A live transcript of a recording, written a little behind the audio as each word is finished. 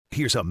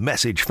here's a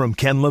message from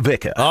Ken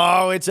LaVicka.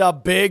 Oh, it's a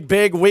big,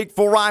 big week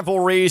for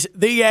rivalries.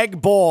 The Egg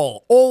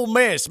Bowl, Ole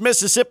Miss,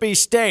 Mississippi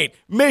State,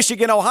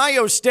 Michigan,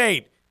 Ohio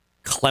State,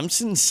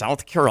 Clemson,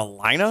 South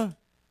Carolina.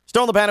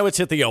 Stone LeBanowitz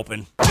hit the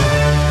open.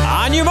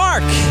 On your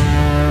mark.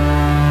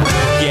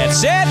 Get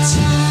set.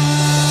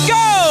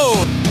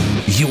 Go!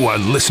 You are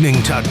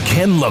listening to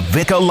Ken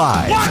LaVicka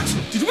Live. What?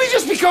 Did we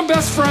just become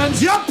best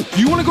friends? Yup.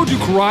 You want to go do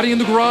karate in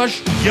the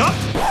garage? Yup.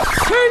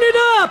 Turn it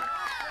up!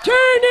 Turn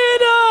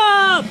it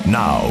up!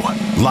 Now,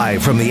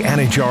 live from the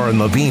Anajar and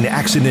Levine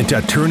Accident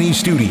Attorney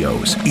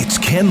Studios, it's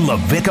Ken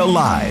LaVicka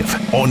Live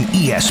on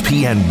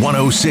ESPN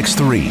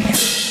 106.3.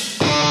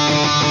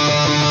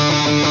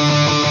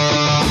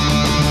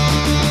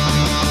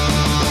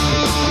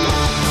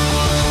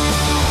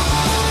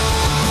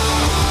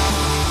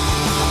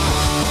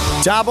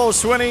 Dabo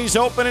Swinney's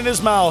opening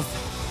his mouth,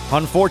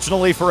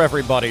 unfortunately for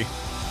everybody.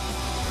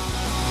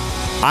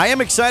 I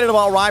am excited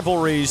about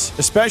rivalries,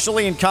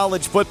 especially in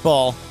college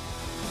football.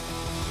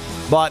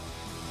 But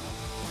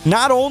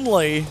not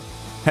only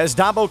has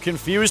Dabo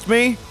confused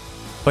me,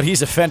 but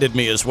he's offended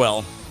me as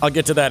well. I'll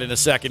get to that in a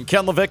second.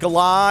 Ken LaVicka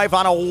Live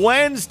on a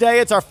Wednesday.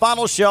 It's our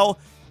final show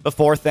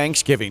before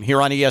Thanksgiving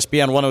here on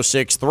ESPN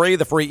 106.3,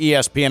 the free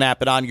ESPN app,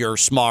 and on your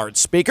smart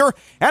speaker.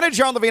 And at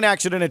John Levine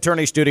Accident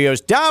Attorney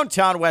Studios,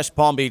 downtown West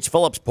Palm Beach,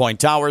 Phillips Point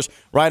Towers,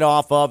 right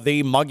off of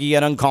the muggy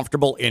and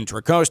uncomfortable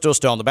Intracoastal.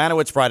 Stone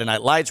LeBanowitz, Friday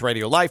Night Lights,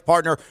 Radio Life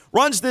partner,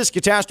 runs this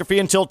catastrophe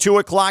until 2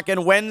 o'clock,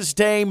 and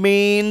Wednesday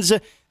means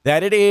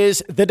that it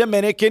is the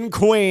Dominican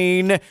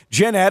Queen,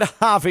 Jeanette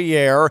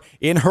Javier,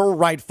 in her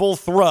rightful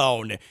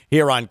throne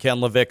here on Ken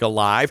LaVicka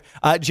Live.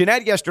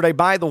 Jeanette yesterday,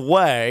 by the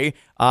way,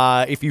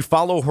 if you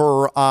follow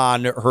her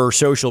on her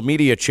social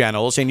media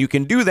channels, and you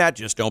can do that,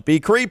 just don't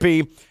be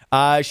creepy,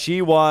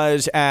 she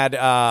was at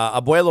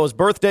Abuelo's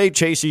birthday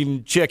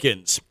chasing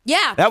chickens.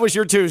 Yeah. That was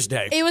your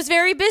Tuesday. It was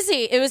very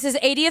busy. It was his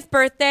 80th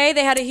birthday.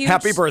 They had a huge...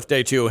 Happy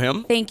birthday to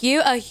him. Thank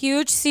you. A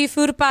huge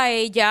seafood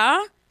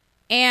paella.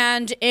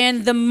 And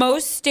in the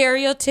most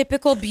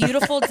stereotypical,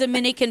 beautiful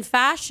Dominican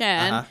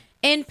fashion,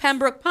 in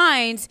Pembroke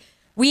Pines,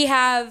 we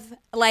have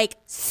like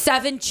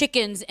 7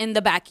 chickens in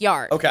the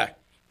backyard. Okay.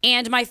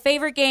 And my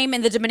favorite game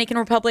in the Dominican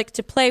Republic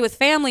to play with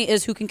family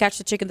is who can catch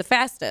the chicken the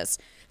fastest.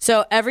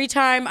 So every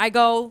time I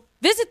go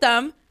visit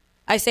them,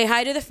 I say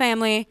hi to the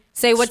family,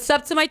 say what's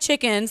up to my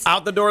chickens.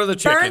 Out the door of the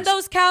chickens. Burn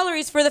those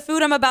calories for the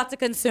food I'm about to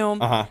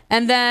consume.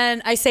 And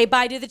then I say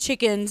bye to the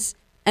chickens.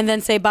 And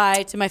then say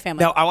bye to my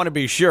family. Now, I want to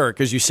be sure,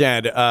 because you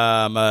said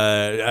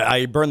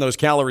I burn those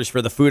calories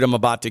for the food I'm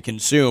about to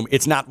consume.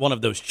 It's not one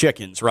of those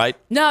chickens, right?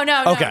 No.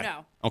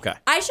 Okay.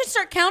 I should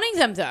start counting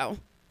them, though.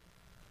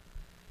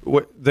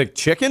 What, the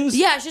chickens?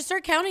 Yeah, I should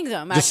start counting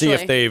them, Just see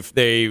if they've if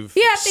they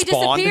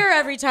spawned. disappear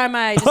every time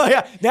I... Oh,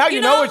 yeah. Now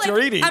you know what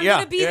you're eating. I'm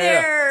going to be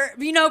there,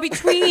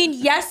 between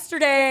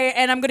yesterday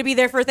and I'm going to be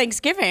there for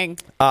Thanksgiving.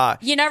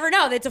 You never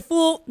know. It's a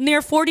full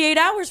near 48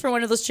 hours for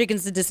one of those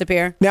chickens to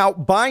disappear. Now,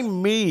 by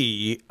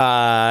me,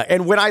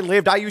 and when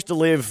I used to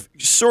live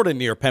sort of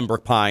near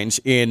Pembroke Pines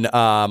in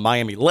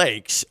Miami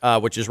Lakes,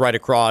 which is right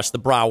across the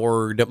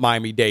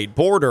Broward-Miami-Dade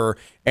border,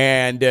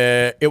 and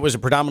it was a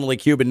predominantly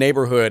Cuban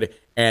neighborhood,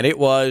 and it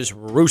was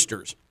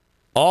roosters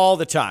all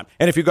the time.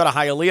 And if you go to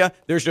Hialeah,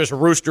 there's just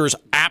roosters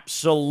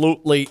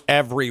absolutely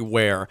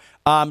everywhere.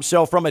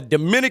 So from a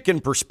Dominican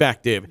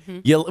perspective,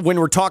 when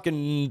we're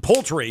talking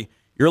poultry,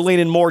 you're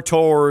leaning more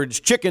towards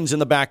chickens in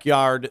the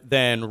backyard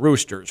than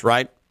roosters,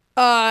 right?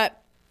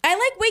 I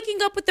like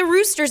waking up with the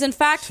roosters. In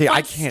fact,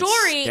 I can't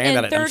story stand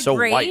in that. third I'm so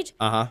grade,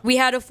 white. we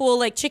had a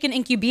full chicken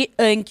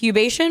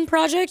incubation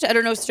project. I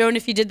don't know, Stone,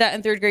 if you did that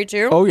in third grade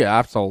too. Oh, yeah,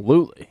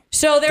 absolutely.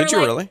 So they Did were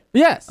you really?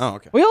 Yes. Oh,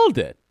 okay. We all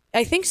did.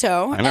 I think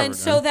so. never And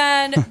so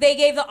then they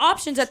gave the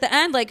options at the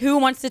end, like who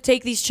wants to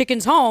take these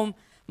chickens home.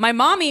 My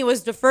mommy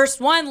was the first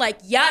one, like,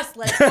 yes,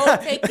 let's go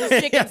take these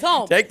chickens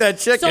home. Take that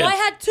chicken. So I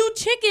had 2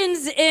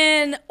 chickens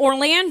in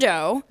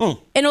Orlando, and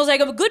it was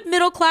like a good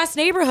middle-class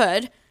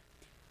neighborhood.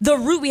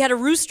 We had a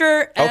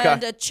rooster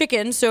and a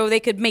chicken so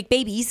they could make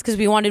babies because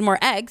we wanted more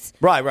eggs.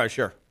 Right,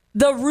 sure.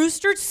 The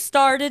rooster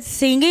started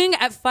singing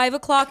at 5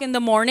 o'clock in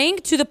the morning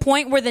to the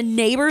point where the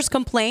neighbors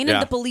complained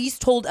and the police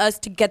told us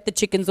to get the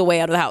chickens away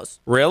out of the house.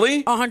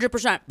 Really?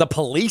 100%. The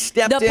police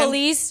stepped in? The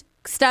police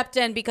stepped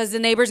in because the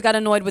neighbors got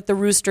annoyed with the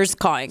roosters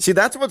cawing. See,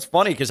 that's what's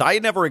funny, because I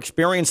never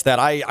experienced that.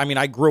 I mean,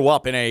 I grew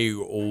up in a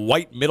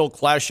white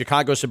middle-class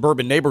Chicago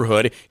suburban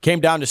neighborhood,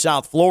 came down to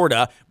South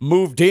Florida,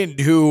 moved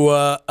into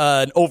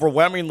an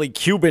overwhelmingly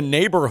Cuban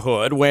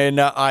neighborhood when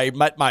I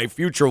met my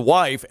future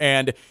wife,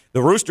 and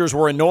the roosters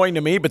were annoying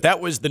to me, but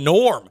that was the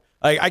norm.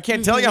 I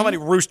can't tell you how many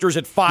roosters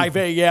at 5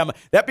 a.m.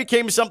 That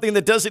became something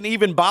that doesn't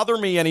even bother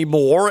me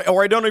anymore,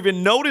 or I don't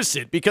even notice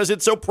it because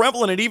it's so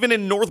prevalent. And even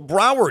in North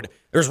Broward,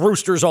 there's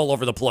roosters all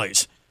over the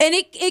place. And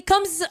it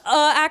comes,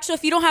 actually,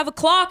 if you don't have a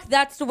clock,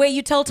 that's the way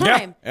you tell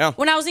time. Yeah.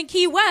 When I was in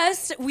Key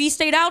West, we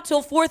stayed out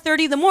till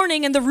 4:30 in the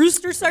morning, and the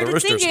rooster started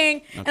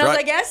singing. And I was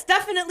like, yes,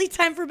 definitely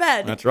time for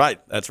bed. That's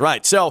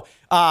right. So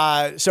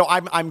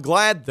I'm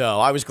glad, though.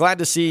 I was glad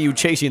to see you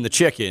chasing the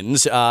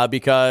chickens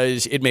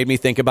because it made me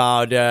think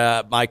about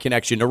my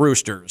connection to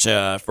roosters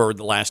for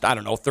the last,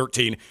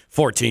 13,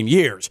 14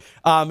 years.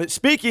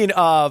 Speaking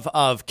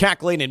of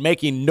cackling and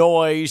making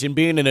noise and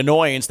being an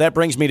annoyance, that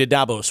brings me to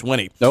Dabo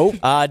Swinney. Nope.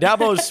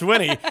 Dabo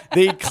Swinney,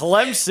 the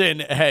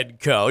Clemson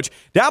head coach.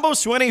 Dabo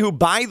Swinney, who,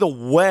 by the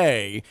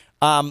way,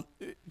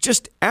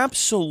 just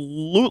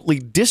absolutely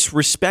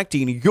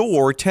disrespecting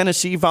your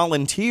Tennessee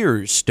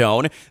Volunteers,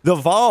 Stone. The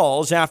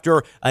Vols,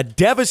 after a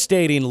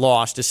devastating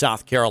loss to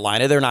South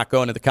Carolina, they're not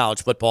going to the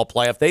college football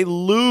playoff. They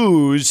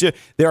lose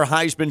their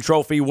Heisman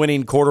Trophy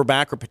winning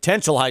quarterback or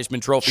potential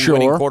Heisman Trophy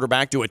winning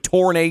quarterback to a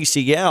torn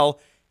ACL,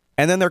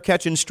 and then they're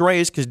catching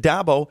strays because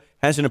Dabo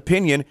has an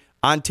opinion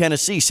on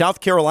Tennessee. South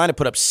Carolina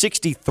put up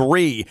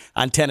 63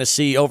 on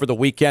Tennessee over the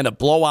weekend, a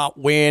blowout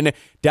win.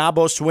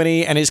 Dabo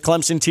Swinney and his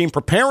Clemson team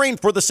preparing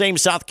for the same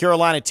South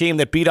Carolina team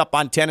that beat up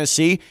on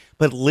Tennessee.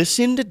 But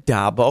listen to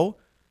Dabo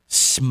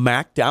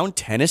smack down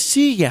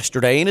Tennessee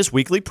yesterday in his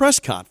weekly press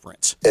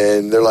conference.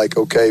 And they're like,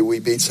 okay, we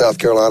beat South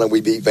Carolina,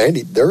 we beat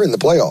Vandy. They're in the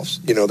playoffs.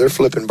 They're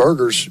flipping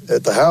burgers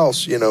at the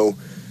house,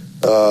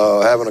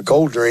 having a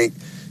cold drink,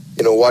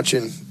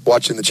 watching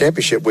the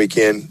championship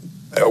weekend.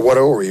 What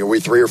are we? Are we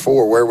 3 or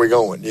 4? Where are we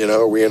going?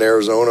 Are we in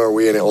Arizona? Are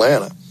we in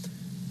Atlanta?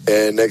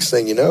 And next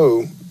thing you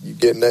know, you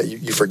get in that.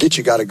 You forget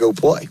you got to go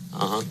play.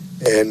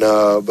 And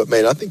but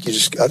man, I think you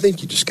just got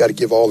to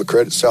give all the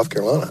credit to South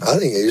Carolina. I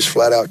think they just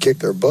flat out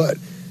kicked their butt.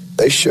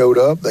 They showed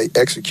up. They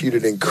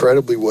executed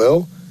incredibly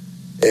well.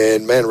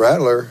 And man,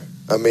 Rattler,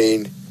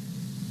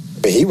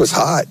 he was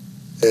hot,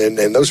 and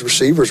those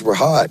receivers were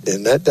hot,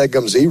 and that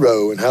gum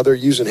zero and how they're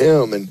using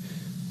him, and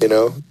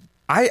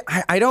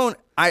I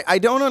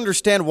don't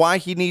understand why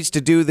he needs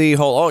to do the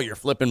whole, you're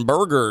flipping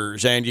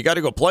burgers and you got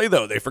to go play,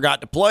 though. They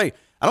forgot to play.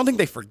 I don't think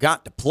they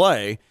forgot to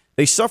play.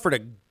 They suffered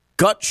a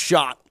gut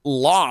shot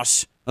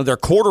loss of their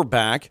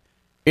quarterback.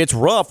 It's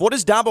rough. What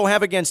does Dabo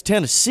have against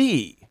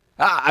Tennessee?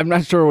 I'm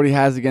not sure what he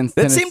has against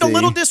Tennessee. That seemed a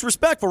little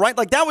disrespectful, right?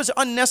 Like, that was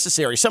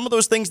unnecessary. Some of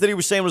those things that he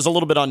was saying was a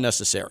little bit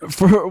unnecessary.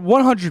 For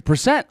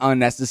 100%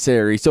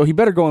 unnecessary. So he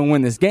better go and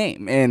win this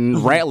game.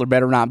 And Rattler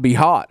better not be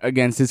hot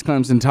against his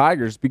Clemson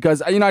Tigers.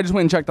 Because, I just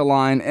went and checked the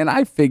line, and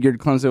I figured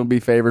Clemson would be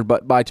favored.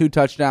 But by 2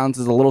 touchdowns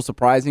is a little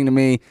surprising to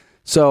me.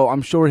 So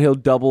I'm sure he'll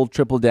double,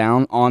 triple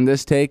down on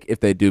this take if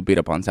they do beat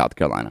up on South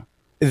Carolina.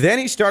 Then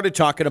he started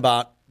talking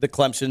about the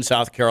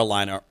Clemson-South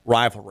Carolina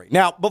rivalry.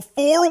 Now,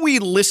 before we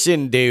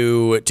listen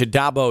to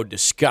Dabo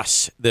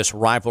discuss this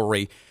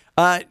rivalry,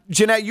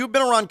 Jeanette, you've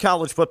been around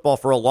college football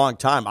for a long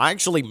time. I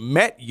actually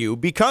met you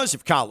because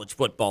of college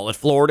football at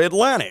Florida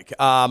Atlantic,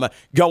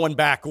 going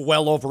back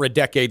well over a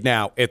decade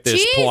now at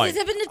this point.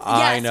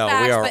 I know,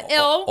 facts, we are but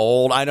ill.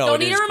 old. I know, Don't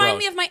need to remind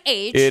me of my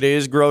age. It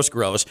is gross.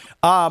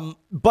 But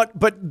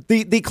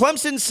the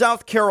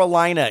Clemson-South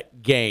Carolina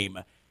game,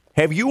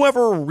 have you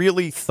ever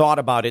really thought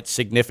about its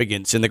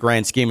significance in the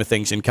grand scheme of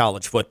things in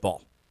college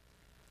football?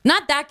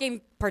 Not that game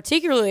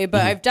particularly,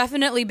 but I've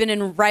definitely been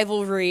in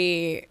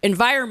rivalry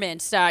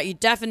environments. You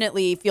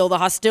definitely feel the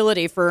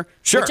hostility for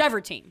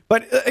whichever team.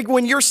 But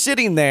when you're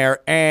sitting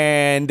there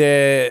and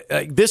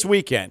this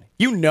weekend,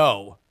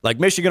 like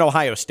Michigan,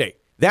 Ohio State,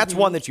 that's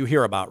one that you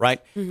hear about,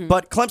 right?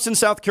 But Clemson,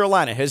 South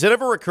Carolina, has it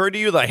ever occurred to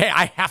you that, hey,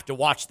 I have to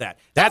watch that?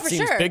 That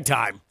seems big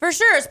time. For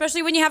sure,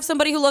 especially when you have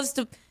somebody who loves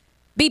to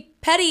be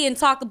petty and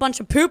talk a bunch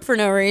of poop for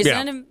no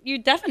reason. And you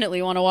definitely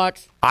want to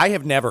watch. I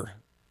have never,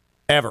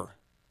 ever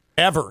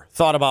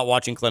thought about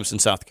watching Clemson,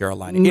 South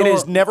Carolina. It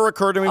has never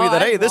occurred to me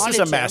that, hey, this is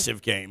a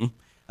massive game.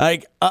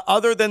 Like,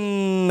 other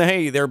than,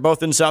 hey, they're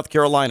both in South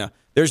Carolina,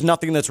 there's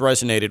nothing that's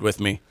resonated with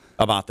me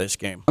about this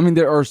game.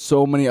 There are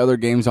so many other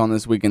games on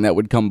this weekend that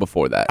would come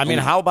before that.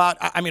 How about,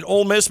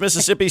 Ole Miss,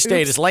 Mississippi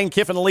State? Is Lane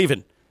Kiffin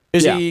leaving?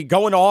 Is he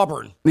going to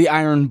Auburn? The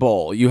Iron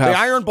Bowl. You have the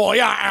Iron Bowl,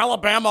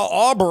 Alabama,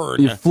 Auburn.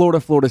 You have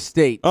Florida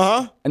State.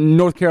 And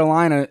North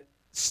Carolina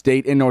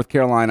State and North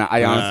Carolina.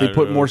 I honestly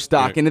put more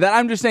stock into that.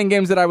 I'm just saying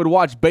games that I would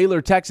watch.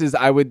 Baylor, Texas,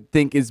 I would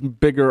think is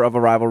bigger of a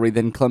rivalry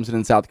than Clemson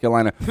and South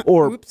Carolina,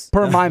 or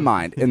per my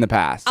mind in the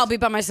past. I'll be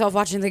by myself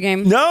watching the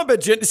game. No,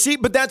 but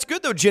but that's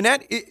good though.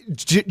 Jeanette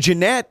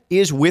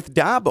is with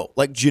Dabo.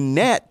 Like,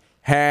 Jeanette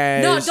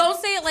has. No,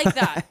 don't say it like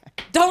that.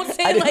 Don't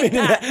say it like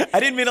that. I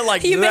didn't mean it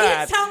like that. You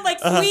made it sound like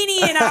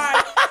Sweeney and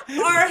I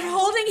are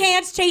holding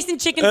hands chasing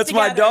chickens That's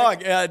together.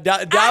 my dog.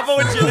 Dabo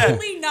and Jeanette.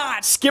 Absolutely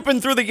not.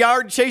 Skipping through the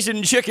yard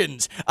chasing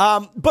chickens.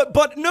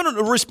 But no.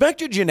 Respect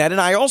to Jeanette.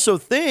 And I also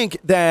think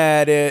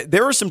that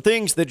there are some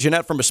things that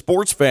Jeanette, from a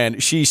sports fan,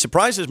 she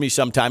surprises me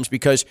sometimes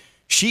because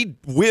she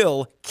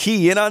will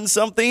key in on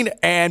something,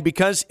 and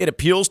because it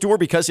appeals to her,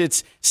 because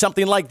it's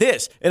something like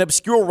this, an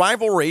obscure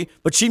rivalry,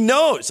 but she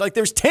knows, like,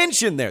 there's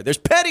tension there, there's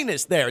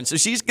pettiness there, and so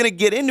she's going to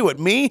get into it.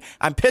 Me,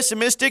 I'm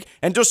pessimistic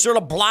and just sort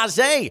of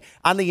blasé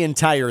on the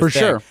entire thing. For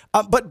sure.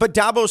 But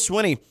Dabo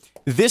Swinney,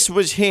 this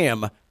was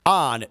him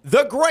on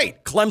the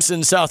great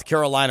Clemson-South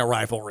Carolina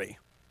rivalry.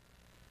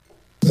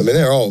 I mean,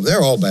 they're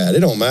all bad. It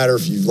don't matter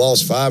if you've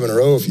lost 5 in a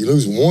row, if you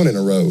lose 1 in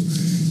a row.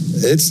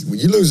 When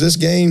you lose this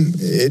game,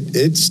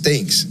 it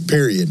stinks,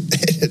 period.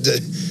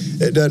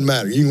 It doesn't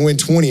matter. You can win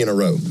 20 in a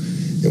row.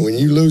 And when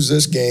you lose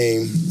this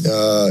game,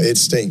 it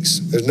stinks.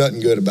 There's nothing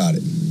good about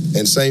it.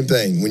 And same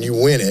thing, when you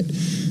win it,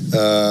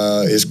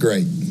 it's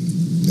great.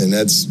 And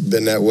that's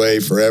been that way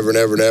forever and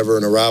ever and ever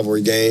in a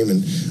rivalry game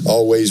and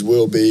always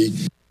will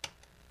be.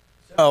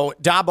 So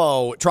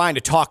Dabo trying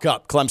to talk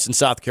up Clemson,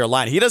 South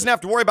Carolina. He doesn't have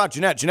to worry about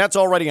Jeanette. Jeanette's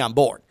already on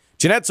board.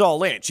 Jeanette's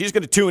all in. She's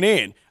going to tune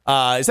in.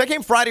 Is that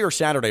game Friday or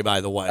Saturday,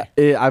 by the way?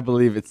 I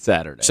believe it's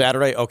Saturday.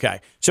 Saturday? Okay.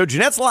 So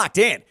Jeanette's locked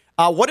in.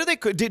 What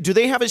do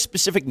they have a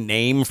specific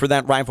name for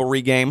that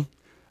rivalry game?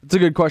 It's a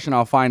good question.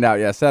 I'll find out.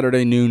 Yeah,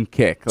 Saturday noon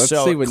kick. Let's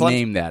see what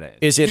name that is.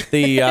 Is it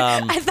the...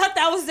 I thought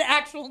that was the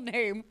actual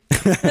name.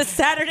 The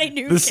Saturday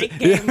noon kick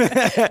game.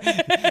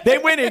 They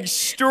went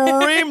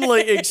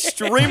extremely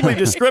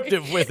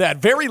descriptive with that.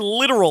 Very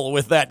literal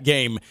with that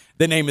game,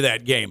 the name of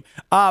that game.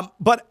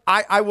 But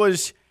I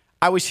was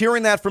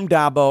hearing that from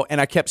Dabo, and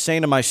I kept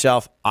saying to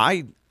myself,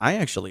 I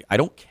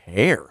don't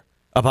care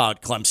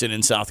about Clemson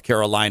and South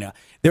Carolina.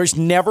 There's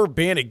never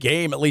been a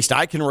game, at least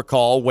I can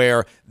recall,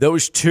 where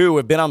those two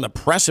have been on the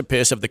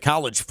precipice of the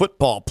college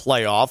football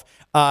playoff,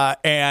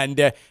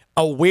 and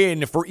a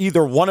win for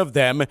either one of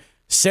them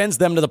sends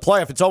them to the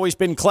playoff. It's always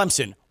been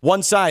Clemson,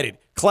 one-sided.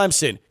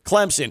 Clemson.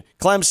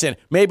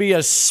 Maybe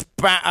a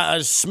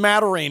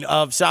smattering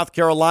of South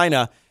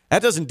Carolina.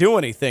 That doesn't do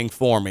anything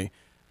for me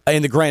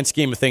in the grand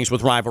scheme of things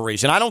with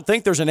rivalries. And I don't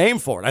think there's a name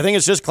for it. I think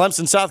it's just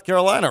Clemson, South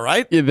Carolina,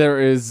 right? Yeah,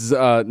 there is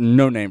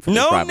no name for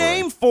this rivalry. No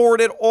name for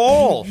it at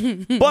all.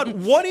 But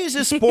what is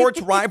a sports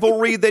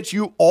rivalry that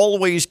you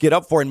always get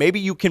up for? And maybe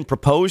you can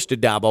propose to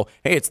Dabo,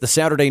 hey, it's the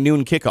Saturday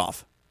noon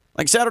kickoff.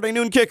 Like Saturday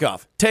noon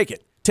kickoff. Take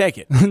it.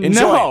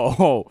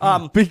 Enjoy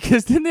it.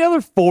 Because then the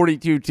other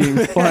 42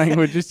 teams playing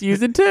would just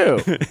use it too.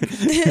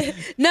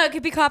 No, it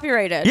could be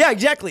copyrighted. Yeah,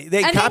 exactly.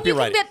 They and copyright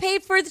then you can get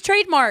paid for the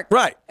trademark.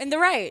 Right. And the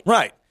right.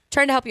 Right.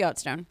 Trying to help you out,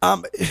 Stone.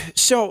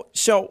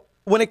 So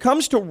when it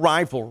comes to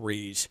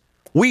rivalries,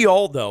 we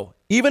all, though,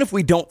 even if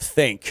we don't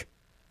think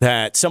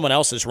that someone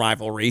else's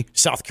rivalry,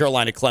 South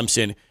Carolina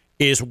Clemson,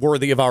 is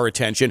worthy of our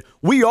attention,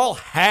 we all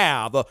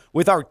have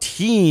with our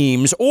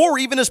teams or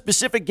even a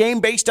specific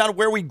game based on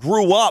where we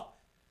grew up,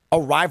 a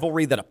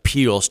rivalry that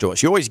appeals to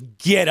us. You always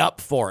get up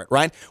for it,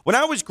 right? When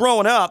I was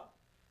growing up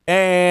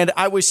and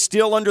I was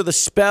still under the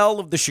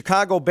spell of the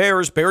Chicago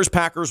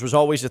Bears-Packers was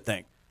always a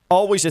thing.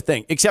 Always a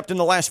thing. Except in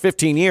the last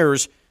 15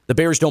 years, the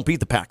Bears don't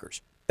beat the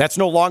Packers. That's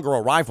no longer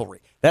a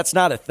rivalry. That's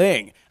not a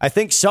thing. I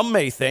think some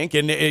may think,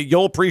 and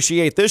you'll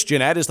appreciate this,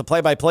 Jeanette, as the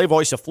play-by-play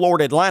voice of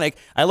Florida Atlantic,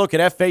 I look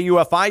at FAU,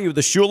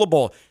 the Shula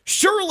Bowl.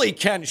 Surely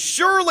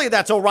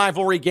that's a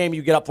rivalry game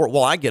you get up for.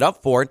 Well, I get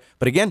up for it.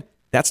 But again,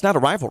 that's not a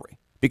rivalry.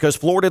 Because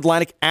Florida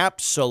Atlantic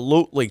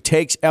absolutely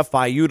takes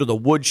FIU to the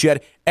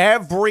woodshed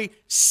every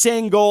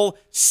single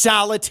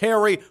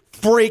solitary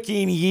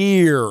freaking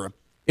year.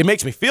 It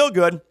makes me feel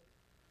good.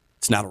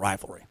 It's not a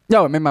rivalry.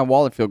 No, it made my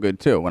wallet feel good,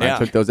 too, when I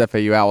took those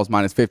FAU Owls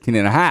minus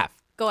 15.5.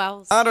 Go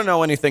Owls. I don't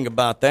know anything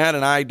about that,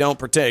 and I don't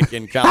partake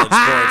in college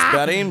sports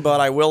betting, but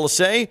I will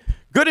say,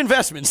 good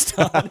investments,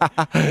 Don.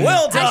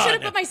 Well done. I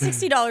should have put my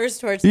 $60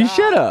 towards that. You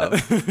should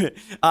have.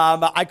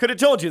 I could have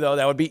told you, though,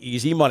 that would be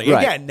easy money.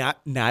 Right. Again,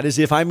 not as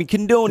if I'm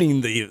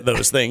condoning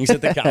those things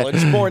at the college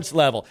sports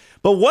level.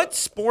 But what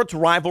sports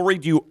rivalry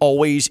do you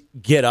always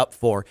get up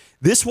for?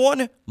 This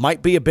one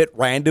might be a bit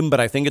random,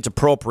 but I think it's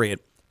appropriate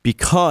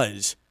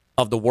because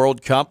of the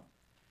World Cup.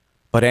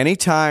 But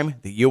anytime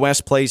the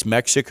U.S. plays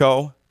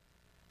Mexico,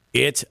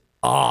 it's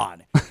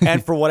on.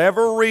 And for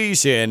whatever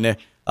reason,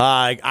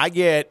 I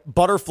get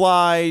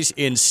butterflies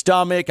in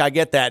stomach. I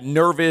get that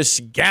nervous,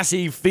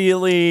 gassy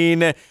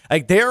feeling.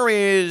 Like there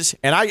is,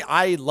 and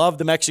I love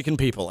the Mexican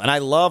people, and I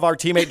love our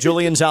teammate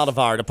Julian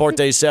Zaldivar,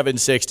 Deportes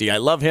 760. I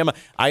love him.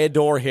 I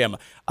adore him.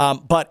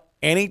 But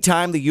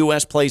anytime the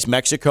U.S. plays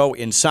Mexico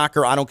in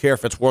soccer, I don't care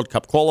if it's World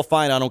Cup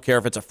qualifying. I don't care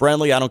if it's a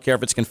friendly. I don't care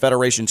if it's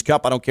Confederations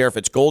Cup. I don't care if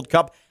it's Gold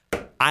Cup.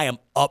 I am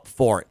up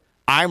for it.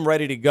 I'm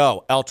ready to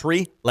go.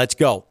 L3, let's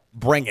go.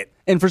 Bring it.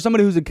 And for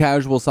somebody who's a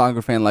casual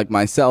soccer fan like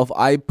myself,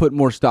 I put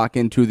more stock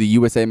into the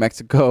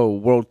USA-Mexico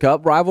World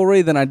Cup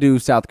rivalry than I do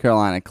South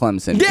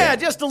Carolina-Clemson. Yeah,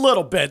 just a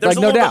little bit. There's a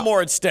little bit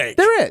more at stake.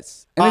 There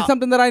is. And it's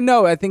something that I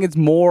know. I think it's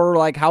more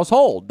like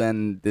household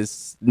than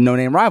this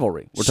no-name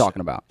rivalry we're talking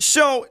about.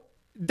 So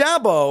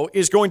Dabo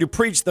is going to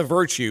preach the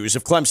virtues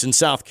of Clemson,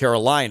 South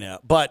Carolina,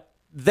 but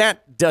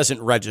that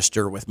doesn't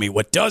register with me.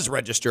 What does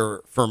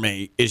register for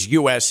me is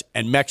U.S.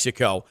 and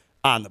Mexico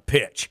on the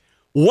pitch.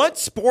 What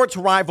sports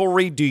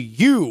rivalry do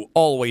you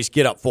always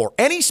get up for?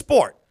 Any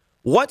sport.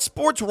 What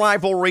sports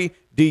rivalry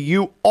do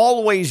you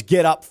always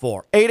get up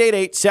for?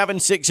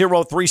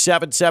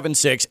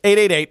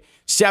 888-760-3776.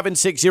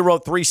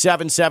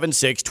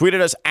 888-760-3776. Tweet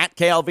at us at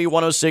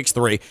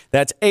KLV1063.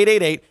 That's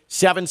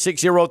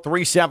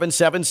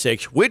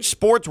 888-760-3776. Which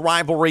sports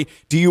rivalry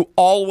do you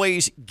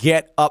always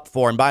get up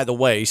for? And by the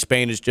way,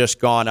 Spain has just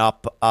gone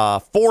up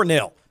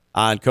 4-0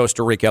 on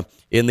Costa Rica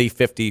in the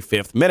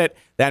 55th minute.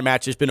 That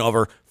match has been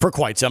over for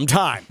quite some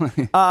time.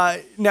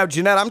 Now,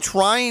 Jeanette, I'm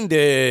trying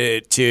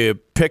to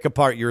pick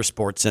apart your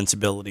sports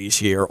sensibilities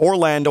here.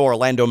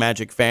 Orlando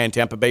Magic fan,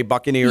 Tampa Bay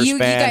Buccaneers fan.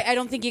 Guys, I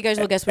don't think you guys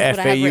will guess what I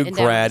have written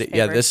grad.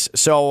 down. Yeah,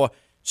 So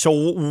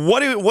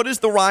what is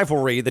the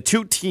rivalry? The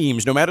two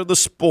teams, no matter the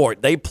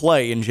sport, they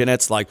play, and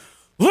Jeanette's like,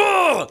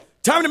 ugh!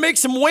 Time to make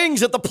some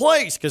wings at the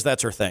place, because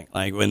that's her thing.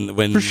 Like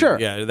when for sure,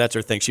 yeah, that's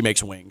her thing. She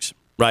makes wings,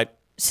 right?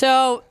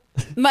 So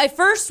my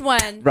first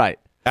one, right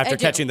after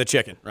catching the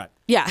chicken, right?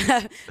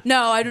 Yeah,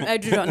 no, I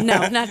don't.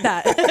 No, not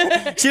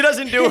that. She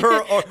doesn't do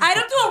her. I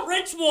don't do a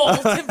ritual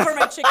for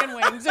my chicken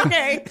wings.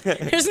 Okay,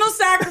 there's no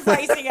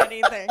sacrificing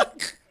anything.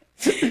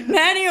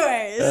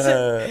 Anyways,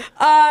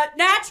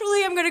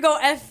 naturally, I'm gonna go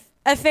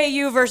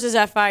FAU versus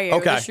FIU.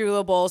 Okay. The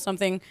Shula Bowl,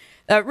 something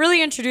that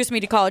really introduced me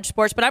to college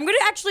sports. But I'm going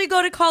to actually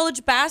go to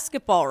college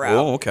basketball route.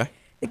 Oh, okay.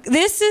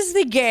 This is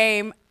the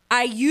game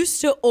I used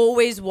to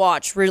always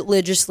watch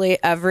religiously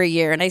every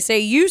year. And I say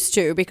used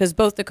to because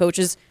both the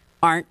coaches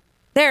aren't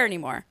there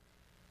anymore.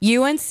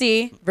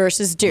 UNC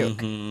versus Duke.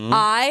 Mm-hmm.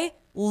 I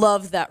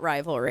love that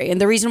rivalry.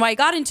 And the reason why I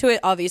got into it,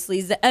 obviously,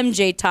 is the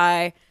MJ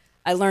tie.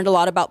 I learned a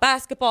lot about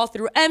basketball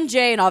through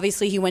MJ, and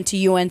obviously he went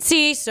to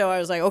UNC, so I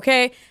was like,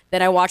 okay.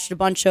 Then I watched a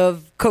bunch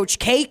of Coach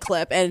K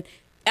clip, and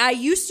I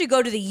used to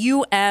go to the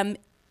UM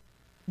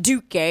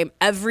Duke game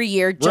every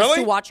year just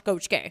to watch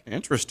Coach K.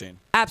 Interesting.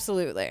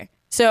 Absolutely.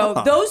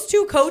 So those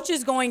two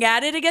coaches going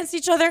at it against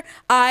each other,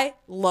 I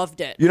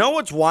loved it. You know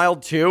what's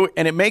wild, too?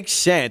 And it makes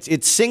sense.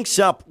 It syncs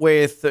up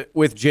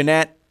with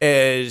Jeanette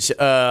as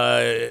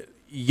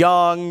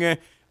young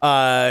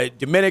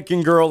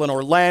Dominican girl in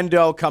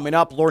Orlando coming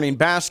up, learning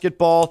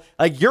basketball.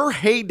 Like your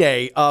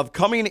heyday of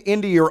coming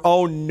into your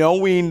own,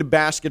 knowing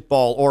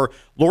basketball or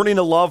learning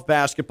to love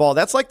basketball,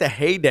 that's like the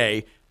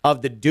heyday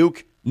of the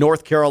Duke,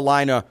 North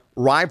Carolina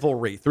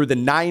rivalry through the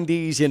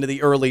 90s into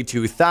the early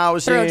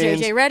 2000s. Throw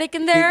J.J. Redick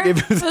in there.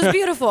 It was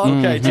beautiful.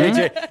 Okay,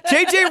 J.J.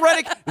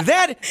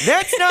 Redick,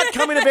 that's not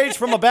coming of age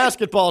from a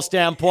basketball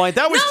standpoint.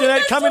 That was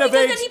Jeanette coming of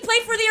age. He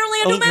played for the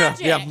Orlando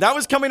Magic. Yeah, that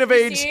was coming of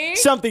age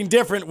something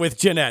different with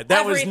Jeanette.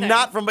 That everything. Was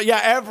not from,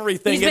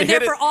 everything. He's been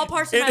there for all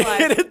parts of my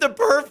life. It hit the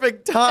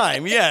perfect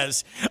time,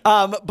 yes.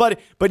 But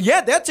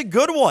yeah, that's a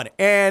good one.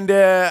 And,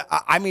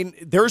 I mean,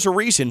 there's a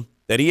reason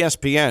that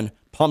ESPN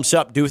pumps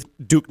up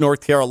Duke,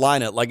 North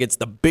Carolina like it's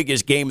the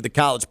biggest game of the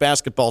college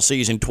basketball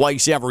season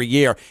twice every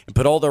year and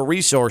put all their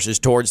resources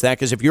towards that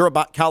because if you're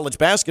a college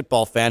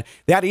basketball fan,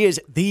 that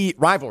is the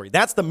rivalry.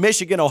 That's the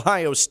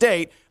Michigan-Ohio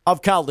State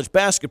of college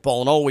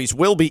basketball and always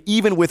will be,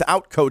 even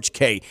without Coach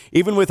K,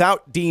 even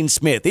without Dean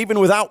Smith, even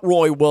without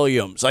Roy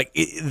Williams.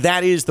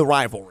 That is the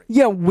rivalry.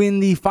 Yeah,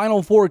 when the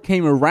Final Four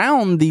came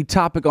around, the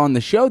topic on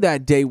the show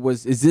that day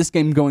was, is this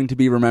game going to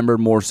be remembered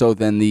more so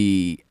than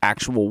the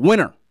actual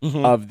winner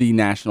of the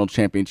national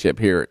championship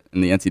here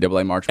in the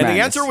NCAA March Madness? And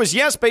the answer was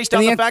yes, based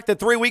on the fact that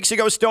 3 weeks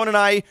ago, Stone and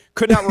I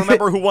could not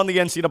remember who won the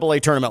NCAA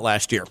tournament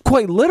last year.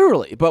 Quite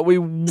literally, but we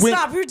went...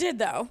 Stop, who did,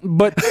 though?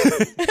 But...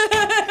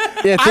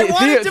 yeah, I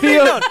want it to be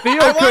known.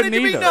 I want it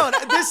to be known.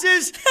 This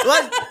is...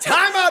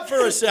 time out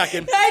for a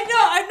second. I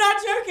know, I'm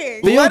not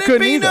joking.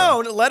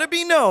 Let it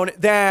be known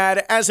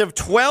that as of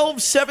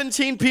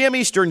 12:17 p.m.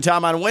 Eastern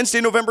Time on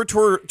Wednesday, November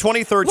 23rd,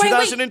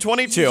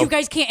 2022... You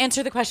guys can't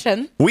answer the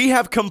question. We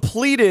have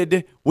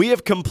completed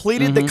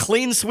the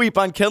clean sweep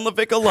on Ken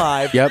LaVicka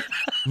Live. Yep.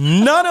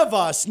 None of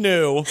us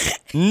knew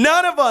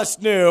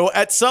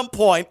at some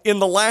point in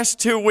the last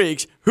 2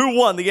 weeks who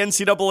won the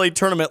NCAA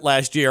tournament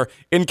last year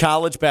in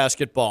college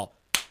basketball.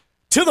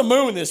 To the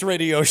moon, this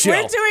radio show.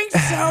 We're doing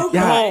so good.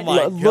 Yeah, oh,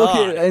 my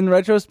God. In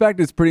retrospect,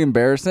 it's pretty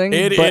embarrassing.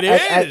 It but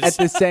is. At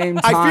the same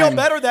time. I feel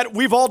better that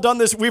we've all done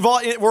this. We're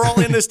all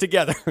in this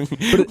together.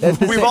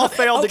 We've all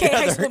failed together.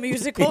 Okay, High School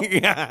Musical.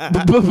 Yeah.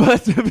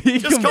 But to be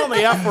Just call me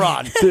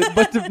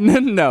Efron.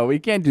 No, we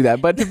can't do that.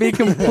 But to be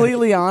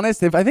completely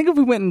honest, if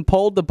we went and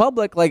polled the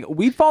public,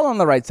 we'd fall on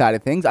the right side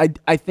of things.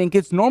 I think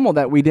it's normal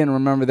that we didn't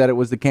remember that it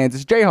was the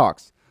Kansas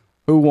Jayhawks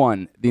who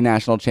won the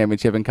national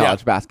championship in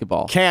college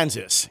basketball.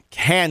 Kansas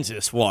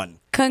won.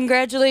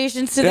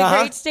 Congratulations to the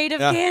great state of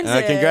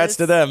Kansas. Congrats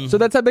to them. So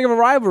that's how big of a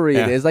rivalry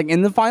it is.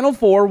 In the Final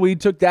Four, we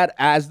took that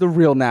as the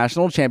real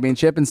national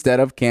championship instead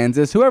of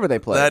Kansas, whoever they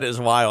played. That is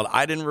wild.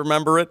 I didn't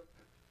remember it.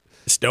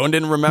 Stone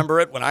didn't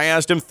remember it when I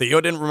asked him. Theo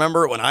didn't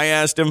remember it when I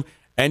asked him.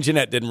 And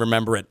Jeanette didn't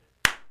remember it.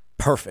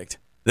 Perfect.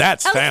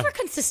 That's At least we're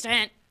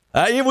consistent.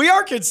 We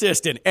are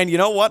consistent. And you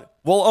know what?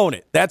 We'll own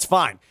it. That's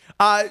fine.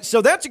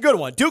 So that's a good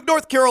one. Duke,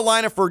 North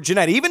Carolina for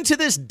Jeanette. Even to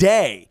this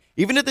day,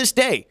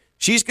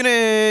 she's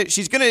gonna.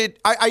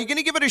 Are you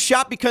gonna give it a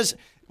shot? Because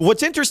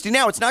what's interesting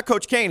now, it's not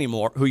Coach K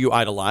anymore, who you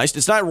idolized.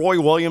 It's not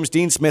Roy Williams,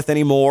 Dean Smith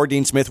anymore.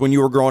 Dean Smith when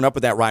you were growing up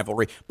with that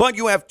rivalry. But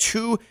you have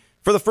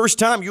for the first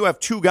time, you have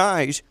two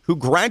guys who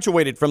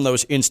graduated from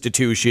those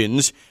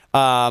institutions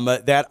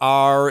that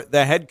are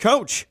the head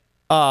coach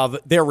of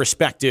their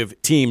respective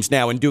teams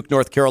now in Duke,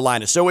 North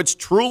Carolina. So it's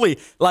truly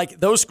like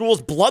those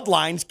schools'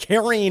 bloodlines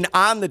carrying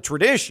on the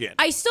tradition.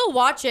 I still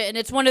watch it, and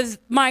it's one of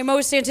my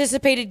most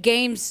anticipated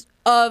games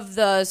of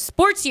the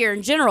sports year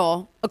in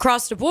general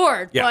across the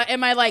board. Yeah. But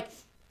am I like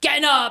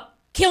getting up,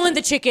 killing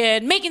the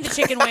chicken, making the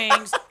chicken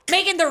wings,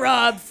 making the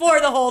rub for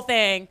the whole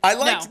thing? I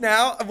liked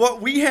now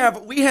what we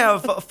have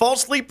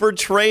falsely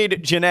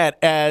portrayed Jeanette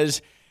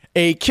as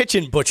a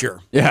kitchen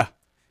butcher. Yeah.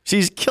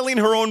 She's killing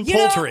her own You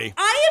know, poultry.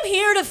 I am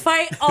here to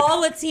fight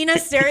all Latina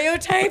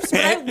stereotypes,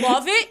 but I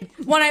love it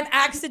when I'm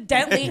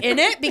accidentally in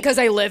it because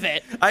I live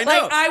it. I know.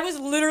 Like, I was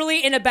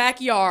literally in a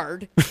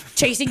backyard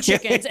chasing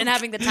chickens and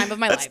having the time of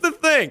my That's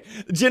life. the thing.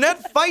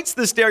 Jeanette fights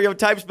the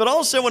stereotypes, but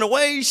also in a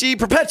way she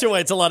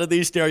perpetuates a lot of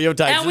these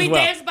stereotypes And we as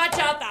well. dance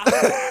bachata.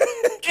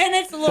 And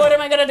it's, what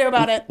am I going to do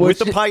about it? With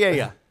the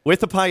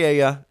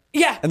paella.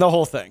 Yeah. And the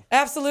whole thing.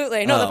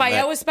 Absolutely. No, Oh, the paella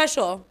man. was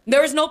special.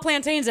 There was no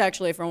plantains,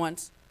 actually, for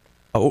once.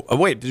 Oh,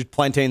 wait. Did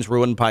plantains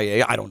ruin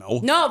paella? I don't know.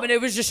 No, but it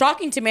was just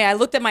shocking to me. I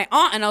looked at my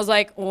aunt and I was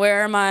like,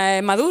 where are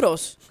my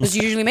maduros? Because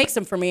she usually makes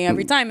them for me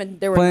every time. And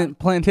they were none.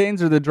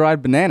 Plantains are the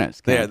dried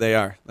bananas. Ken. They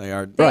are. They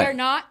Right. are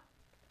not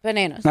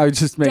bananas. I was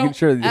just making Don't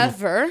sure that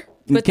ever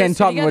you put can't those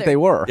two tell me what together. they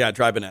were. Yeah,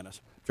 dry bananas.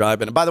 By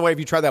the way, have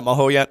you tried that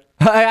mojo yet?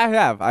 I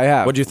have.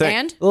 What'd you think?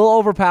 And? A little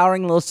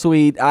overpowering, a little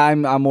sweet.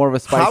 I'm more of a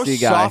spicy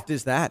guy. How soft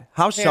is that?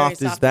 How Very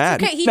soft is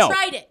that? Okay, he No.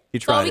 tried it. He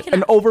That's all tried we it. can An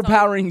ask.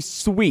 overpowering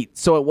sweet,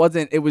 so it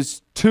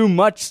was too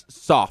much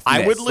softness.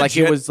 I would like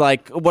legit- it was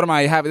like, what am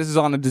I having? This is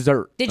on a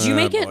dessert. Did you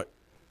make boy.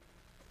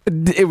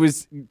 it? It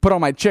was put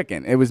on my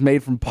chicken. It was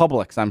made from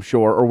Publix, I'm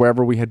sure, or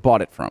wherever we had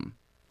bought it from.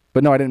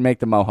 But no, I didn't make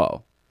the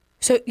mojo.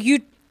 So you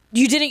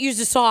didn't use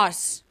the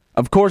sauce.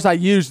 Of course, I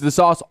used the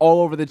sauce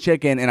all over the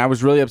chicken, and I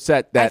was really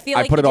upset that feel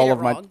like put he it all did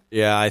over my. wrong.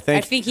 Yeah, I think I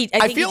I think he feel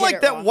did like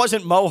it that wrong.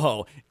 wasn't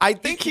mojo. I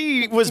think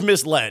he was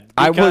misled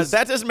I because was-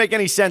 that doesn't make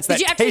any sense. Did That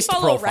you actually taste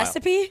follow profile. a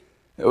recipe?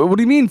 What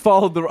do you mean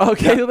followed the?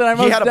 Okay, then I he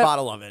must had a that-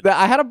 bottle of it.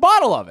 I had a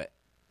bottle of it.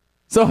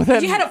 So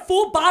then, You had a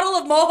full bottle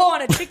of mojo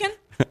on a chicken?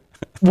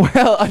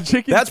 well, a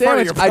chicken That's part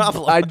of sandwich. your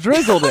problem. I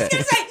drizzled I was it.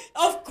 going to say,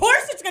 of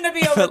course it's going to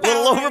be A overpowering.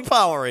 little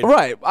overpowering.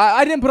 Right.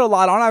 I didn't put a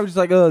lot on. I was just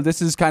like, oh,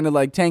 this is kind of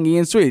like tangy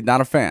and sweet.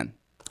 Not a fan.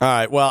 All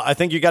right. Well, I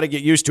think you got to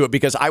get used to it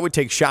because I would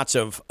take shots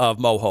of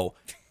mojo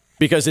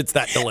because it's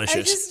that I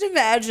delicious. just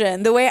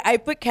imagine the way I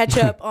put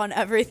ketchup on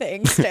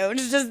everything.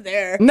 Stone's just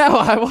there. No,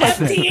 I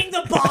wasn't. Emptying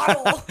the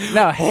bottle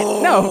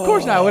No, of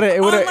course not.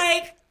 It would on have.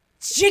 like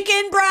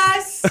chicken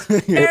breast,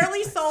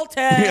 barely salted,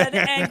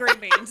 and green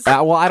beans.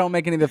 Well, I don't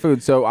make any of the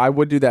food, so I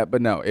would do that.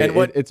 But no,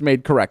 it's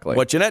made correctly.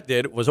 What Jeanette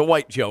did was a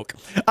white joke.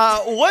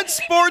 What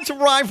sports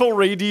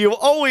rivalry do you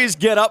always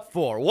get up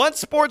for? What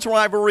sports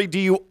rivalry do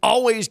you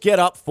always get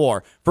up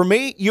for? For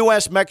me,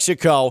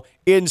 U.S.-Mexico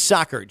in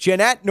soccer.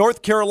 Jeanette,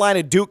 North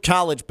Carolina, Duke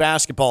College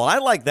basketball. And I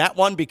like that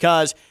one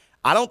because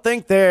I don't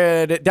think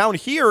that down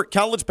here,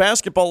 college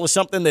basketball is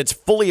something that's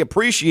fully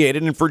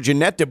appreciated. And for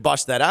Jeanette to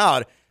bust that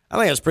out, I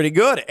think that's pretty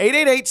good.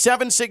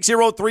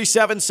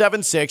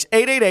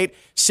 888-760-3776.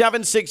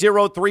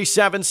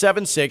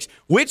 888-760-3776.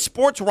 Which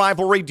sports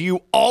rivalry do you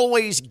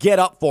always get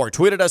up for?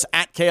 Tweet at us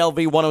at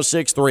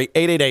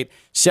KLV1063.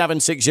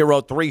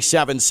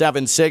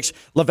 888-760-3776.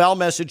 Lavelle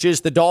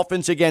messages the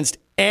Dolphins against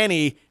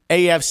any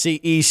AFC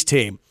East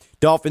team.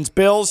 Dolphins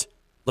Bills,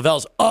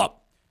 Lavelle's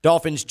up.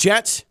 Dolphins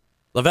Jets,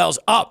 Lavelle's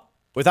up.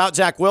 Without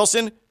Zach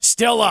Wilson,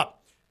 still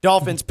up.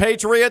 Dolphins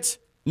Patriots,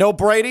 no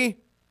Brady,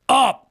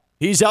 up.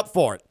 He's up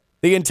for it.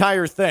 The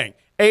entire thing.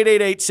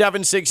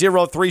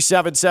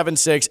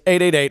 888-760-3776.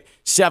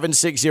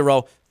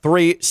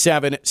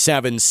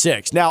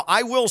 888-760-3776. Now,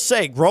 I will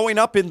say, growing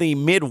up in the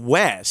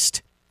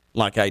Midwest,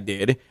 like I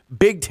did,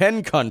 Big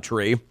Ten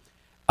country,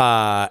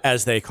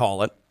 as they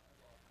call it,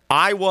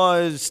 I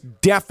was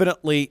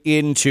definitely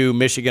into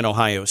Michigan,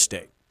 Ohio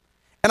State.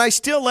 And I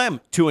still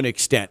am to an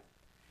extent.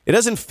 It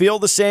doesn't feel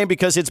the same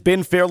because it's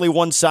been fairly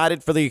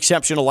one-sided for the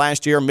exception of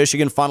last year.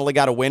 Michigan finally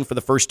got a win for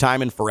the first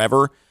time in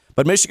forever.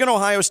 But Michigan,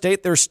 Ohio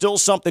State, there's still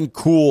something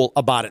cool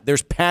about it.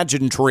 There's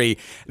pageantry.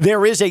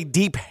 There is a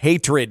deep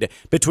hatred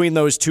between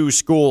those two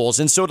schools.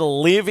 And so to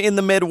live in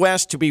the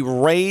Midwest, to be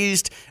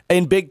raised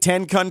in Big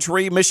Ten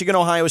country, Michigan,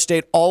 Ohio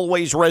State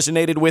always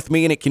resonated with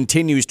me, and it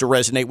continues to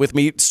resonate with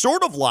me.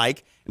 Sort of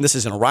like, and this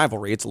isn't a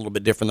rivalry, it's a little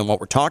bit different than what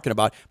we're talking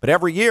about, but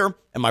every year,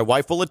 and my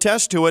wife will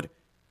attest to it,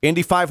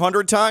 Indy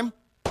 500 time,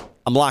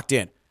 I'm locked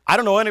in. I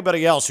don't know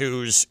anybody else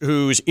who's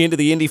into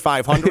the Indy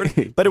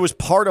 500, but it was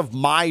part of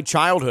my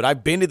childhood.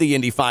 I've been to the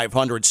Indy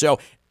 500, so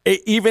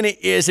even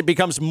as it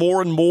becomes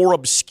more and more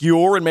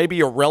obscure and maybe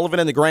irrelevant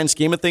in the grand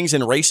scheme of things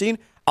in racing,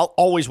 I'll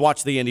always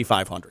watch the Indy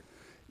 500.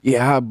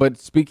 Yeah, but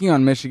speaking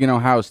on Michigan,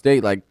 Ohio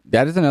State, like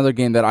that is another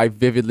game that I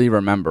vividly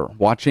remember.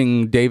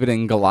 Watching David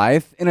and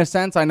Goliath, in a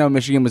sense, I know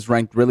Michigan was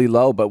ranked really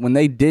low, but when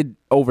they did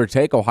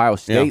overtake Ohio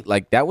State,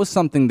 like that was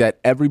something that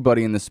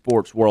everybody in the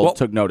sports world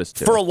took notice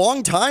to. For a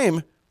long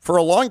time,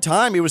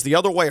 it was the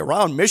other way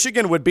around.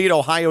 Michigan would beat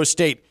Ohio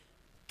State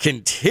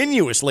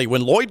continuously.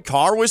 When Lloyd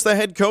Carr was the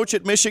head coach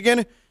at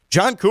Michigan,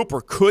 John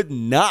Cooper could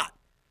not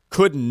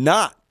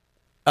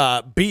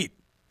beat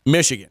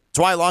Michigan. That's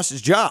why he lost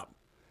his job.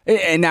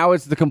 And now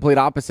it's the complete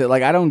opposite.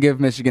 Like, I don't give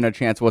Michigan a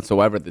chance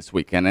whatsoever this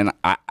weekend. And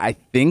I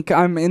think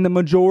I'm in the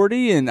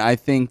majority, and I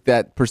think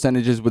that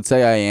percentages would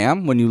say I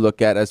am when you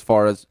look at as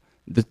far as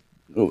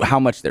how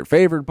much they're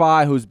favored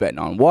by, who's betting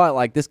on what.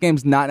 Like, this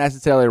game's not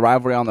necessarily a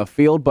rivalry on the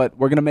field, but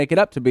we're going to make it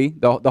up to be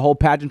the whole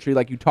pageantry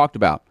like you talked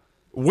about.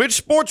 Which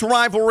sports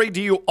rivalry do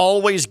you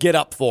always get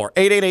up for?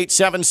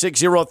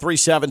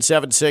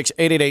 888-760-3776,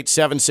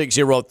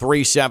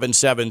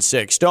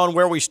 888-760-3776. Stone,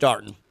 where are we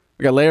starting?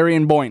 We got Larry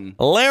in Boynton.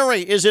 Larry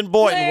is in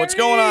Boynton. What's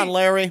going on,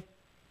 Larry?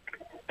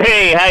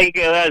 Hey, how you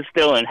guys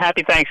doing?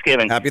 Happy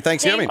Thanksgiving. Happy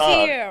Thanksgiving.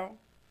 Thank you.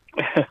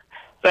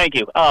 Thank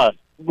you.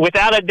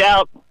 Without a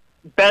doubt,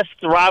 best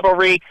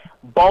rivalry,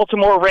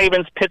 Baltimore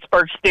Ravens,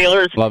 Pittsburgh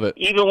Steelers. Love it.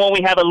 Even when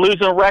we have a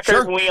losing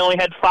record, we only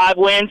had 5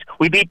 wins.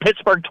 We beat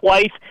Pittsburgh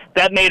twice.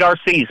 That made our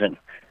season.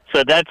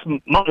 So that's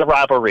my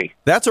rivalry.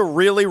 That's a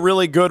really,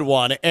 really good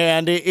one,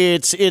 and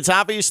it's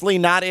obviously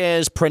not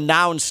as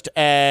pronounced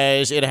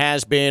as it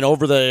has been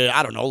over the,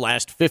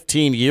 last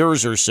 15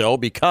 years or so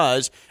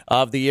because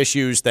of the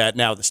issues that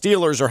now the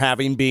Steelers are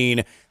having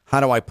being, how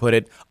do I put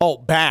it? Oh,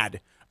 bad.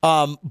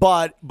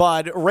 But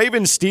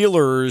Ravens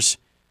Steelers,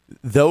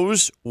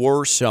 those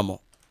were some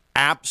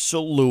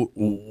absolute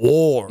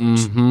wars.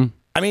 Mm-hmm.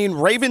 I mean,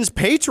 Ravens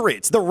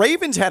Patriots. The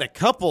Ravens had a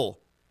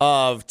couple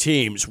of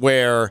teams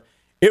where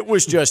it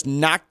was just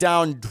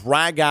knockdown,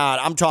 drag out.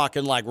 I'm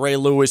talking like Ray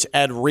Lewis,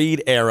 Ed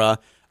Reed era.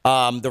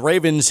 The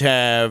Ravens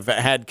have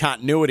had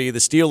continuity. The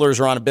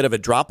Steelers are on a bit of a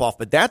drop-off,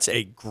 but that's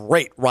a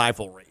great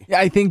rivalry. Yeah,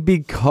 I think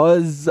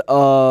because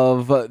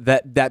of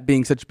that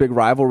being such a big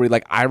rivalry,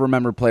 like I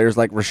remember players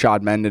like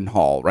Rashad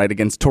Mendenhall, right,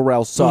 against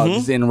Terrell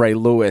Suggs and Ray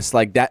Lewis,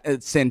 like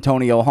that,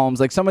 Santonio Holmes,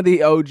 like some of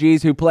the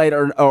OGs who played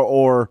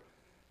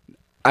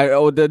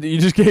you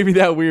just gave me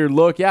that weird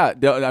look. Yeah,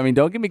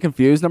 don't get me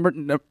confused. You're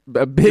good.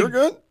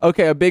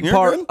 Okay, a big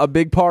part of the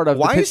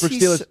Pittsburgh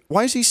Steelers.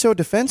 Why is he so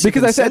defensive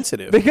and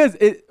sensitive?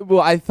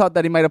 I thought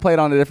that he might have played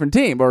on a different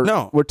team. Or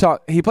no,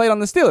 he played on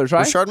the Steelers,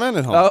 right? Rashard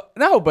Mendenhall.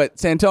 No, but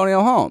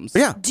Santonio Holmes.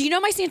 Yeah. Do you know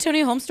my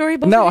Santonio Holmes story?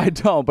 No, I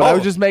don't. But I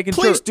was just making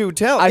sure. Please do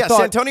tell.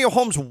 Santonio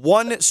Holmes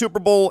won Super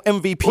Bowl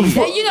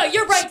MVP.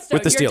 You're right, sir.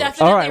 With the Steelers. You're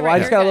definitely all right. Well, right. I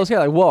just got a little scared.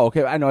 Like, whoa.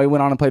 Okay, I know he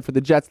went on and played for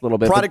the Jets a little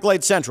bit. Product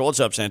Glade Central.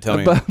 What's up,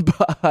 Santonio?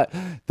 But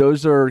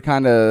those are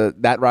kind of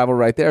that rival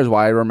right there is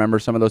why I remember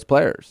some of those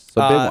players. It's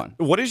a big one.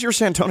 What is your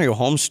Santonio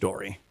Holmes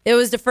story? It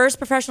was the first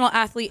professional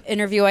athlete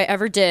interview I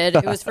ever did.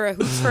 It was for a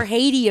Hoops for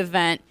Haiti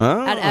event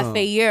at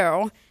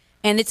FAU,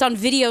 and it's on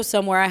video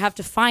somewhere. I have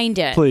to find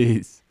it.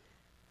 Please.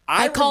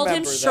 I called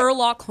him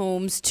Sherlock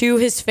Holmes to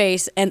his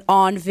face and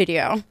on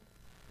video.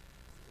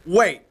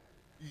 Wait,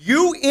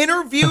 you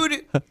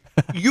interviewed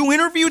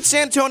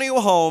Santonio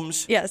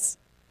Holmes? Yes.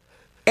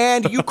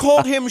 And you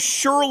called him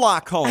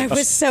Sherlock Holmes. I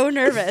was so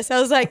nervous. I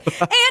was like,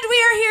 and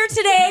we are here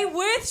today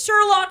with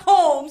Sherlock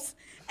Holmes.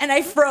 And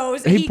I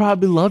froze. He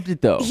probably loved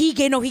it, though. He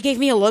gave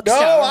me a look.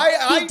 No,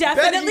 he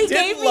definitely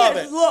gave me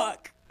a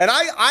look. And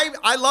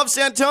I love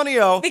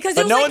Santonio.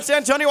 But knowing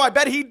Santonio, I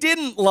bet he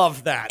didn't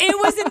love that. It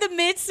was in the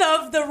midst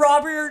of the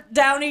Robert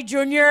Downey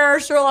Jr.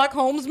 Sherlock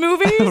Holmes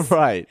movies.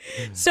 Right.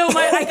 So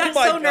I got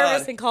so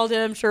nervous and called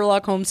him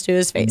Sherlock Holmes to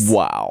his face.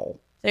 Wow.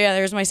 So yeah,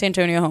 there's my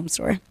Santonio Holmes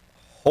story.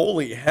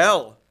 Holy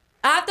hell.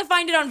 I have to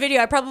find it on video.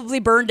 I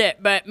probably burned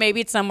it, but maybe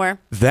it's somewhere.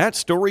 That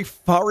story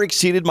far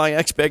exceeded my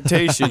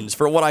expectations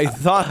for what I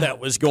thought that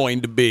was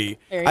going to be.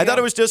 I thought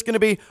it was just going to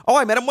be,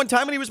 I met him one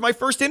time and he was my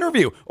first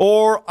interview.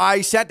 Or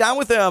I sat down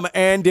with him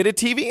and did a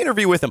TV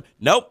interview with him.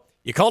 Nope.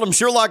 You called him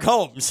Sherlock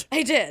Holmes.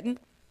 I did.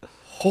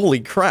 Holy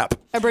crap.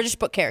 A British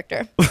book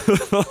character.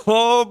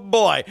 Oh,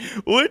 boy.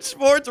 Which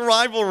sports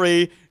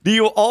rivalry do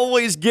you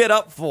always get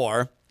up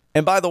for?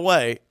 And by the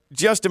way,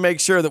 just to make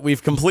sure that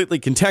we've completely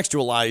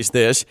contextualized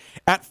this,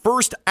 at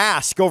first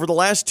ask over the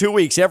last 2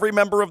 weeks, every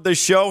member of the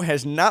show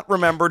has not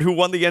remembered who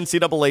won the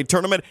NCAA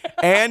tournament,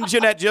 and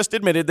Jeanette just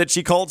admitted that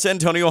she called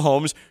Santonio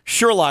Holmes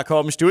Sherlock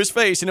Holmes to his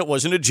face, and it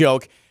wasn't a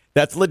joke.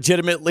 That's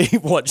legitimately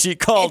what she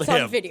called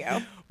him. On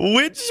video.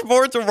 Which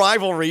sports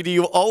rivalry do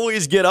you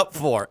always get up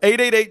for?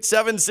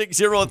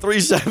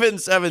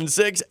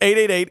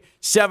 888-760-3776,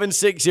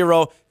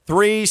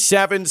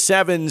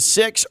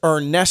 888-760-3776.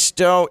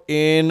 Ernesto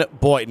in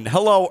Boynton.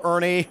 Hello,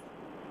 Ernie.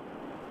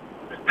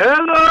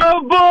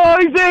 Hello,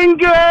 boys and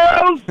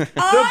girls.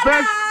 The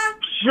best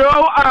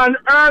show on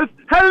earth.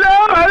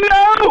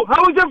 Hello.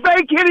 How was your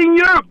vacay in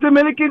Europe?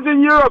 Dominicans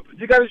in Europe.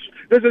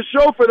 There's a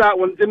show for that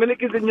one.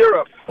 Dominicans in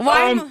Europe.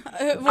 Why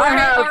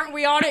aren't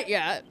we on it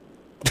yet?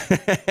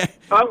 It's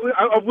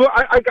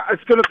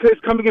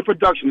coming in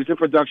production. It's in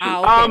production.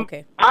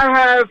 Okay. I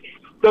have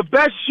the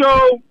best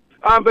show.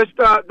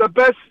 The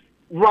best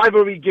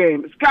rivalry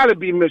game. It's got to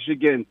be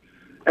Michigan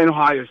and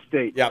Ohio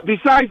State. Yeah.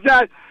 Besides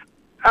that,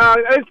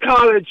 it's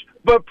college.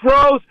 But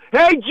pros,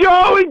 hey,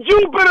 Joe and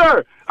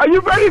Jupiter, are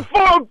you ready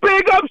for a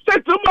big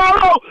upset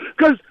tomorrow?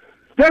 Because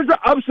there's an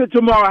upset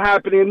tomorrow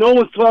happening, and no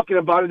one's talking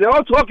about it. They're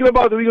all talking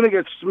about that we're going to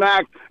get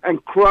smacked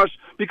and crushed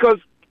because,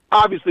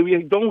 obviously,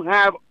 we don't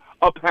have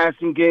a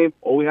passing game.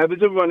 All we have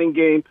is a running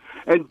game.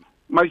 And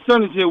my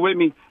son is here with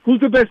me. Who's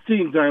the best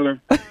team,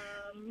 Tyler?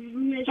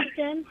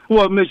 Michigan.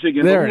 Well,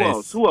 Michigan. There Who it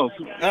else? is. Who else?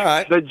 All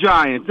right. The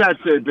Giants. That's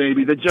it,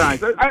 baby. The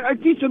Giants. I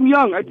teach them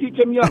young. All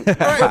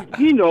right. But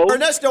he knows.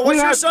 Ernesto,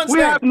 what's your son's name?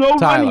 We have no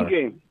Tyler. running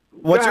game.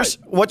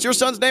 What's your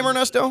son's name,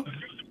 Ernesto?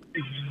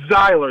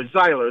 Zyler.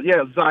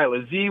 Yeah,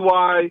 Zyler.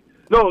 Zhiler.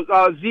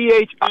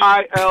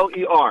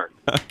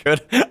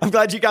 Good. I'm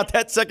glad you got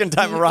that second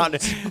time around. No,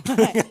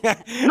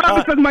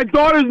 because my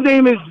daughter's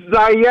name is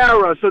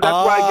Zyara, so that's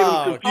why I get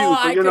them confused. Oh,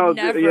 I could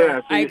never. Yeah,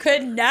 I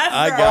could never.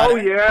 I got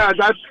it. Yeah,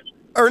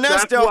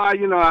 Ernesto. That's why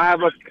I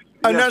have a.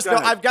 Ernesto,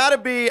 I've got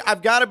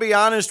to be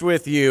honest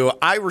with you.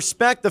 I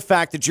respect the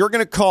fact that you're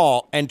going to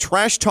call and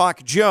trash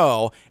talk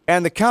Joe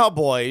and the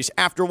Cowboys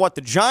after what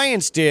the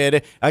Giants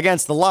did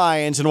against the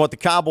Lions and what the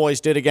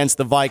Cowboys did against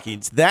the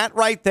Vikings. That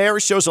right there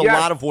shows a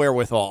lot of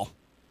wherewithal.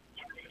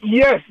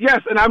 Yes,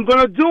 and I'm going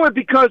to do it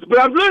but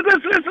I'm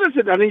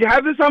listen. I mean, you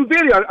have this on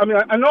video. I mean,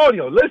 on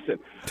audio. Listen,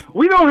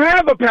 we don't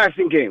have a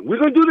passing game. We're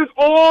going to do this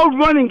all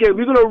running game.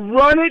 We're going to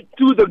run it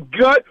to the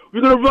gut.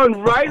 We're going to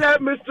run right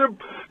at Mr.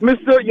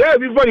 Yeah,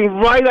 we're running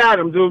right at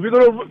him, dude. We're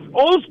going to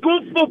old school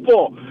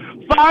football.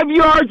 5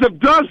 yards of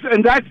dust,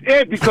 and that's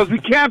it, because we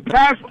can't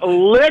pass a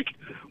lick.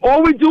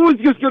 All we do is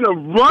just going to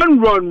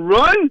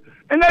run,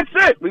 and that's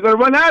it. We're going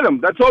to run at him.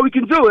 That's all we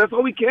can do. That's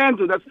all we can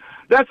do.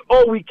 That's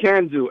all we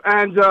can do.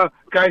 And,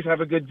 guys,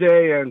 have a good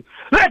day, and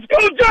let's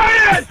go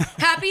Giants!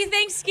 Happy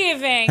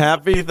Thanksgiving.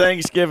 Happy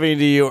Thanksgiving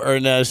to you,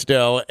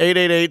 Ernesto.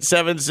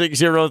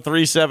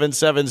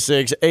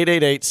 888-760-3776.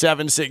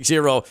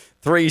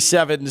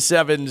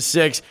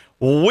 888-760-3776.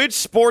 Which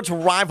sports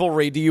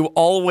rivalry do you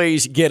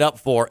always get up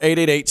for?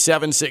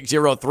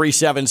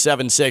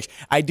 888-760-3776.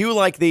 I do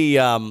like the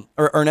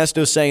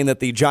Ernesto saying that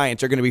the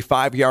Giants are going to be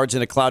 5 yards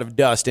in a cloud of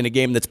dust in a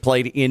game that's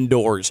played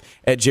indoors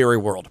at Jerry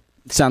World.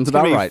 Sounds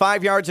about right.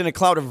 5 yards in a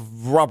cloud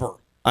of rubber.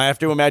 I have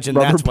to imagine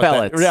rubber that's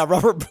pellets. What that,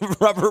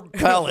 rubber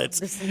pellets.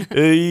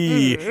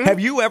 Have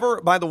you ever,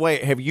 by the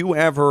way,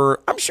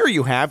 I'm sure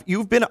you have,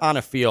 you've been on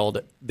a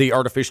field, the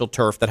artificial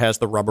turf that has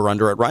the rubber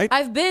under it, right?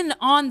 I've been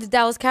on the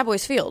Dallas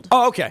Cowboys field.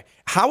 Oh, okay.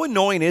 How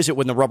annoying is it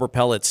when the rubber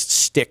pellets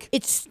stick?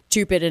 It's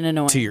stupid and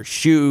annoying. To your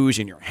shoes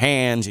and your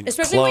hands and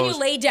especially your when clothes.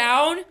 you lay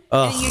down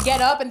and you get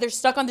up and they're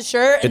stuck on the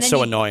shirt. And it's then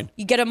so annoying.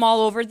 You get them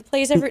all over the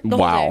place the whole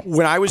day.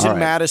 When I was in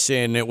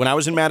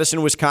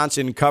Madison,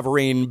 Wisconsin,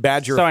 covering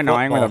Badger so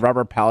annoying football. when the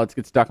rubber pellets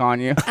get stuck on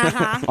you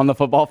on the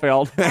football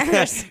field.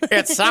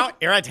 It's so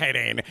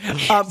irritating.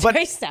 But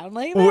I sound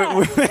like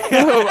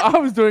that. I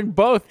was doing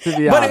both, to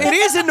be But honest. it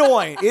is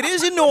annoying. It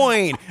is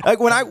annoying. Like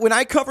when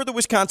I covered the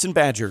Wisconsin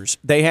Badgers,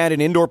 they had an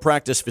indoor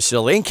practice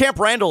facility. And Camp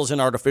Randall is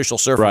an artificial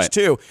surface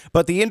too.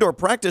 But the indoor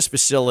practice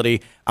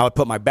facility, I would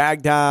put my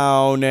bag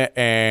down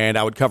and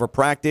I would cover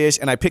practice,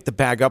 and I pick the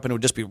bag up and it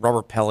would just be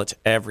rubber pellets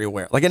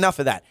everywhere. Like enough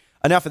of that.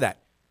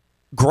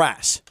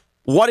 Grass.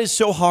 What is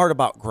so hard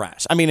about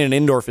grass? I mean, in an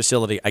indoor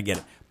facility, I get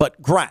it. But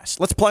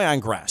grass. Let's play on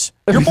grass.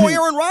 Your boy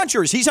Aaron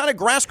Rodgers, he's on a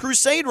grass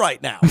crusade right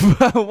now.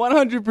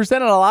 100%.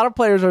 And a lot of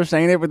players are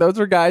saying it, but those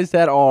are guys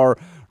that are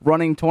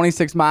running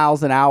 26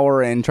 miles an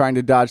hour and trying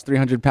to dodge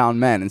 300-pound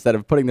men instead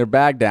of putting their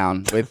bag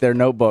down with their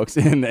notebooks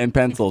and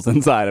pencils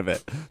inside of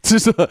it.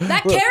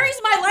 That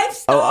carries my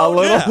lifestyle.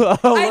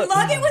 I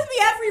lug it with me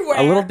everywhere.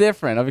 A little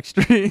different of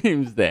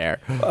extremes there.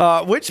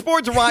 Which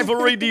sports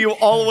rivalry do you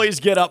always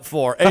get up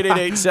for?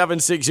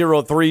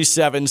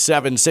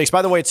 888-760-3776.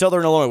 By the way, at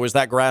Southern Illinois, was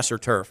that grass or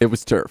turf? It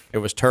was turf. It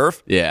was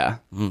turf? Yeah.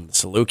 The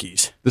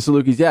Salukis. The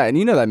Salukis, yeah. And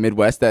you know that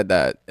Midwest,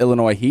 that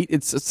Illinois heat,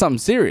 it's something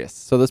serious.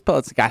 So those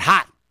pellets got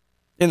hot.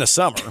 In the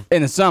summer.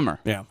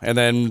 Yeah. And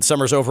then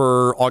summer's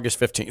over August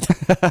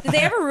 15th. Did they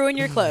ever ruin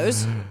your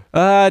clothes?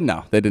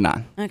 No, they did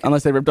not. Okay.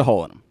 Unless they ripped a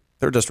hole in them.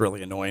 They're just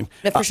really annoying.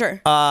 Yeah, for sure.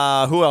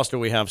 Who else do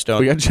we have, Stone?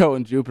 We got Joe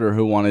and Jupiter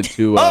who wanted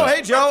to... oh,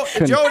 hey, Joe.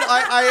 Joe,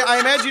 I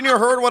imagine you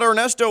heard what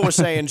Ernesto was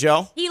saying,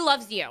 Joe. He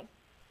loves you.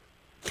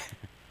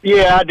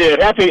 Yeah, I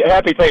did.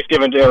 Happy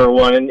Thanksgiving to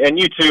everyone, and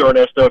you too,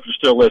 Ernesto, if you're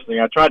still listening.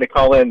 I tried to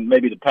call in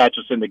maybe to patch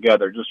us in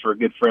together just for a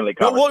good, friendly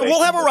conversation.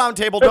 We'll have a round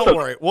table. Don't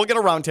worry. We'll get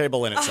a round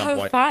table in at some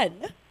point. Fun.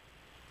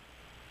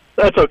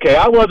 That's okay.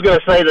 I was going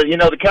to say that,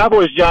 the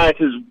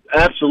Cowboys-Giants is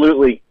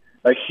absolutely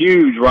a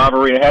huge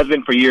rivalry. It has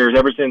been for years,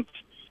 ever since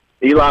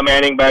Eli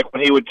Manning back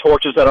when he would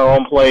torch us at our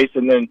own place,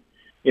 and then,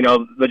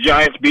 the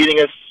Giants beating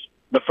us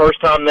the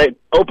first time they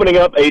opening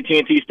up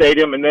AT&T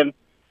Stadium, and then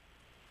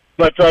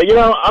But,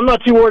 I'm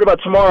not too worried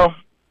about tomorrow.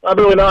 I'm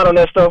really not,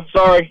 Ernesto.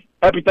 Sorry.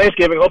 Happy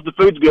Thanksgiving. Hope the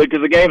food's good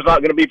because the game's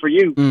not going to be for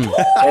you.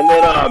 And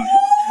then,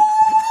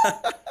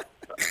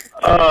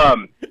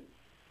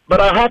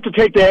 but I have to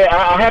give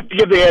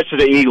the edge to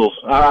the Eagles.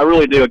 I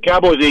really do.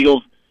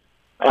 Cowboys-Eagles,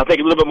 I think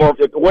a little bit more,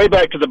 way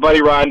back to the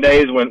Buddy Ryan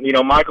days when,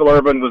 Michael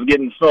Irvin was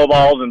getting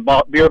snowballs and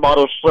beer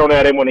bottles thrown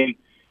at him when he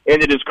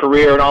ended his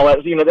career and all that.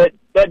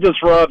 That just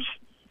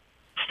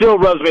still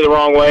rubs me the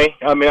wrong way.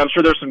 I mean, I'm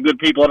sure there's some good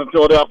people in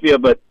Philadelphia,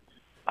 but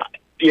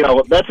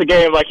that's a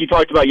game like you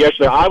talked about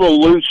yesterday. I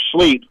will lose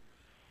sleep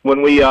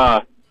when we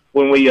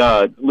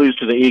lose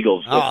to the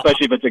Eagles,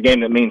 especially if it's a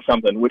game that means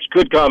something, which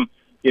could come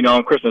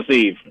on Christmas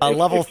Eve.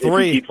 Level 3. If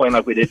we keep playing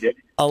like we did.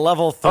 A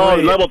level 3. Oh,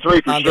 level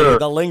 3 for sure.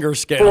 The linger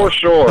scale. For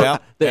sure. Yeah.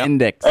 The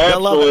index.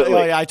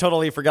 Absolutely. I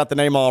totally forgot the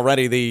name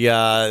already.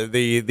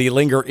 The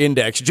linger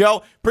index.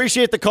 Joe,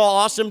 appreciate the call.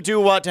 Awesome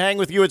to hang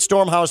with you at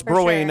Stormhouse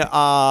Brewing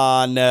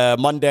on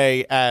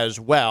Monday as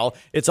well.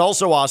 It's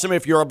also awesome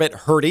if you're a bit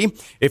hurty,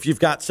 if you've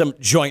got some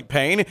joint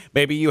pain,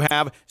 maybe you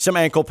have some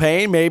ankle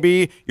pain,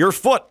 maybe your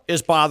foot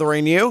is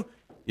bothering you.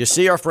 You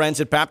see our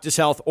friends at Baptist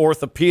Health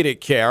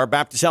Orthopedic Care.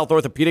 Baptist Health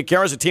Orthopedic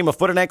Care is a team of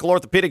foot and ankle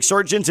orthopedic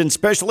surgeons and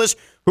specialists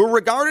who are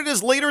regarded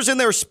as leaders in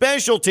their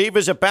specialty.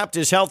 Visit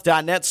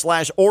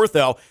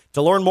baptisthealth.net/ortho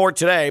to learn more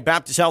today.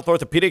 Baptist Health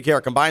Orthopedic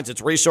Care combines its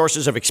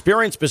resources of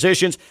experienced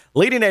physicians,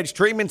 leading-edge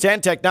treatments,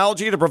 and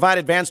technology to provide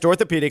advanced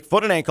orthopedic,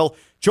 foot and ankle,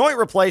 joint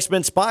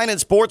replacement, spine,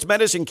 and sports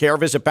medicine care.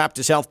 Visit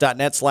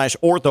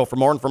baptisthealth.net/ortho for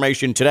more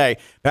information today.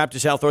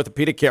 Baptist Health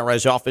Orthopedic Care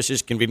has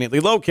offices conveniently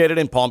located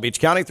in Palm Beach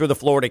County through the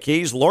Florida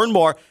Keys. Learn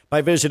more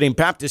by visiting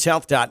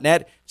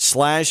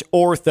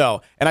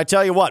baptisthealth.net/ortho. And I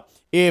tell you what,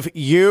 if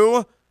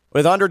you,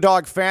 with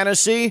Underdog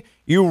Fantasy,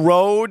 you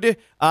rode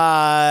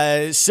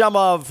some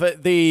of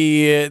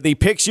the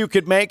picks you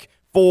could make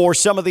for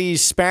some of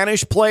these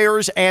Spanish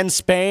players and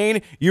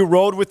Spain, you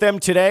rode with them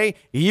today,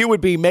 you would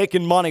be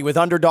making money with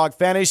Underdog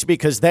Fantasy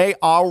because they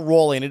are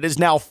rolling. It is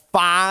now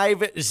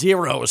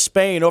 5-0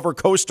 Spain over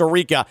Costa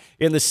Rica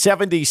in the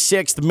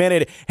 76th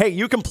minute. Hey,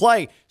 you can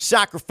play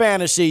soccer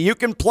fantasy. You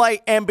can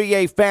play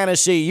NBA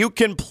fantasy. You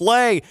can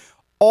play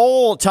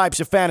all types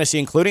of fantasy,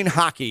 including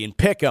hockey and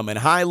pick'em and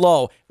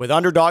high-low with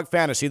Underdog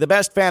Fantasy. The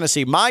best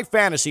fantasy, my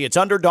fantasy, it's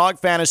Underdog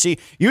Fantasy.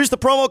 Use the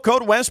promo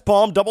code West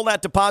Palm. Double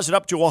that deposit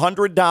up to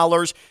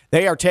 $100.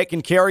 They are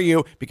taking care of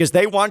you because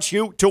they want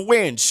you to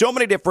win. So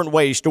many different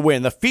ways to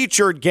win. The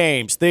featured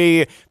games,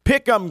 the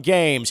pick'em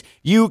games.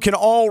 You can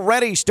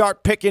already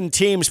start picking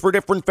teams for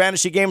different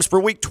fantasy games for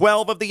Week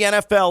 12 of the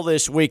NFL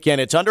this weekend.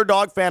 It's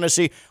Underdog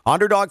Fantasy,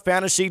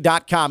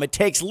 UnderdogFantasy.com. It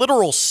takes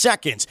literal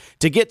seconds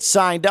to get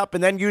signed up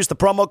and then use the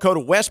promo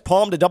code West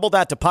Palm to double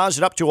that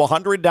deposit up to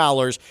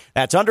 $100.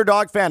 That's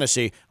Underdog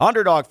Fantasy,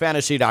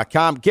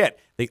 UnderdogFantasy.com. Get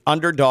the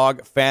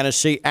Underdog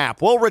Fantasy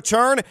app. We'll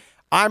return.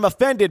 I'm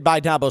offended by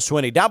Dabo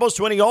Swinney. Dabo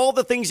Swinney, all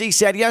the things he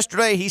said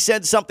yesterday, he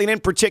said something in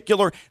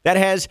particular that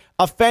has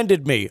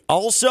offended me.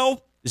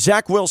 Also,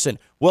 Zach Wilson,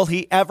 will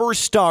he ever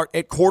start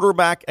at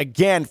quarterback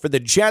again for the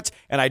Jets?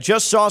 And I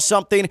just saw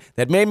something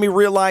that made me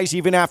realize,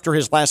 even after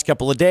his last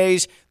couple of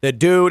days, the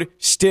dude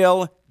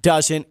still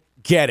doesn't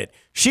get it.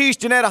 She's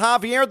Janetta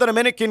Javier, the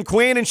Dominican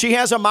Queen, and she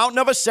has a mountain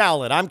of a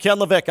salad. I'm Ken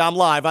LaVick. I'm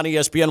live on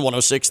ESPN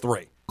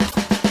 106.3.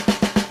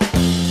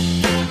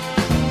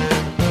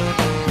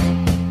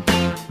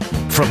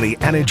 From the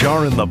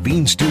Anajar and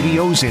Levine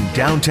Studios in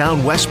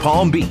downtown West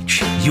Palm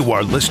Beach, you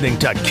are listening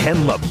to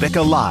Ken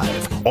LaVick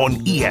Live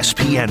on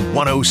ESPN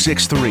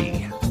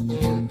 106.3.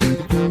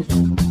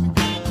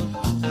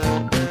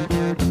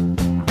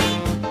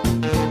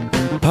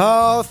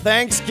 Oh,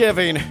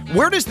 Thanksgiving.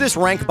 Where does this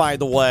rank, by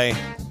the way,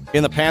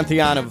 in the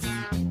pantheon of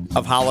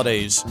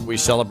holidays we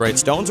celebrate?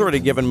 Stone's already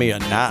given me a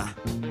nah.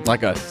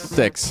 Like a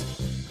 6.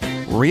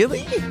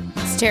 Really?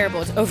 It's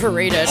terrible. It's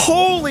overrated.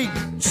 Holy...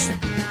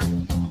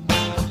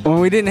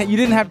 Well, you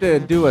didn't have to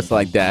do us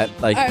like that.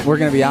 Like, we're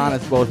going to be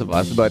honest, both of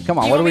us. But come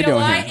on, what are we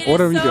doing here?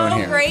 What are we doing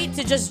here? It's so great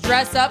to just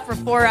dress up for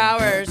 4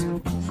 hours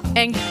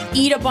and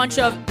eat a bunch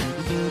of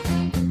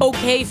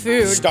okay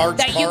food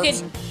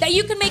that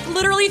you can make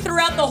literally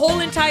throughout the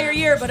whole entire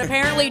year, but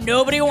apparently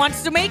nobody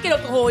wants to make it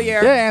up the whole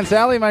year. Yeah, Aunt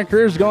Sally, my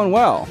career's going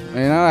well.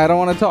 I don't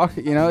want to talk.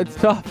 It's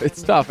tough.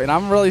 It's tough, and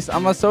I'm a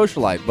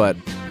socialite. But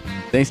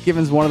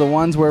Thanksgiving's one of the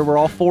ones where we're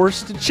all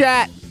forced to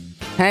chat,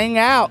 hang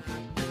out.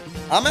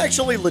 I'm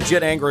actually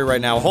legit angry right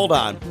now. Hold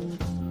on.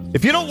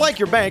 If you don't like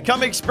your bank,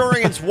 come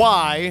experience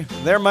why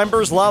their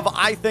members love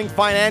I Think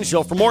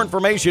Financial. For more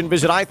information,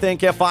 visit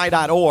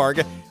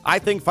ithinkfi.org. I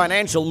Think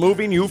Financial,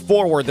 moving you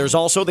forward. There's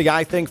also the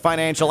I Think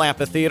Financial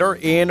Amphitheater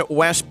in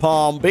West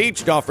Palm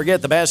Beach. Don't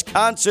forget the best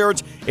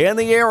concerts in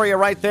the area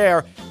right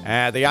there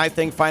at the I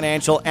Think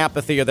Financial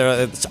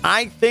Amphitheater. It's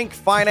I Think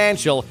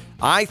Financial.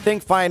 I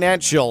Think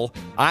Financial.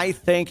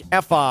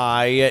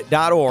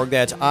 ithinkfi.org.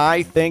 That's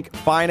I Think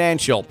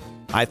Financial.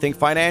 I Think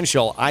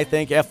Financial,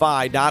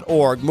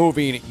 ithinkfi.org,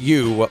 moving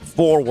you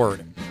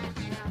forward.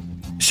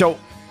 So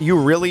you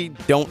really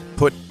don't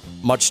put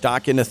much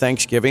stock into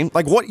Thanksgiving?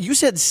 Like what? You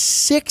said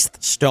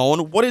 6th,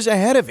 Stone. What is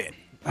ahead of it?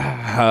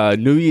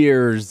 New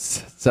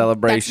Year's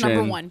celebration. That's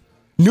number 1.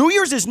 New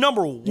Year's is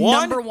number 1?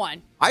 Number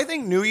 1. I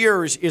think New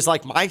Year's is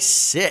like my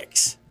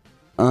 6.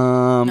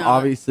 No.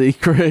 Obviously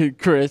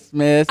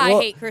Christmas. I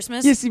hate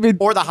Christmas. Yes,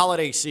 or the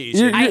holiday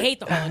season. I hate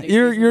the holiday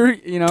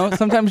season. You're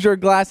sometimes you're a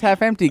glass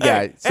half empty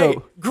guy. Hey,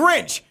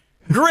 Grinch.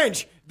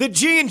 The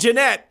G in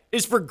Jeanette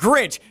is for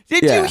Grinch.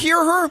 Did you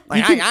hear her? I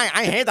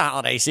hate the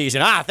holiday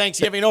season.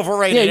 Thanksgiving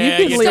overrated.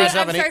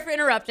 I'm sorry for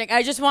interrupting.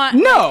 I just want...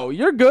 No,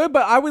 you're good,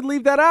 but I would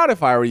leave that out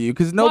if I were you,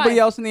 because nobody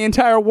else in the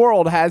entire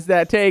world has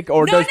that take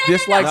or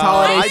dislikes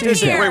holiday season. I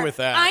disagree with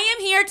that. I am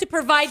here to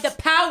provide the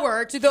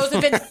power to those who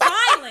have been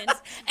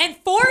silenced and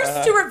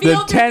forced to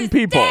reveal the 10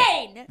 people.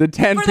 The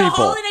 10 people. For the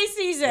holiday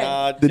season.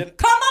 Come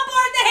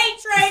aboard the hate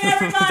train,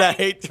 everybody. The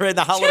hate train,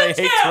 the holiday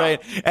hate train.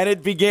 And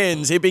it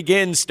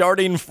begins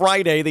starting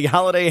Friday, the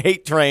holiday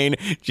hate train.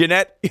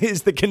 Jeanette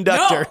is the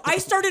conductor. No, I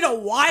started a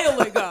while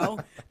ago.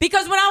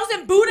 Because when I was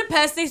in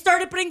Budapest, they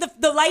started putting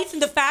the lights in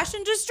the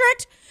fashion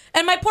district.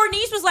 And my poor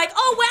niece was like,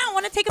 oh, wow, I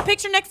want to take a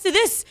picture next to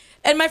this.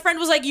 And my friend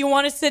was like, you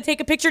want us to take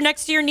a picture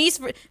next to your niece,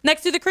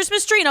 next to the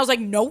Christmas tree? And I was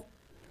like, no.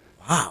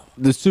 Wow.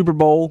 The Super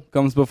Bowl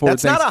comes before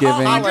That's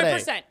Thanksgiving. Not a holiday.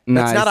 100%.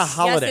 That's not a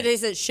holiday. Yes, it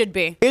is. It should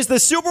be. Is the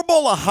Super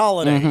Bowl a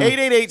holiday?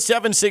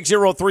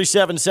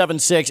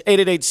 888-760-3776.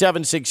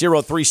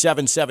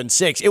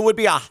 888-760-3776. It would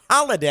be a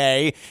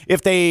holiday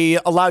if they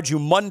allowed you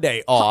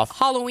Monday off.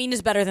 Halloween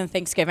is better than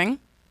Thanksgiving.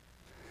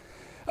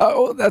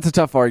 Oh, that's a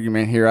tough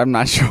argument here. I'm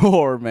not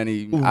sure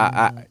many.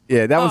 That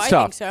one's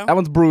tough. think so. That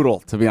one's brutal,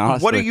 to be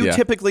honest. What are with you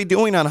typically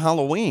doing on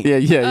Halloween?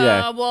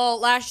 Yeah. Well,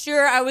 last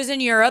year I was in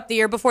Europe. The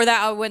year before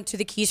that, I went to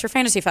the Keys for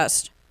Fantasy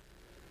Fest.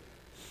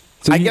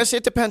 So I guess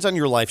it depends on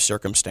your life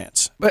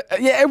circumstance. But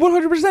it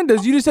 100%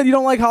 does. You just said you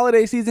don't like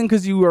holiday season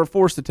because you are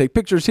forced to take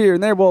pictures here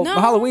and there. Well, No.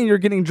 Halloween, you're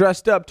getting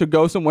dressed up to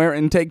go somewhere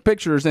and take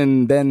pictures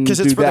and then do that.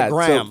 Because it's for the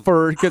gram.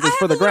 Because it's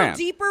for the I have a gram. little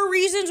deeper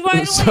reasons why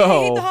I don't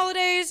hate the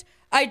holidays.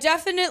 I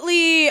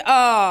definitely,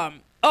 oh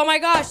my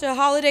gosh, the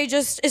holiday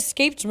just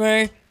escaped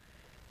me.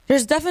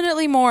 There's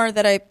definitely more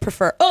that I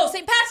prefer. Oh,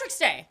 St. Patrick's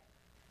Day.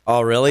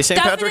 Oh, really? St.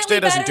 Patrick's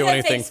Day doesn't do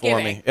better than anything for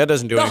me. Thanksgiving. It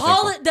doesn't do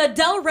anything. The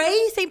Del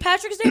Rey St.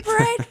 Patrick's Day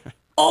parade,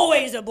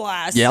 always a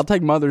blast. Yeah, I'll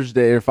take Mother's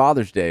Day or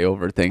Father's Day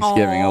over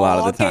Thanksgiving a lot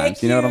of the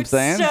times. You know what I'm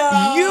saying? So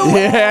You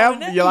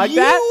like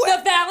that?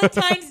 The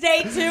Valentine's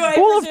Day too. I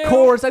Well, presume. of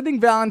course. I think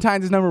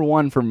Valentine's is number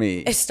one for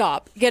me.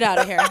 Stop. Get out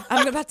of here.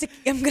 I'm about to.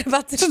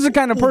 This is the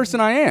kind of person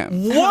I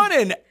am. What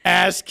an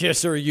ass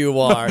kisser you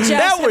are.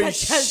 That was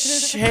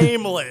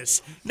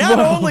shameless. Not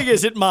only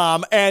is it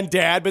mom and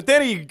dad, but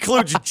then he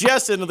includes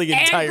Jess into the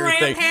entire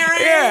thing.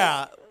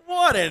 Yeah.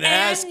 What an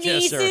ass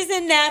kisser. Nieces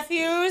and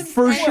nephews.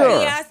 For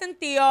sure. Yes, and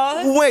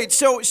Theo. Wait,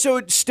 so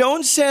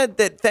Stone said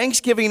that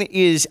Thanksgiving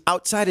is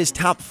outside his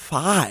top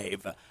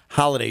 5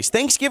 holidays.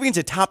 Thanksgiving's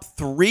a top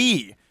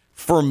 3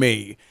 for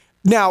me.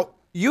 Now,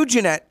 you,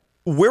 Jeanette,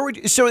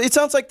 so it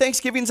sounds like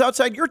Thanksgiving's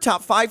outside your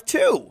top 5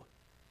 too.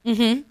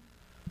 Mm-hmm.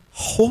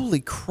 Holy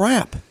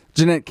crap.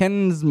 Jeanette,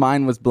 Ken's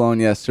mind was blown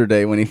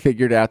yesterday when he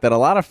figured out that a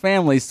lot of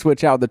families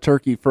switch out the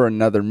turkey for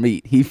another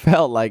meat. He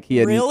felt like he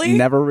had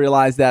never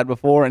realized that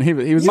before, and he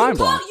was mind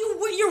blown.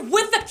 You're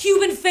with the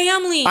Cuban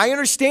family. I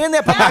understand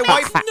that, but That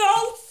makes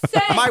no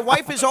sense. my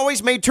wife has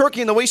always made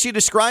turkey, and the way she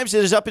describes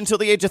it is up until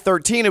the age of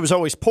 13, it was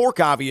always pork,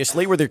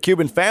 obviously, with her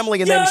Cuban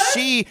family, and then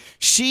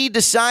she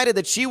decided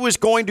that she was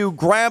going to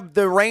grab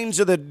the reins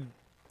of the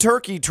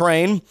turkey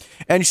train,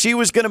 and she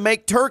was going to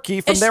make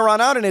turkey from there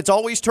on out, and it's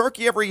always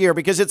turkey every year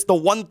because it's the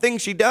one thing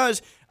she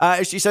does.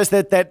 She says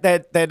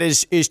that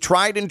is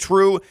tried and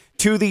true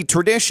to the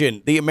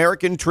tradition, the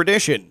American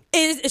tradition.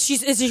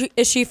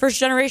 Is she first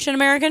generation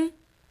American?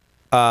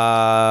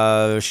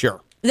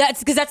 Sure.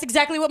 That's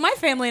exactly what my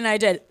family and I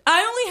did.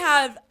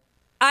 I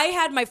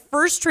had my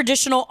first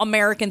traditional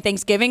American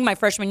Thanksgiving my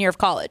freshman year of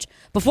college.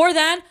 Before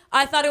then,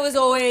 I thought it was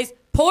always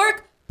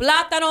pork,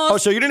 plátanos. Oh,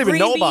 so you didn't even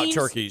know about beans.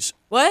 turkeys?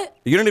 What?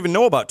 You didn't even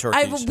know about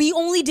turkeys? We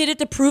only did it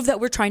to prove that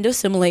we're trying to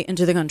assimilate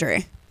into the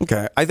country.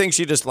 Okay, I think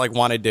she just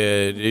wanted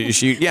to.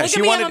 She Look at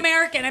me, wanted. I'm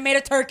American. I made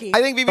a turkey.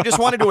 I think Vivi just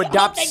wanted to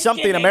adopt Thanksgiving.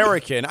 something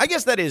American. I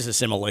guess that is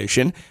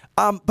assimilation.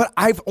 But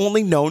I've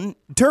only known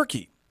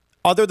turkey,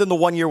 other than the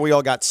one year we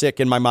all got sick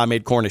and my mom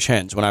made Cornish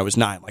hens when I was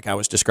 9, like I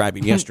was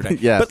describing yesterday.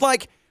 Yes. But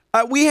like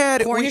we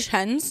had Cornish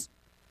hens.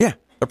 Yeah,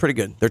 they're pretty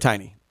good. They're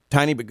tiny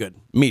but good,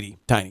 meaty,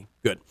 tiny,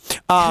 good.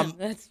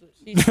 That's what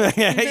she said.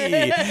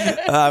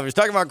 I was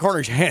talking about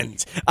Cornish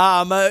hens.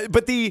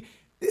 But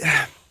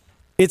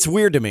it's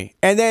weird to me.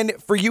 And then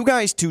for you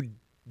guys to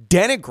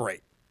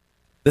denigrate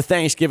the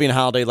Thanksgiving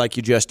holiday like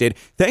you just did,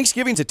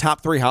 Thanksgiving's a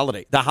top 3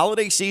 holiday. The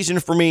holiday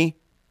season for me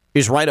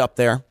is right up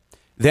there.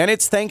 Then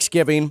it's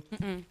Thanksgiving,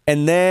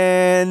 and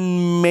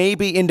then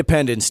maybe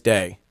Independence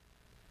Day.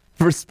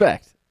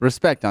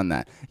 Respect on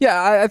that.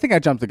 Yeah, I think I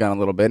jumped the gun a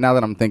little bit. Now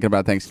that I'm thinking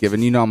about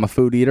Thanksgiving, you know I'm a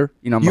food eater.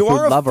 You know I'm a food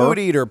lover. You are a food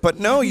eater, but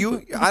no,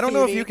 I don't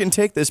know if you can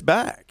take this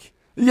back.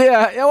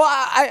 Yeah,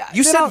 well,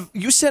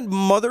 you said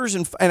mothers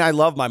and I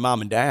love my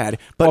mom and dad,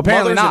 but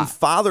apparently Mother's not. and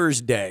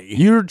Father's Day.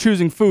 You're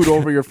choosing food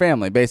over your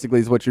family, basically,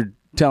 is what you're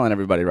telling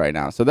everybody right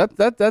now. So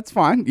that's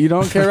fine. You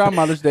don't care about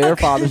Mother's Day or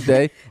Father's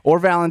Day or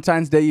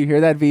Valentine's Day. You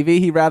hear that, VV?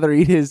 He'd rather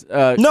eat his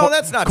no,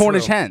 that's not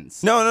Cornish true.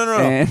 hens. No.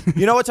 And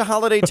You know what's a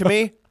holiday to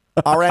me?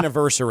 Our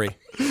anniversary.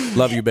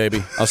 Love you,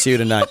 baby. I'll see you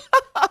tonight.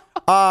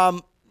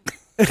 I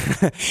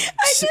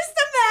just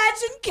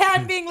imagine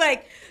Ken being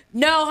like,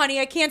 no, honey,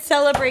 I can't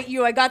celebrate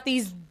you. I got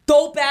these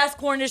dope-ass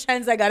Cornish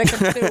hens I got to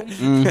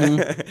consume.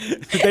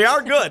 They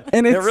are good.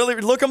 And They really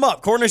look them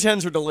up. Cornish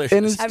hens are delicious.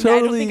 And it's I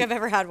don't totally, think I've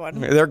ever had one.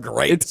 They're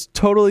great. it's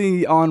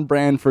totally on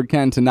brand for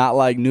Ken to not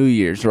like New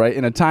Year's, right?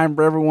 In a time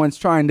where everyone's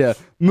trying to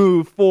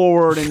move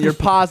forward and you're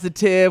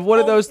positive. What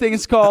are those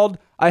things called?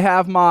 I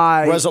have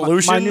my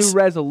resolutions, my new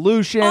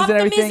resolutions and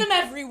everything. Optimism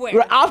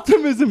everywhere.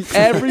 Optimism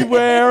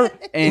everywhere.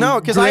 And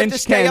no, because I have to Grinch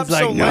stay up Ken's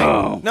so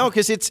like, late. No,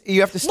 because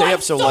you have to stay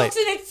up so late. Life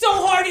sucks and it's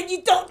so hard and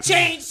you don't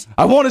change.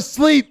 I want to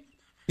sleep.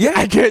 Yeah,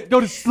 I can't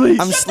go to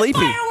sleep. I'm sleepy.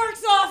 The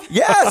fireworks off.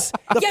 Yes,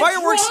 the Get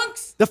fireworks.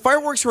 drunks. The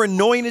fireworks are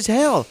annoying as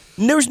hell.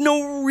 And there's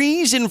no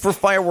reason for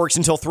fireworks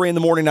until 3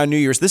 a.m. on New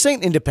Year's. This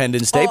ain't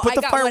Independence Day. Oh, Put I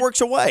the got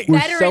fireworks away. We're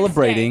Veterans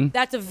celebrating. Day.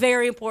 That's a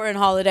very important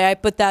holiday. I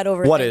put that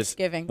over What is?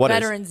 Thanksgiving. What is?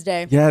 Veterans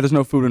Day. Yeah, there's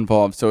no food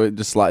involved, so it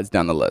just slides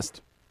down the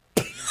list.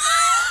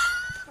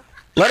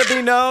 Let it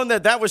be known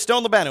that was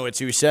Stone Lebanowitz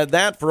who said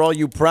that for all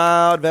you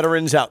proud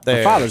veterans out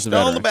there. My father's a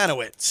Stone veteran.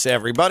 Lebanowitz,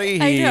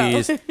 everybody. I know.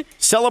 He's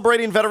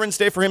celebrating Veterans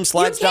Day for him,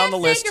 slides down the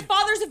You list. can't say if your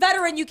father's a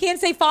veteran. You can't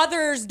say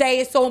Father's Day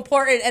is so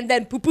important and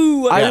then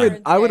poo-poo.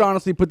 I would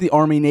honestly put the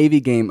Army-Navy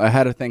game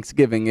ahead of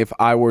Thanksgiving if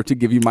I were to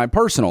give you my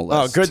personal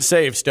Oh, list. good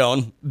save,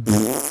 Stone.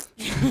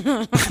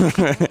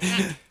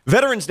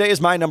 Veterans Day is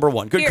my number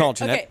one. Good call,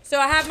 Jeanette. Okay, so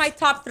I have my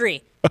top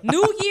 3.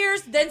 New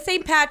Year's, then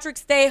St.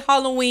 Patrick's Day,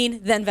 Halloween,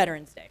 then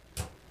Veterans Day.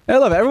 I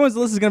love it. Everyone's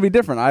list is going to be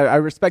different. I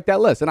respect that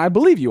list, and I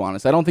believe you,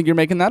 honest. I don't think you're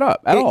making that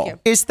up at all.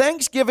 Is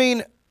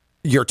Thanksgiving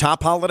your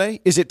top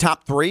holiday? Is it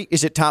top 3?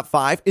 Is it top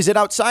 5? Is it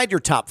outside your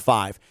top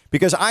 5?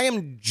 Because I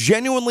am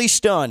genuinely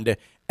stunned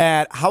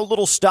at how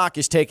little stock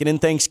is taken in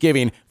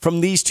Thanksgiving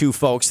from these two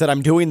folks that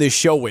I'm doing this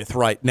show with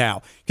right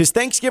now. Because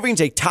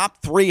Thanksgiving's a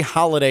top 3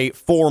 holiday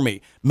for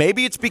me.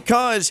 Maybe it's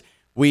because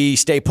we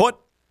stay put.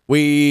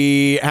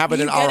 We have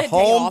it in our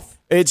home. Off.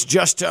 It's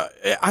just,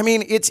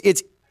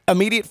 it's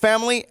immediate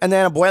family and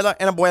then abuela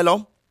and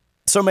abuelo.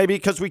 So maybe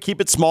because we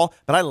keep it small,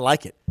 but I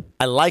like it.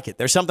 I like it.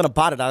 There's something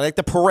about it. I like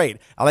the parade.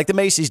 I like the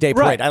Macy's Day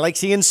Parade. Right. I like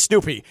seeing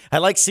Snoopy. I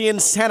like seeing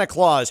Santa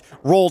Claus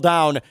roll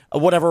down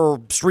whatever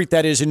street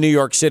that is in New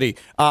York City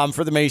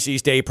for the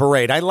Macy's Day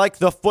Parade. I like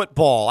the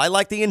football. I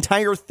like the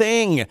entire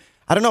thing.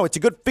 I don't know. It's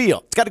a good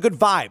feel. It's got a good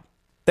vibe.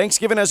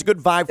 Thanksgiving has a good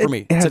vibe for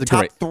me. It's a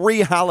top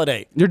 3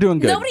 holiday. You're doing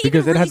good Nobody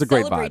because even it has really a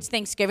great celebrates vibe.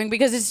 Thanksgiving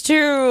because it's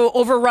too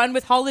overrun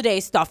with holiday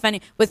stuff and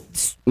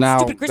with Now,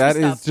 stupid Christmas that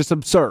is stuff. just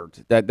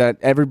absurd that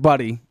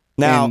everybody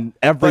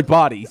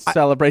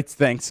celebrates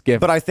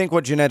Thanksgiving. But I think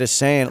what Jeanette is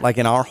saying, like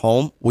in our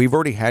home, we've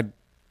already had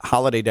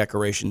holiday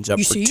decorations up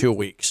You for see? 2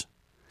 weeks.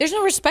 There's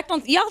no respect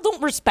on. Y'all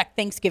don't respect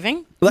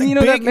Thanksgiving. Like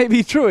that may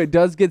be true. It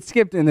does get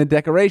skipped in the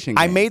decoration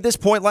game. I made this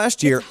point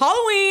last year.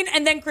 Halloween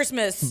and then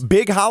Christmas.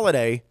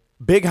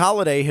 Big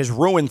holiday has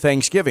ruined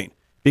Thanksgiving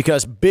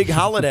because big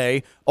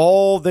holiday,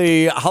 all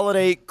the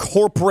holiday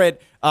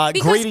corporate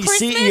greedy Christmas-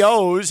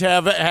 CEOs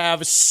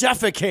have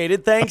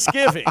suffocated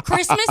Thanksgiving.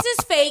 Christmas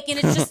is fake and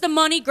it's just a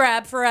money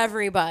grab for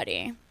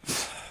everybody.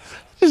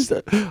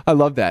 I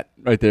love that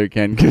right there,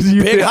 Ken.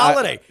 Big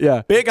holiday.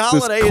 Big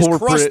holiday is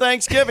crushed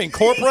Thanksgiving.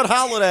 Corporate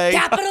holiday.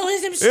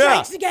 Capitalism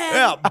strikes again.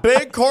 Yeah,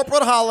 big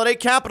corporate holiday.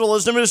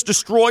 Capitalism has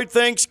destroyed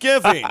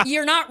Thanksgiving.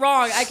 You're not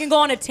wrong. I can go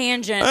on a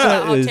tangent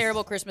about how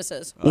terrible Christmas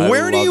is.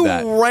 Where do you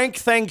rank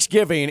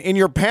Thanksgiving in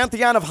your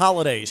pantheon of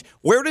holidays?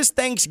 Where does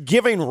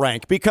Thanksgiving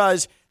rank?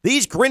 Because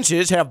these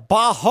Grinches have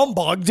bah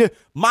humbugged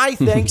my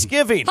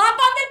Thanksgiving. Hop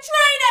on the train,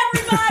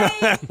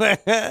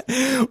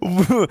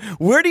 everybody!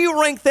 Where do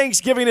you rank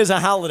Thanksgiving as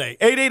a holiday?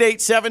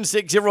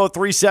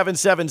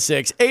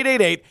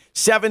 888-760-3776.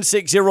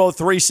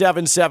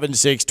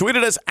 888-760-3776. Tweet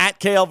at us at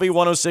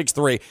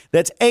KLV1063.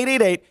 That's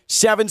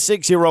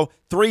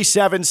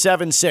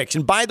 888-760-3776.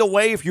 And by the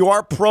way, if you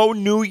are pro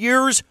New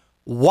Year's,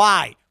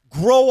 why?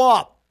 Grow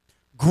up.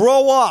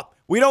 Grow up.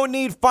 We don't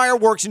need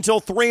fireworks until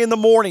 3 in the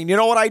morning. You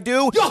know what I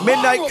do?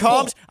 Midnight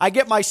comes. I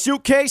get my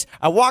suitcase.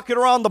 I walk it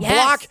around the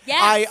block.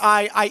 Yes.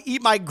 I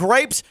eat my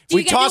grapes. Do you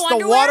We get toss new the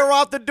underwear? water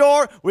out the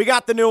door. We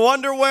got the new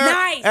underwear.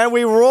 Nice. And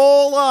we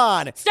roll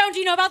on. Stone, do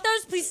you know about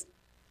those? Please.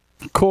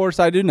 Of course,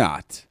 I do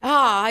not.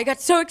 I got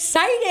so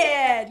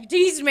excited. You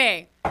teased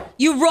me.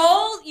 You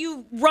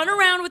run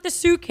around with the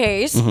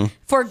suitcase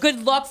for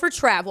good luck for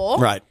travel.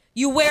 Right.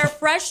 You wear a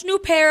fresh new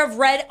pair of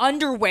red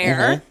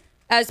underwear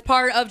as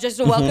part of just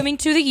a welcoming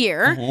to the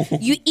year.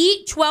 You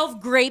eat 12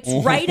 grapes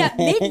right at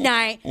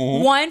midnight,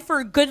 one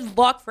for good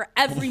luck for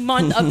every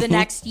month of the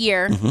next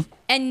year.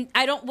 And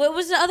what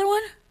was the other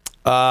one?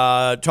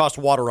 Toss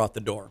water out the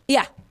door.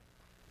 Yeah.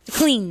 To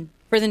clean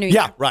for the new year.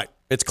 Yeah, right.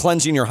 It's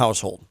cleansing your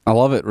household. I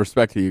love it.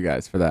 Respect to you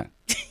guys for that.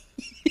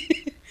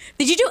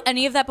 Did you do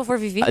any of that before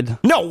Vivi?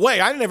 No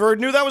way. I never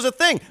knew that was a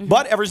thing.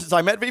 But ever since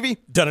I met Vivi,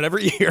 done it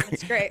every year.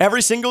 That's great.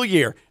 Every single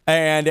year.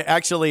 And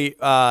actually,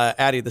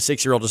 Addie, the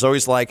 6-year-old, is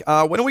always like,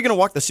 when are we going to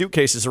walk the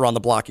suitcases around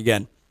the block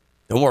again?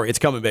 Don't worry. It's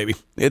coming, baby.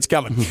 It's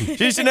coming.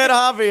 She's Jeanette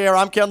Javier.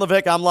 I'm Ken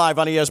LaVic. I'm live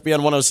on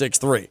ESPN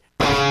 106.3.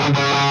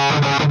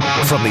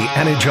 From the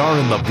Anajar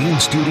and Levine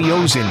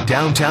Studios in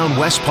downtown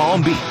West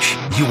Palm Beach,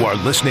 you are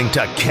listening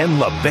to Ken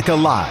LaVic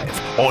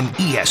Live on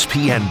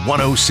ESPN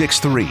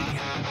 106.3.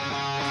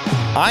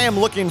 I am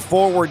looking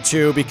forward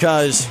to,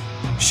 because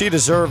she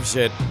deserves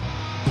it,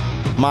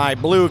 my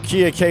blue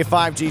Kia K5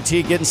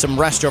 GT getting some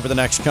rest over the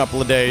next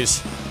couple of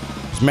days.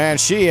 Man,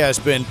 she has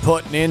been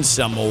putting in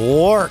some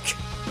work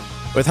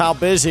with how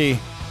busy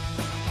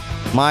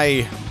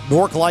my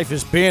work life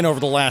has been over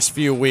the last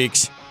few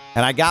weeks.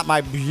 And I got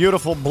my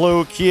beautiful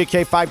blue Kia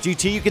K5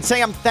 GT. You could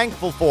say I'm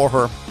thankful for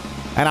her.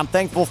 And I'm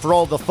thankful for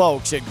all the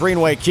folks at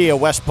Greenway Kia,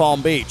 West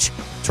Palm Beach.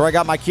 It's where I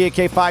got my Kia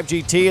K5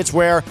 GT. It's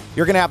where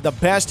you're going to have the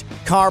best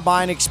car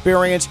buying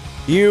experience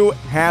you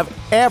have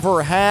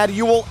ever had,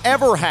 you will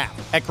ever have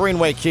at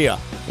Greenway Kia,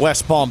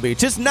 West Palm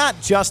Beach. It's not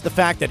just the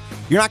fact that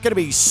you're not going to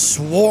be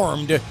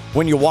swarmed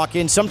when you walk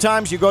in.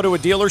 Sometimes you go to a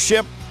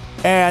dealership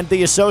and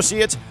the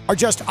associates are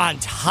just on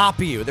top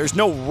of you. There's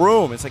no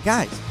room. It's like,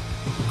 guys,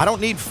 I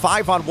don't need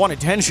 5-on-1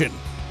 attention.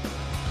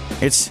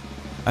 It's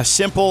a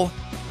simple,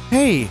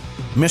 hey,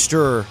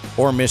 Mr.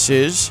 or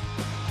Mrs.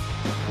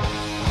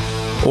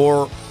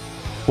 Or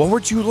what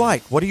would you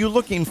like? What are you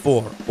looking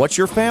for? What's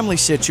your family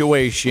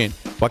situation?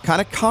 What kind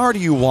of car do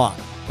you want?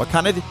 What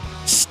kind of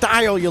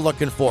style you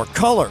looking for?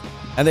 Color.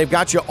 And they've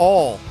got you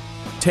all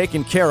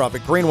taken care of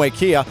at Greenway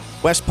Kia,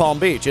 West Palm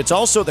Beach. It's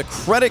also the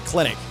credit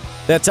clinic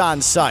that's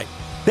on site.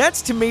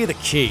 That's, to me, the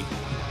key.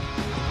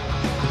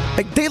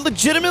 Like, they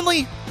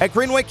legitimately, at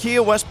Greenway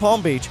Kia, West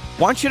Palm Beach,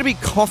 want you to be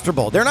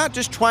comfortable. They're not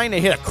just trying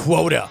to hit a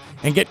quota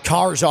and get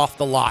cars off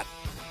the lot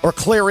or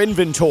clear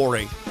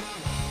inventory.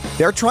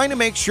 They're trying to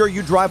make sure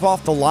you drive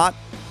off the lot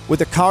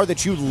with a car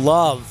that you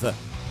love.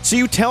 So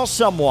you tell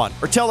someone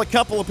or tell a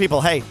couple of people,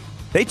 hey,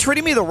 they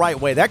treated me the right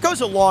way. That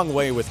goes a long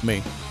way with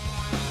me.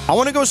 I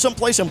want to go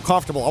someplace I'm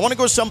comfortable. I want to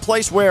go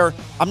someplace where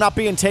I'm not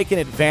being taken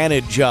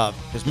advantage of.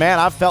 Because, man,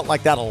 I've felt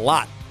like that a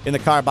lot in the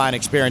car buying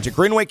experience. At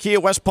Greenway Kia,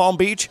 West Palm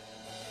Beach,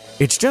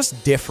 it's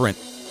just different.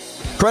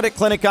 Credit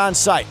clinic on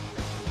site.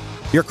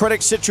 Your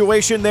credit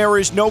situation, there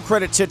is no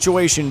credit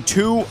situation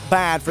too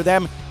bad for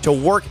them to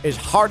work as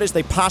hard as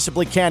they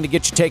possibly can to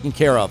get you taken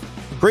care of.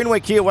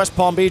 Greenway Kia, West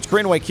Palm Beach,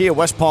 Greenway Kia,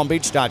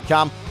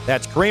 WestPalmBeach.com.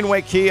 That's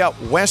Greenway Kia,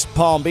 West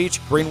Palm Beach,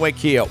 Greenway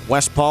Kia,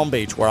 West Palm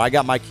Beach, where I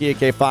got my Kia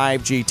K5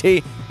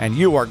 GT, and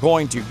you are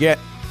going to get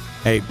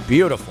a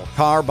beautiful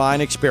car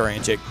buying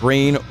experience at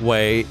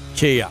Greenway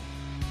Kia.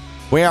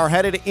 We are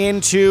headed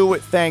into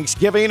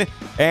Thanksgiving,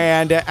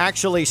 and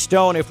actually,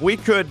 Stone, if we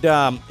could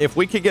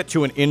get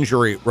to an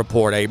injury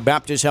report, a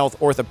Baptist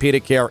Health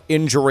Orthopedic Care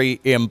Injury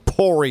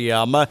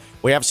Emporium,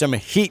 we have some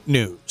Heat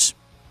news.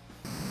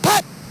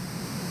 Hut!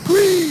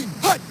 Green!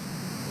 Hut!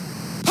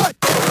 Hut!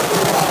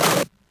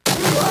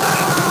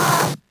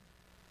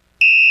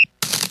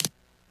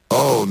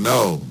 Oh,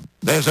 no.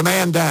 There's a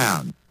man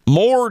down.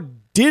 More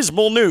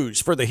dismal news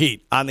for the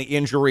Heat on the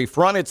injury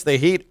front. It's the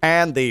Heat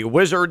and the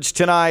Wizards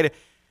tonight.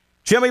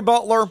 Jimmy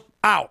Butler,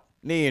 out,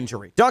 knee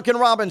injury. Duncan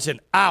Robinson,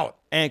 out,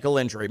 ankle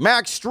injury.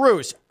 Max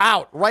Strus,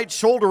 out, right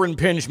shoulder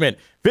impingement.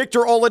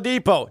 Victor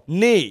Oladipo,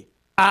 knee,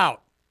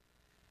 out.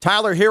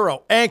 Tyler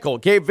Hero, ankle.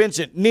 Gabe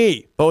Vincent,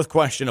 knee, both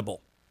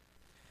questionable.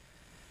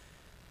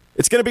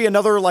 It's going to be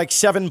another,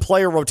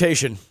 7-player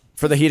rotation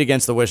for the Heat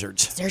against the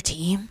Wizards. Is their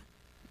team?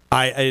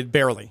 I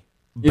barely.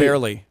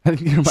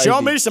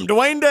 Show me some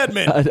Dwayne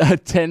Dedman. A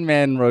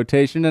 10-man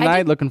rotation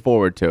tonight. Looking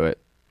forward to it.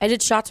 I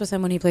did shots with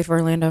him when he played for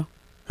Orlando.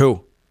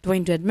 Who?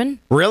 Dwayne Dedman.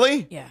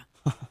 Really? Yeah.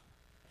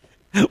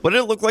 What did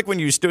it look like when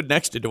you stood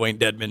next to Dwayne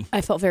Dedman?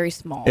 I felt very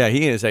small. Yeah,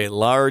 he is a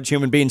large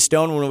human being.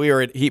 Stone, when we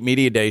were at Heat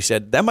Media Day,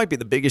 said, that might be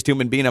the biggest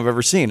human being I've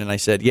ever seen. And I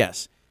said,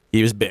 yes,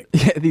 he was big.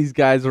 Yeah, these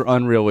guys are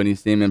unreal when you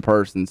see them in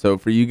person. So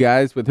for you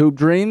guys with hoop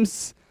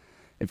dreams,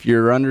 if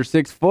you're under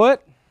 6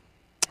 foot,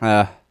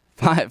 find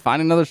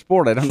another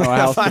sport. I don't know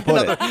how else to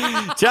put it.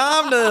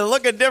 Time to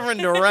look a different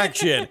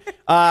direction.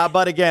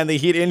 But again, the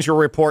Heat injury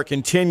report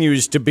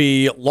continues to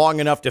be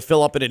long enough to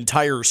fill up an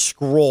entire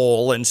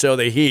scroll. And so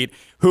the Heat,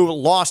 who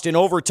lost in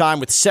overtime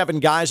with 7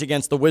 guys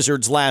against the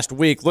Wizards last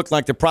week, looked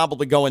like they're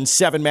probably going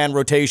 7-man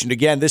rotation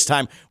again, this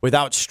time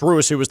without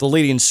Strus, who was the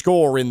leading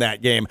scorer in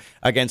that game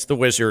against the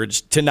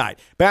Wizards tonight.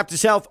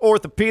 Baptist Health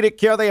Orthopedic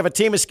Care, they have a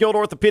team of skilled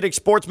orthopedic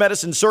sports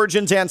medicine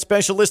surgeons and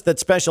specialists that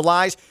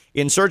specialize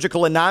in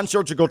surgical and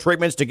non-surgical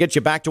treatments to get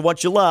you back to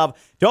what you love.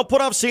 Don't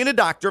put off seeing a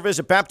doctor.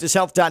 Visit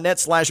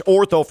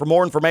baptisthealth.net/ortho for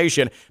more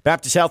information.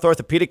 Baptist Health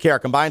Orthopedic Care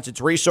combines its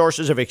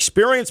resources of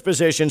experienced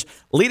physicians,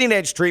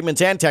 leading-edge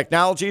treatments, and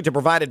technology to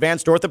provide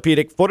advanced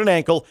orthopedic, foot and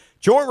ankle,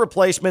 joint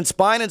replacement,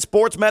 spine, and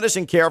sports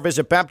medicine care.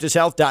 Visit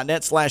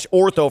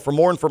baptisthealth.net/ortho for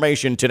more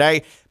information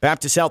today.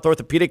 Baptist Health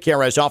Orthopedic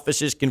Care has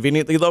offices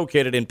conveniently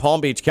located in Palm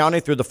Beach County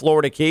through the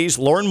Florida Keys.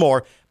 Learn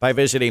more by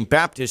visiting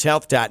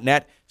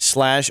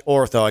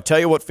baptisthealth.net/ortho. I tell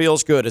you what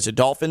feels good as a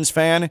Dolphins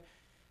fan.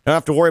 Don't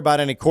have to worry about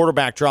any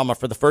quarterback drama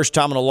for the first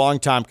time in a long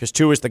time because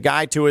Tua is the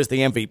guy. Tua is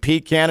the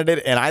MVP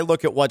candidate. And I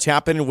look at what's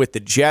happening with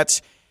the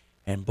Jets,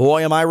 and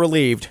boy, am I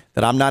relieved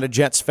that I'm not a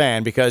Jets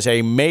fan because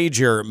a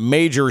major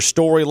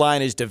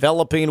storyline is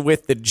developing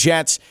with the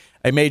Jets.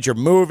 A major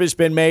move has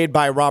been made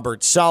by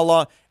Robert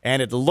Saleh,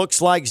 and it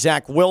looks like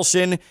Zach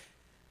Wilson,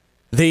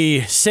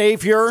 the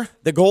savior,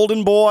 the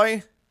golden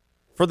boy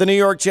for the New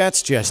York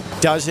Jets, just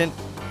doesn't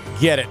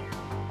get it.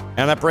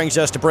 And that brings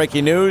us to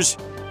breaking news,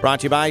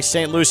 brought to you by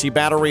St. Lucie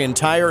Battery and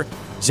Tire.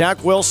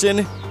 Zach Wilson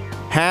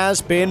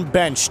has been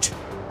benched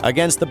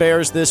against the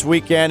Bears this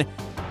weekend.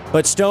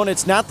 But, Stone,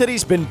 it's not that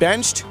he's been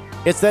benched.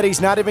 It's that he's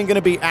not even going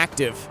to be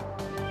active.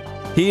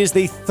 He is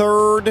the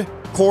third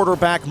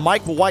quarterback.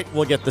 Mike White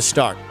will get the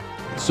start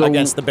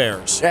against the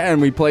Bears. Yeah, and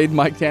we played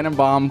Mike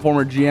Tannenbaum,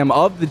 former GM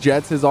of the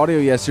Jets, his audio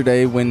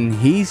yesterday when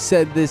he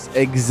said this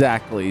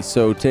exactly.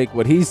 So take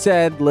what he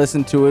said,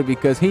 listen to it,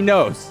 because he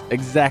knows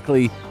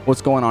exactly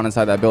what's going on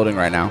inside that building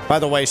right now. By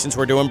the way, since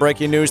we're doing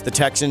breaking news, the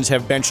Texans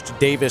have benched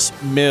Davis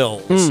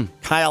Mills.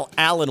 Kyle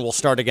Allen will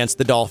start against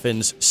the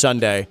Dolphins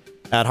Sunday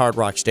at Hard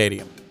Rock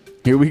Stadium.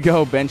 Here we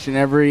go, benching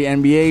every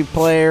NBA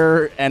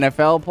player,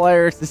 NFL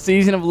player. It's the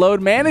season of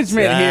load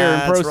management here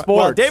in pro sports.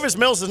 Well, Davis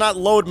Mills is not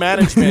load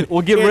management.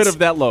 We'll get rid of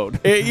that load.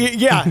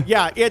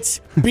 It's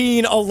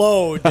being a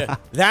load.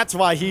 That's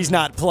why he's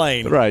not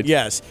playing. Right.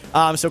 Yes.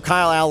 So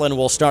Kyle Allen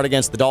will start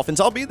against the Dolphins.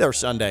 I'll be there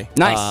Sunday.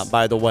 Nice.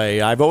 By the way,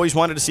 I've always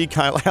wanted to see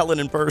Kyle Allen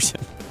in person.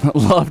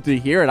 Love to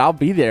hear it. I'll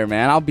be there,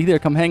 man. I'll be there.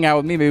 Come hang out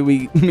with me.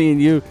 Maybe me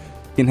and you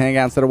can hang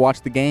out instead of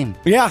watch the game.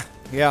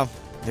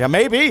 Yeah,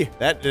 maybe.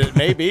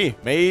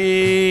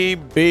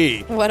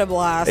 Maybe. What a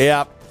blast.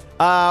 Yeah.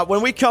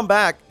 When we come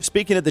back,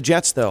 speaking of the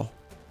Jets, though,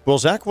 will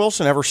Zach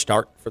Wilson ever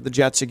start for the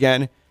Jets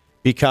again?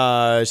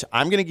 Because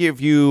I'm going to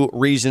give you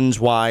reasons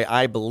why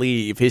I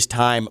believe his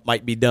time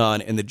might be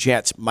done and the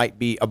Jets might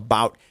be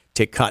about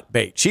to cut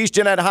bait. She's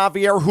Jeanette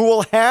Javier, who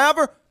will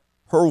have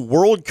her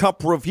World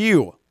Cup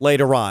review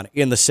later on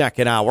in the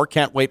second hour.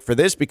 Can't wait for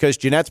this because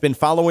Jeanette's been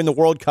following the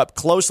World Cup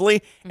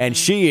closely, and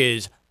she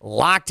is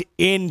locked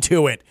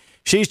into it.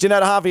 She's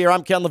Jeanette Javier.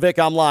 I'm Ken Levick.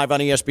 I'm live on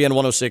ESPN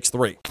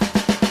 106.3.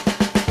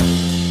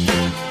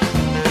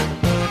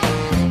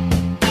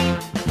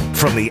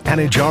 From the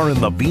Anajar and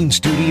Levine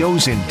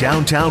Studios in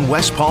downtown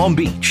West Palm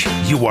Beach,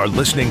 you are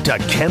listening to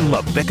Ken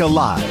LaVicka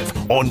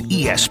Live on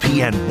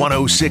ESPN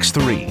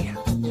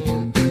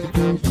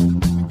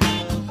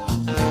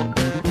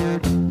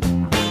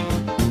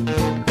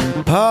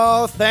 106.3.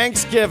 Oh,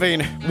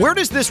 Thanksgiving. Where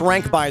does this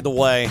rank, by the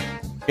way,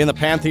 in the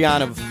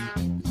pantheon of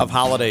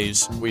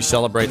holidays we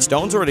celebrate?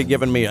 Stone's already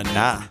given me a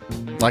nah.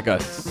 Like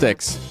a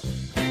 6.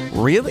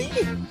 Really?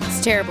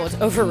 It's terrible. It's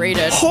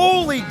overrated.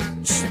 Holy...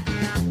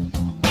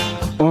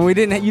 Well, you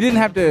didn't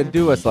have to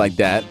do us like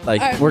that.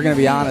 Like, we're going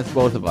to be honest,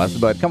 both of us.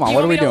 But come on,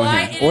 what are we doing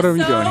here? What are we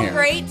doing here? It's so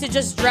great to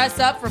just dress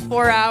up for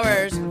 4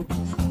 hours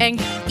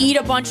and eat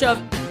a bunch of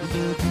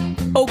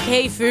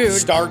okay food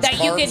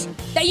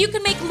that you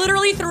can make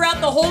literally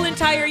throughout the whole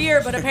entire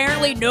year, but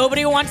apparently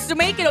nobody wants to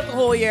make it up the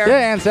whole year.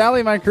 Yeah, and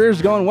Sally, my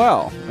career's going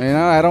well.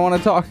 I don't want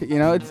to talk.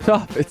 It's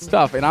tough. It's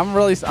tough, and I'm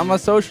a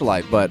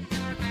socialite, but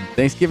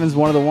Thanksgiving's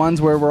one of the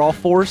ones where we're all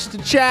forced to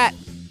chat,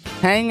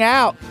 hang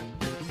out.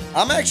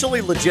 I'm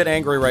actually legit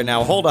angry right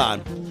now. Hold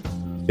on.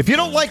 If you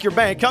don't like your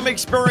bank, come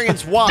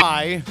experience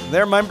why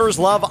their members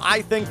love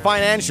I Think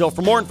Financial.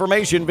 For more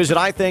information, visit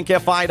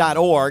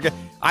ithinkfi.org.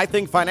 I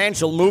Think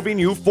Financial, moving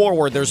you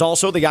forward. There's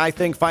also the I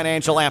Think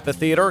Financial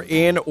Amphitheater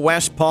in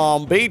West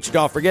Palm Beach.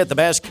 Don't forget the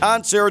best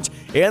concerts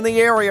in the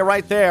area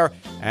right there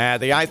at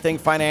the I Think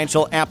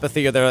Financial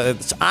Amphitheater.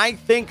 It's I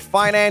Think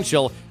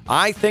Financial.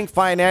 I Think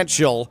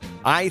Financial.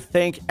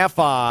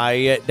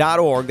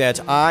 ithinkfi.org.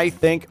 That's I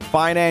Think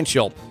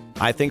Financial.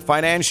 I Think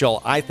Financial.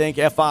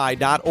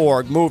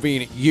 ithinkfi.org.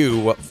 Moving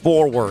you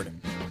forward.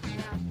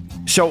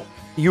 So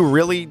you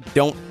really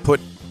don't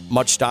put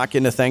much stock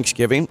into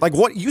Thanksgiving? Like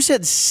what? You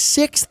said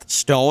 6th,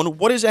 Stone.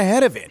 What is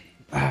ahead of it?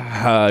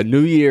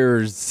 New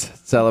Year's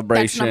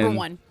celebration. That's number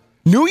 1.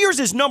 New Year's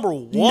is number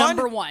 1?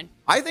 Number 1.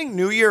 I think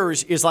New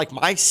Year's is like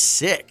my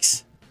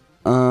 6.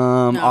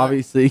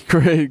 Obviously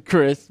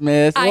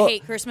Christmas. I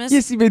hate Christmas.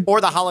 Yes,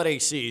 or the holiday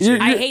season.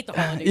 I hate the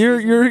holiday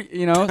season.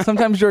 You're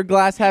sometimes you're a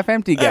glass half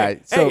empty guy.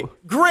 Hey,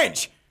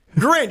 Grinch.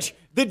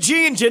 The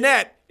G in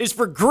Jeanette is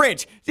for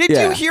Grinch. Did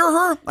you hear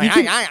her?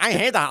 I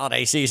hate the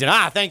holiday season.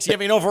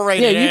 Thanksgiving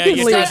overrated. Yeah, you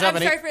can leave. I'm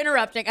sorry for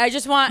interrupting. I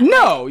just want...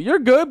 No, you're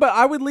good, but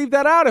I would leave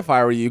that out if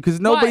I were you, because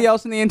nobody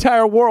else in the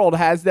entire world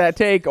has that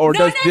take or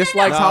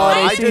dislikes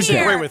holiday season. I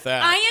disagree with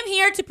that. I am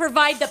here to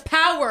provide the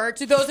power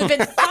to those who have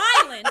been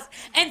silenced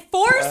and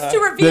forced to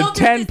reveal the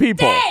 10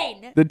 people.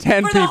 The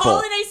 10 for people. the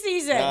holiday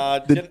season.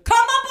 Come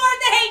aboard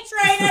the hate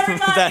train,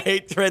 everybody. The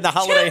hate train, the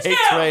holiday hate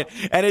train.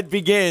 And it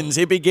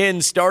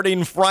begins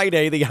starting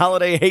Friday, the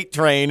holiday hate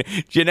train.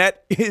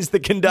 Jeanette is the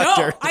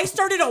conductor. No, I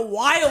started a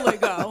while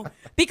ago.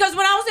 Because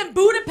when I was in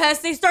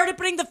Budapest, they started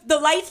putting the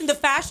lights in the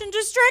fashion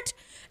district.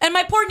 And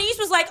my poor niece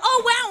was like,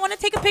 oh, wow, I want to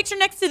take a picture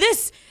next to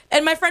this.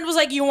 And my friend was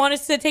like, you want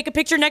us to take a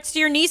picture next to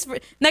your niece,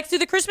 next to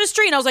the Christmas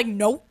tree? And I was like,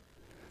 no.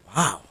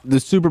 Wow. The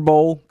Super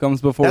Bowl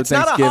comes before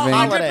Thanksgiving. Not a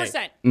holiday.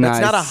 100%. Nice.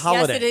 That's not a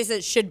holiday. Yes, it is.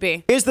 It should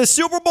be. Is the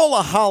Super Bowl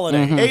a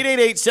holiday?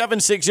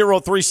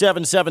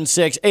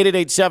 888-760-3776.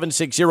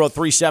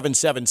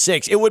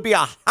 888-760-3776. It would be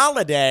a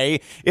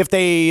holiday if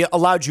they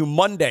allowed you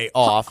Monday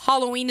off.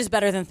 Halloween is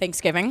better than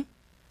Thanksgiving.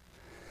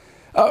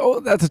 Oh,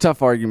 that's a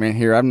tough argument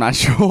here. I'm not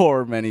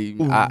sure many.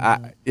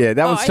 That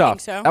one's tough. think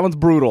so. That one's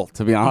brutal,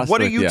 to be honest.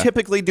 What are with you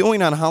typically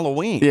doing on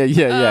Halloween?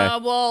 Yeah.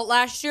 Well,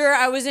 last year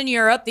I was in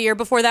Europe. The year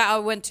before that, I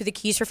went to the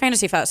Keys for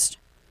Fantasy Fest.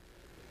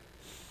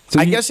 So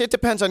I guess it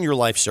depends on your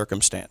life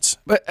circumstance.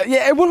 But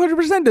it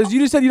 100% does. You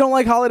just said you don't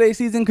like holiday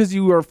season because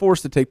you are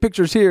forced to take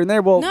pictures here and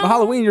there. Well, No.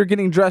 Halloween, you're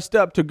getting dressed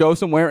up to go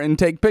somewhere and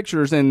take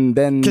pictures and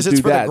then do Because it's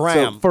for that. the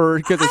gram.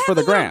 Because it's for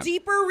the gram.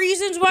 Deeper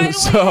reasons why I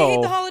don't like, I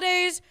hate the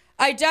holidays.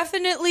 I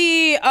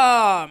definitely,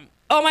 oh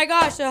my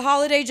gosh, the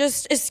holiday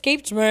just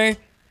escaped me.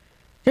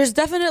 There's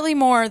definitely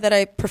more that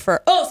I prefer.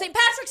 Oh, St.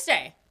 Patrick's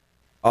Day.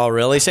 Oh,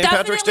 really? St.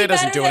 Patrick's Day Definitely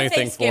doesn't do better than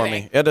anything for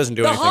Thanksgiving. me. It doesn't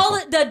do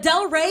anything. The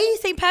Del Rey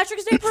St.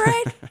 Patrick's Day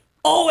parade,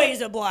 always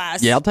a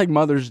blast. Yeah, I'll take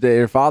Mother's Day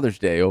or Father's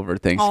Day over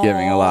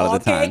Thanksgiving a lot of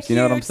the times. You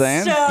know what I'm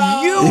saying? So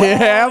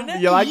Yeah,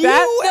 you like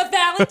that? The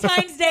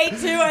Valentine's Day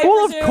too. I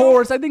Well, presume. of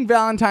course. I think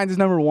Valentine's is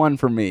number one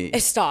for me.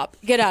 Stop.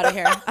 Get out of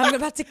here. I'm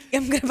about to.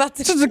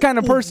 This is the kind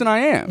of person I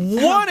am.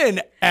 What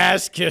an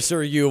ass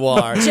kisser you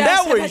are. Just-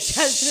 That was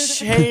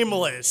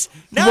shameless.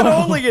 Not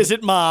only is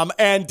it mom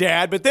and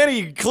dad, but then he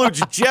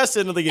includes Jess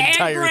into the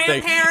entire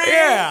thing. grandparents.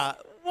 Yeah.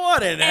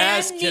 What an And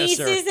ass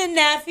kisser. nieces and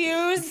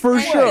nephews. For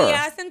and sure.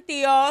 Tias and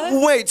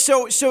Tios. Wait,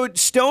 so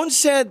Stone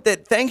said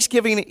that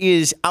Thanksgiving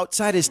is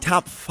outside his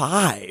top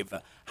 5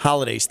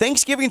 holidays.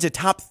 Thanksgiving's a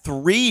top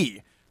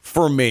 3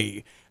 for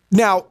me.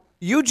 Now,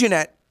 you,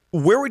 Jeanette,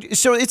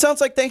 so it sounds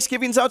like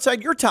Thanksgiving's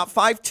outside your top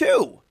 5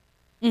 too.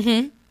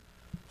 Mm-hmm.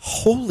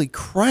 Holy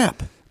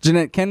crap.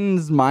 Jeanette,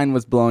 Ken's mind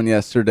was blown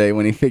yesterday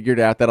when he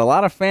figured out that a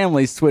lot of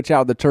families switch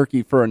out the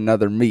turkey for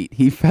another meat.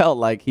 He felt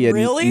like he had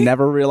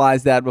never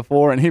realized that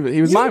before, and he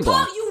was mind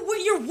blown.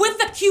 You're with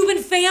the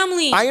Cuban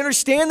family. I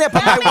understand that,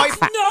 but That makes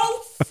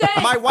no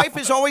sense. my wife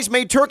has always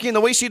made turkey, and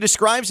the way she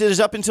describes it is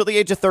up until the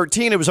age of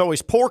 13, it was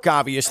always pork,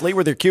 obviously,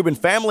 with her Cuban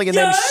family, and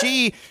then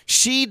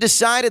she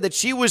decided that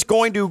she was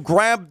going to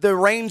grab the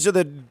reins of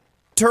the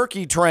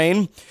turkey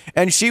train,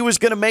 and she was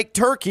going to make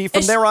turkey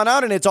from there on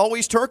out, and it's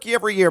always turkey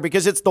every year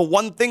because it's the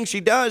one thing she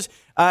does.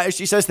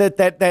 She says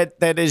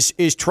that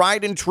is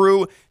tried and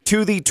true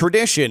to the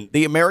tradition,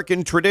 the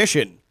American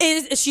tradition.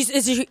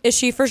 Is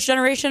she first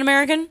generation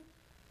American?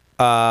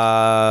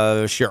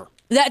 Sure.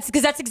 That's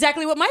because that's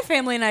exactly what my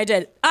family and I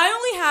did.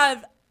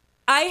 I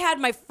had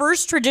my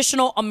first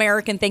traditional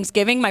American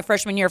Thanksgiving my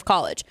freshman year of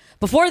college.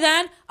 Before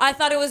then, I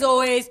thought it was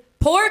always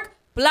pork,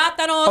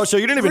 plátanos. Oh, so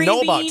you didn't even green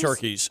know about beans.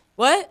 turkeys?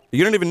 What?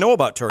 You didn't even know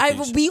about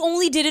turkeys? We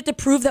only did it to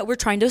prove that we're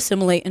trying to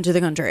assimilate into the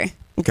country.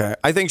 Okay,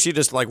 I think she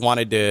just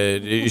wanted to.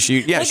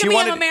 Look at me,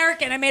 I'm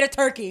American. I made a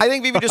turkey. I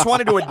think Vivi just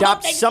wanted to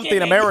adopt Thanksgiving.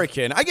 something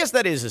American. I guess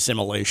that is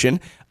assimilation.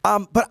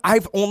 But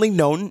I've only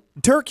known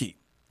turkey,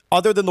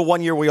 other than the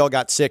one year we all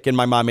got sick and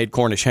my mom made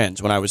Cornish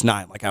hens when I was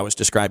 9, like I was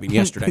describing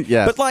yesterday.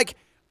 Yes. But like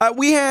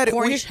we had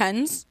Cornish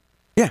hens.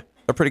 Yeah,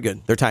 they're pretty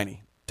good. They're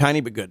tiny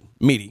but good,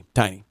 meaty,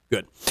 tiny,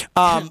 good.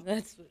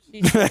 That's what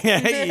she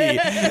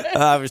said.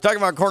 I was talking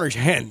about Cornish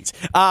hens.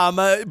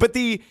 But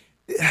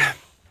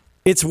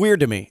it's weird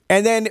to me.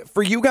 And then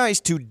for you guys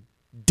to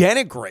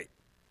denigrate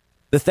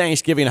the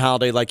Thanksgiving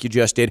holiday like you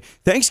just did,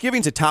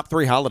 Thanksgiving's a top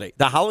 3 holiday.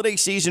 The holiday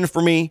season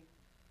for me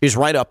is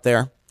right up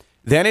there.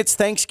 Then it's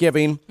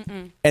Thanksgiving,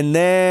 and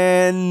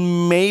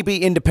then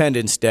maybe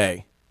Independence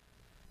Day.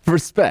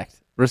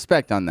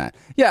 Respect on that.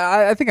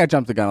 Yeah, I think I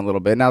jumped the gun a little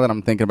bit. Now that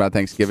I'm thinking about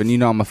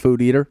Thanksgiving, I'm a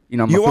food eater.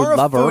 I'm a You food are a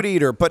lover. food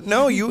eater, but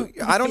no,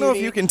 I don't know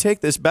if you can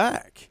take this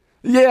back.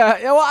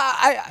 Yeah,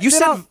 well,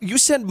 you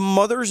said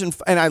Mother's and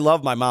I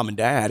love my mom and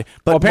dad,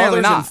 but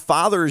apparently Mother's not. and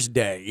Father's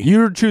Day.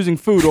 You're choosing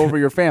food over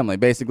your family,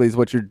 basically, is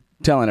what you're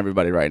telling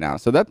everybody right now.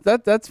 So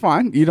that's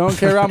fine. You don't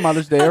care about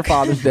Mother's Day or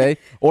Father's Day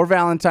or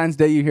Valentine's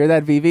Day. You hear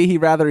that, VV? He'd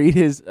rather eat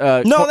his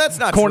No, that's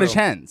not Cornish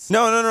true. hens.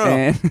 No.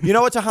 And- You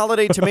know what's a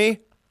holiday to me?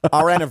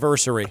 Our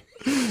anniversary.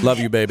 Love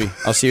you, baby.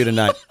 I'll see you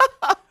tonight.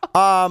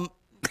 I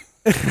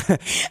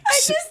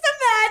just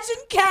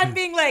imagine Ken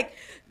being like,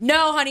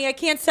 "No, honey, I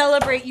can't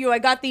celebrate you. I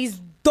got these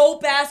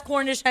dope ass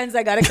Cornish hens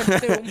I gotta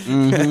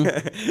consume."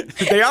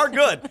 They are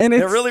good. And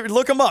They're really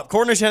look them up.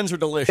 Cornish hens are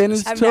delicious. And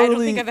it's I don't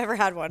totally, think I've ever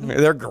had one.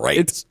 They're great.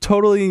 it's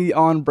totally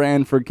on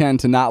brand for Ken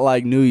to not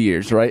like New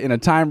Year's, right? In a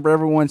time where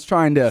everyone's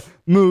trying to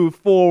move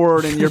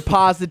forward and you're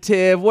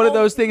positive. What are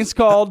those things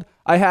called?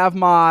 I have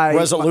my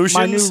Resolutions?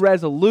 my new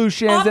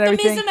resolutions and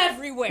everything. Optimism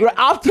everywhere. Right,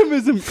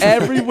 optimism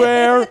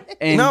everywhere.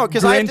 And No,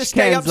 because I have to Grinch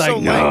stay Ken's up so like,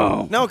 late.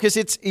 no. No,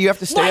 because you have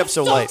to stay up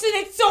so late. Life sucks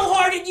and it's so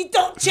hard and you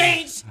don't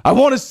change. I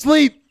want to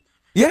sleep.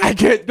 Yeah, I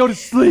can't go to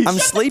sleep. I'm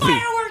sleepy.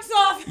 Fireworks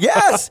off.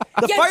 Yes,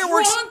 the Get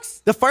fireworks.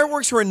 drunks. The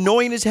fireworks are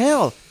annoying as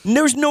hell.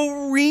 There's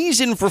no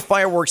reason for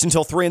fireworks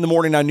until 3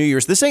 a.m. on New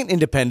Year's. This ain't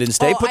Independence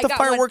Day. Oh, Put I the got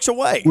fireworks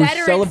away. We're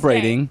Veterans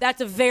celebrating. Day. That's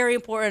a very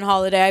important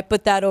holiday. I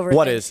put that over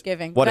What is?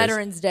 Thanksgiving. What is?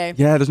 Veterans Day.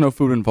 Yeah, there's no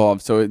food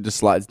involved, so it just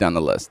slides down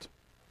the list.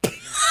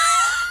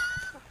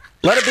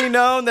 Let it be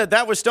known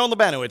that was Stone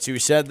Labanowitz who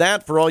said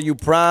that for all you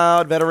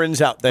proud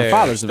veterans out there. My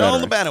father's a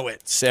Stone veteran.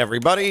 Labanowitz,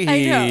 everybody.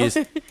 I know. He's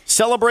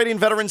Celebrating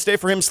Veterans Day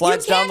for him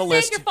slides down the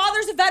list. You can't say your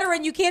father's a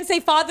veteran. You can't say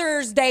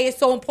Father's Day is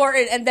so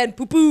important and then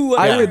poo-poo.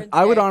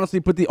 I would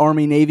honestly put the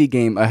Army-Navy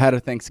game ahead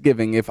of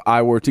Thanksgiving if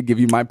I were to give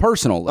you my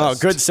personal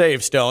list. Oh, good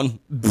save, Stone.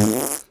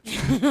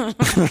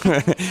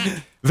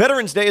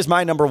 Veterans Day is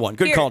my number one.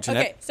 Good call,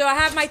 Jeanette. Okay, so I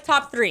have my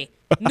top 3.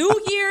 New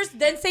Year's,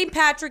 then St.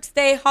 Patrick's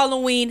Day,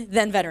 Halloween,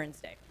 then Veterans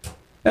Day.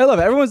 I love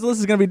it. Everyone's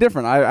list is going to be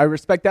different. I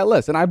respect that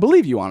list, and I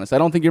believe you, honest. I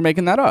don't think you're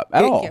making that up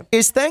at all.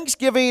 Is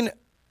Thanksgiving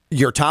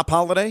your top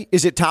holiday?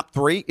 Is it top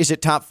 3? Is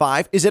it top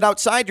 5? Is it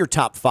outside your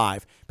top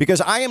 5? Because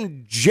I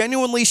am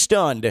genuinely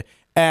stunned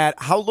at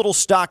how little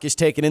stock is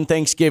taken in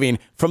Thanksgiving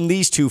from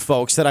these two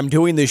folks that I'm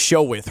doing this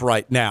show with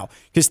right now.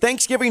 Because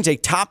Thanksgiving's a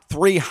top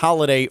 3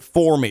 holiday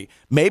for me.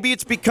 Maybe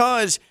it's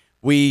because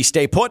we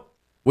stay put.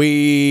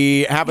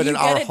 We have it in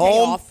our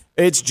home.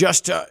 It's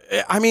just,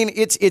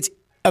 it's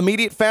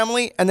immediate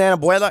family and then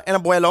abuela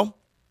and abuelo.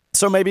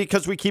 So maybe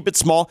because we keep it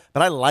small,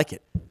 but I like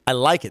it. I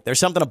like it. There's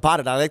something about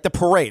it. I like the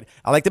parade.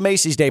 I like the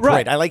Macy's Day Parade.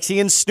 Right. I like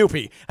seeing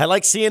Snoopy. I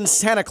like seeing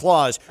Santa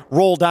Claus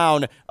roll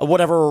down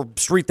whatever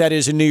street that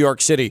is in New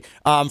York City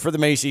for the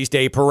Macy's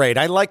Day Parade.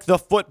 I like the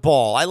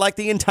football. I like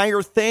the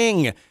entire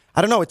thing. I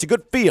don't know. It's a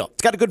good feel.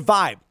 It's got a good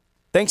vibe.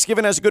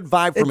 Thanksgiving has a good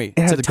vibe for me.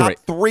 It's a top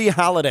 3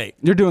 holiday.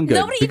 You're doing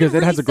good because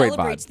it has a great vibe.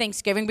 Nobody celebrates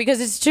Thanksgiving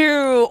because it's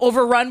too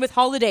overrun with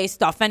holiday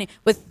stuff and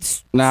with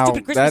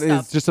stupid Christmas stuff. That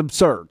is just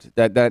absurd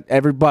that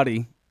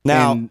everybody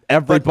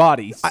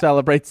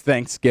celebrates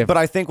Thanksgiving. But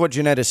I think what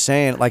Jeanette is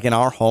saying, like in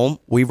our home,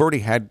 we've already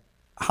had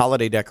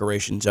holiday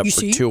decorations up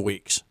for 2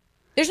 weeks.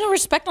 There's no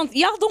respect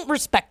y'all don't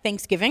respect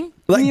Thanksgiving.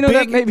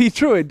 That may be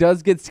true. It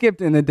does get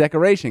skipped in the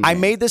decoration game. I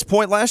made this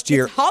point last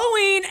year. It's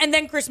Halloween and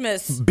then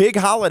Christmas. Big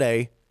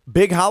holiday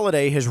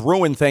has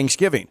ruined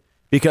Thanksgiving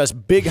because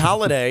big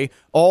holiday,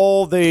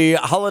 all the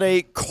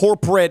holiday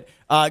corporate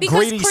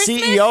greedy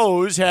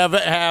CEOs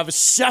have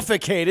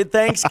suffocated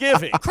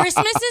Thanksgiving.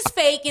 Christmas is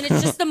fake and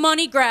it's just a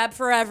money grab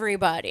for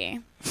everybody.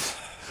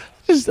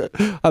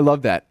 I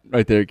love that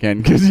right there,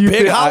 Ken.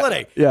 Big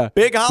holiday.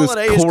 Big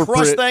holiday is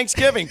crushed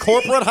Thanksgiving.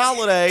 Corporate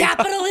holiday.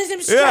 Capitalism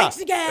strikes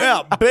again.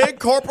 Yeah, big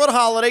corporate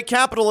holiday.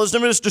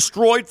 Capitalism has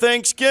destroyed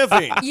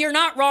Thanksgiving. You're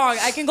not wrong.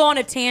 I can go on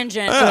a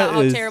tangent about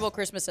how terrible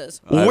Christmas is.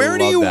 Where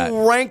do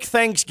you rank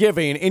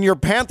Thanksgiving in your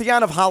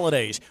pantheon of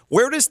holidays?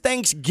 Where does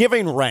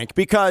Thanksgiving rank?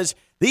 Because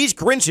these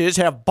Grinches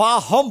have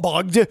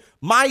bah-humbugged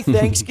my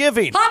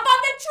Thanksgiving. Hop on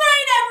the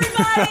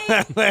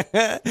train,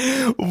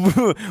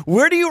 everybody!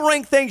 Where do you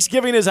rank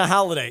Thanksgiving as a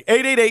holiday?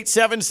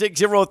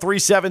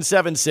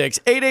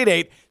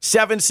 888-760-3776.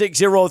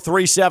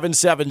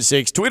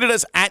 888-760-3776. Tweet at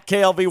us at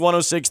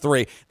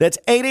KLV1063. That's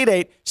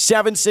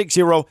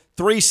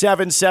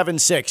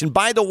 888-760-3776. And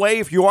by the way,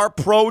 if you are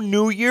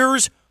pro-New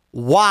Year's,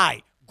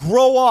 why?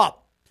 Grow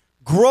up.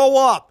 Grow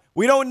up.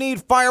 We don't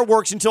need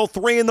fireworks until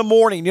 3 in the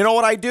morning. You know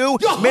what I do?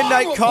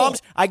 Midnight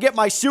comes. I get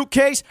my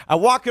suitcase. I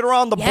walk it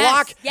around the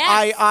block.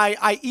 Yes.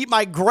 I eat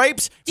my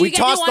grapes. We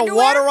toss the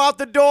water out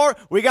the door.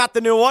 We got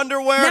the new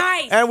underwear.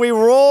 Nice. And we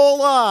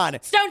roll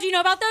on. Stone, do you know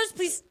about those?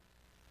 Please.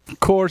 Of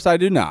course I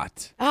do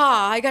not.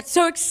 I got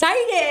so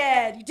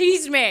excited. You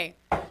teased me.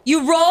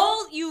 You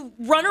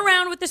run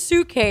around with the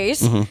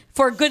suitcase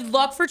for good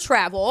luck for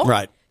travel.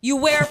 Right. You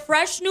wear a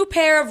fresh new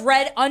pair of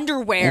red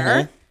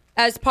underwear.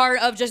 As part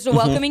of just a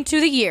welcoming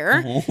to the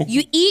year.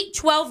 You eat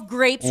 12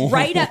 grapes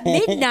right at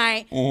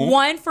midnight,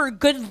 one for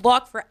good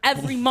luck for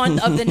every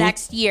month of the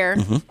next year.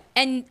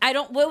 And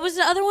what was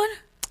the other one?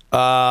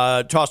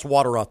 Toss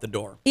water out the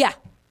door. Yeah.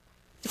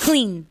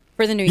 Clean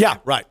for the new year. Yeah,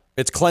 right.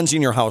 It's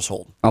cleansing your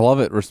household. I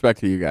love it. Respect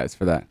to you guys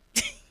for that.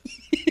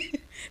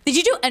 Did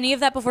you do any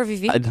of that before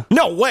Vivi?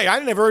 No way. I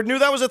never knew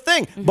that was a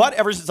thing. But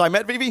ever since I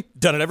met Vivi,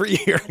 done it every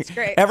year. That's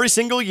great. Every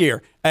single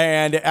year.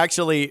 And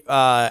actually,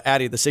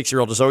 Addie, the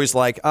 6-year-old, is always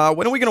like,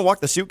 when are we going to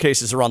walk the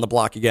suitcases around the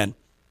block again?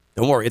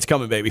 Don't worry. It's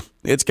coming, baby.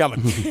 It's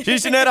coming.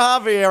 She's Jeanette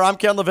Javier. I'm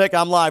Ken LaVic.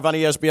 I'm live on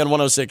ESPN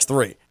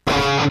 106.3.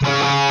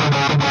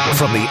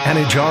 From the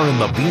Anajar and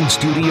Levine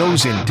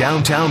Studios in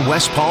downtown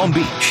West Palm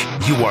Beach,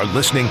 you are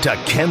listening to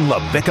Ken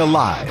LaVic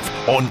Live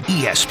on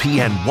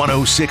ESPN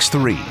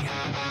 106.3.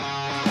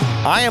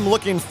 I am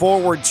looking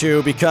forward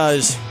to,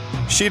 because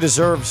she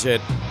deserves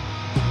it,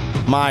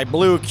 my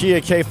blue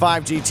Kia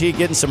K5 GT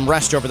getting some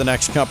rest over the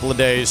next couple of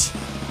days.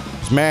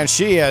 Man,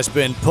 she has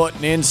been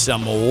putting in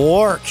some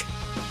work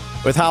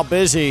with how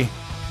busy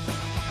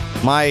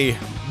my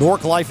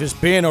work life has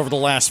been over the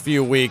last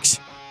few weeks.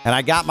 And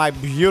I got my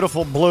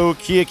beautiful blue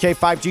Kia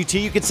K5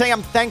 GT. You could say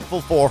I'm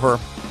thankful for her.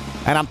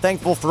 And I'm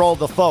thankful for all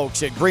the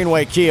folks at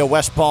Greenway Kia,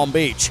 West Palm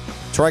Beach.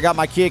 It's where I got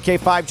my Kia K5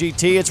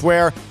 GT. It's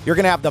where you're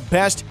going to have the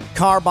best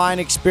car buying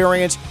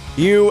experience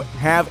you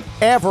have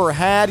ever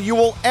had, you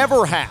will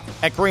ever have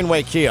at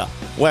Greenway Kia,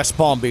 West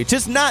Palm Beach.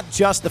 It's not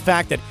just the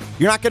fact that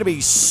you're not going to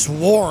be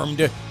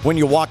swarmed when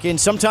you walk in.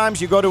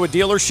 Sometimes you go to a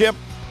dealership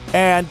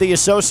and the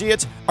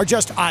associates are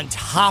just on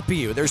top of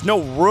you. There's no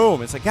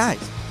room. It's like,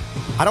 guys,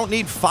 I don't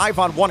need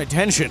 5-on-1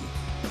 attention.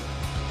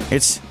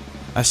 It's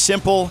a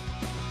simple,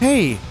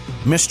 hey,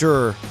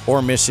 Mr. or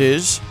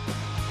Mrs.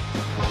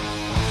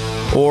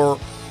 or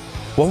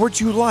What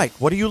would you like?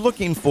 What are you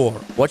looking for?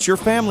 What's your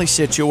family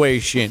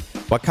situation?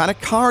 What kind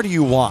of car do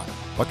you want?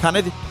 What kind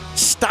of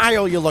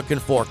style you looking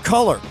for?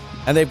 Color.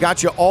 And they've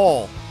got you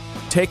all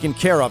taken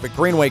care of at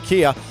Greenway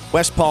Kia,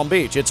 West Palm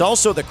Beach. It's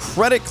also the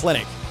credit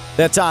clinic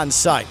that's on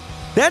site.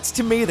 That's,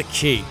 to me, the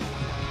key.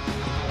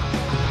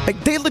 Like,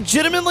 they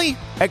legitimately,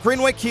 at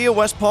Greenway Kia,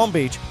 West Palm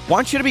Beach,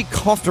 want you to be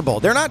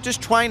comfortable. They're not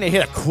just trying to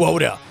hit a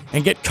quota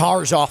and get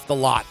cars off the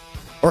lot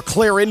or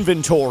clear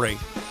inventory.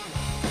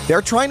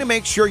 They're trying to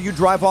make sure you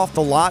drive off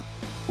the lot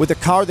with a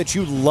car that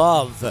you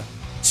love.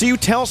 So you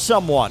tell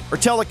someone or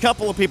tell a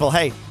couple of people,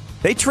 hey,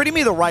 they treated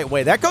me the right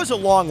way. That goes a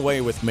long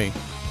way with me.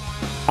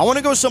 I want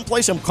to go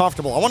someplace I'm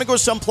comfortable. I want to go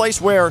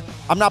someplace where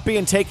I'm not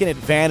being taken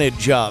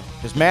advantage of.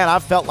 Because, man,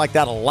 I've felt like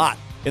that a lot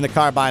in the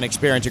car buying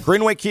experience. At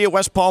Greenway Kia,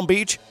 West Palm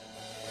Beach,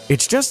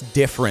 it's just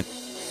different.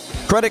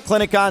 Credit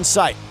clinic on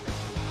site.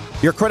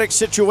 Your credit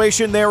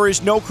situation, there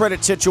is no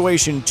credit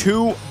situation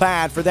too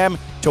bad for them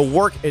to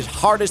work as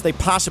hard as they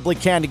possibly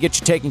can to get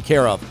you taken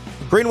care of.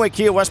 Greenway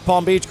Kia, West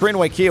Palm Beach,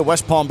 Greenway Kia,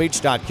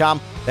 WestPalmBeach.com.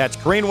 That's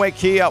Greenway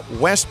Kia,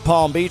 West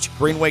Palm Beach,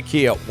 Greenway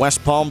Kia,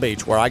 West Palm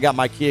Beach, where I got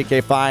my Kia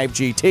K5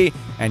 GT,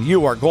 and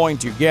you are going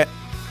to get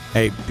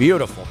a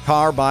beautiful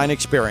car buying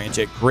experience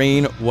at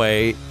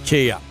Greenway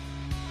Kia.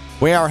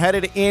 We are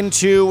headed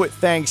into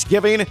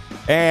Thanksgiving,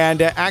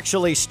 and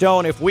actually,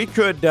 Stone, if we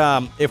could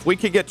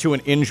get to an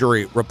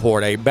injury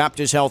report, a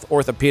Baptist Health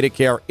Orthopedic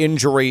Care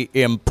Injury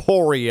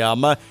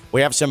Emporium,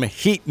 we have some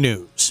Heat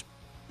news.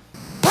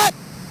 Hut!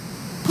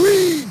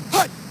 Green!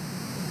 Hut!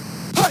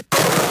 Hut!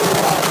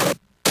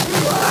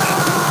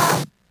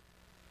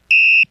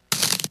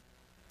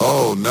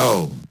 Oh,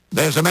 no.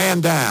 There's a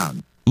man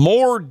down.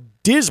 More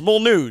dismal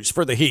news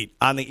for the Heat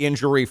on the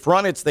injury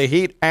front. It's the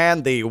Heat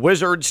and the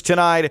Wizards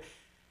tonight.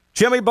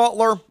 Jimmy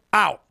Butler,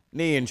 out,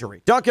 knee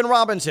injury. Duncan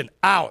Robinson,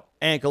 out,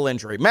 ankle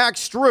injury.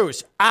 Max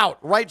Strus, out,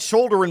 right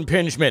shoulder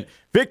impingement.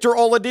 Victor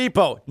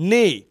Oladipo,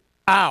 knee,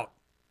 out.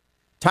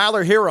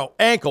 Tyler Hero,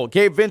 ankle.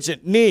 Gabe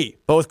Vincent, knee,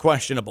 both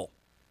questionable.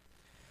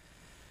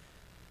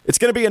 It's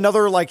going to be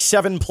another,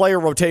 7-player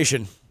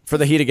rotation for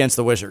the Heat against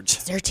the Wizards.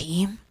 Is their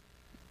team?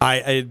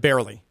 I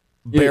barely.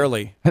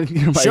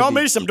 Show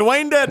me some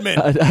Dwayne Dedman.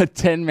 A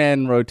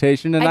 10-man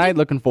rotation tonight.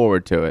 Looking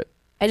forward to it.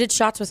 I did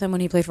shots with him when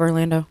he played for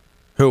Orlando.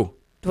 Who?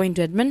 Dwayne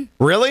Dedman.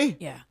 Really?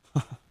 Yeah.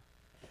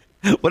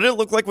 What did it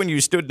look like when you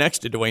stood next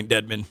to Dwayne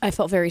Dedman? I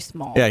felt very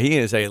small. Yeah, he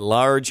is a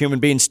large human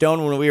being.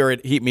 Stone, when we were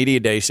at Heat Media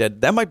Day, said,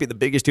 that might be the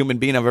biggest human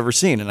being I've ever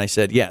seen. And I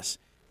said, yes,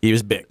 he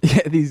was big.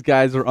 Yeah, these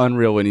guys are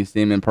unreal when you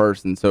see them in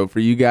person. So for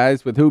you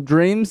guys with hoop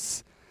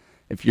dreams,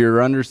 if you're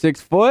under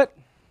 6 foot,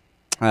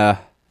 find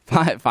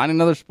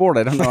another sport.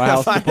 I don't know how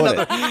else to put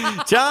it.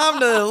 Time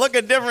to look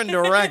a different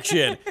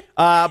direction.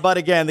 But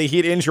again, the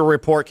Heat injury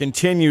report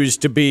continues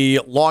to be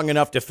long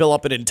enough to fill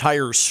up an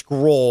entire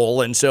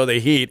scroll. And so the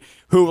Heat,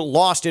 who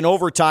lost in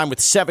overtime with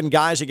 7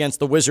 guys against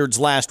the Wizards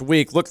last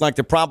week, looked like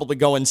they're probably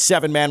going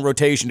 7-man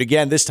rotation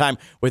again, this time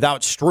without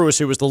Strus,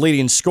 who was the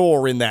leading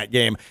scorer in that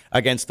game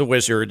against the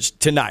Wizards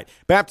tonight.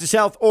 Baptist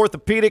Health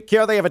Orthopedic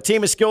Care, they have a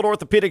team of skilled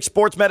orthopedic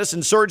sports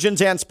medicine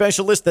surgeons and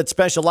specialists that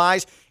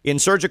specialize in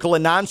surgical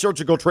and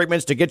non-surgical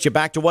treatments to get you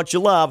back to what you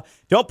love.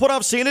 Don't put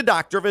off seeing a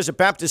doctor. Visit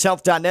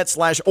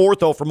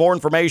baptisthealth.net/ortho for more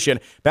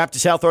information.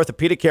 Baptist Health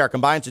Orthopedic Care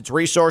combines its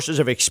resources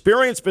of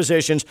experienced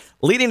physicians,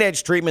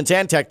 leading-edge treatments,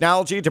 and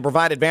technology to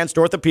provide advanced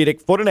orthopedic,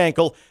 foot and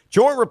ankle,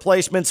 joint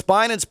replacement,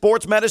 spine, and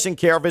sports medicine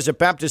care. Visit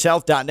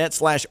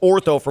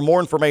baptisthealth.net/ortho for more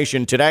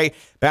information today.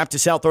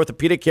 Baptist Health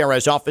Orthopedic Care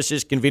has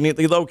offices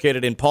conveniently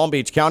located in Palm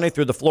Beach County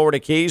through the Florida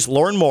Keys.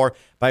 Learn more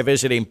by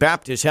visiting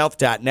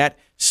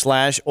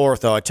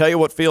baptisthealth.net/ortho. I tell you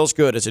what feels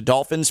good as a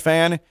Dolphins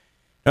fan.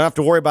 Don't have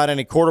to worry about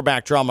any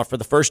quarterback drama for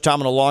the first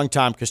time in a long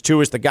time because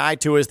Tua is the guy.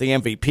 Tua is the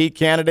MVP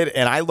candidate.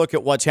 And I look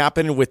at what's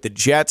happening with the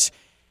Jets,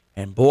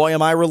 and boy,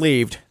 am I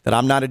relieved that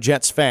I'm not a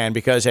Jets fan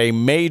because a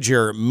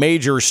major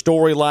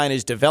storyline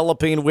is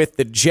developing with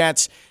the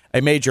Jets.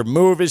 A major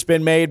move has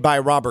been made by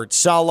Robert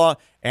Saleh,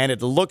 and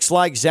it looks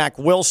like Zach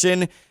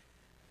Wilson,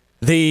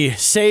 the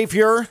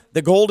savior,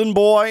 the golden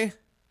boy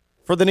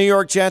for the New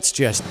York Jets,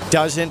 just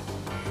doesn't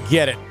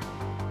get it.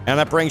 And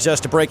that brings us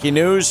to breaking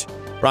news.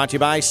 Brought to you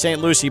by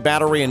St. Lucie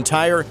Battery and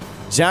Tire.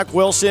 Zach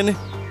Wilson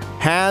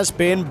has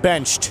been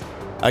benched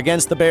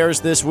against the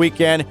Bears this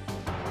weekend.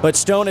 But,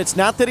 Stone, it's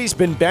not that he's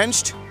been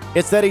benched.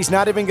 It's that he's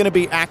not even going to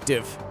be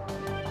active.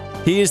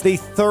 He is the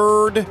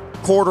third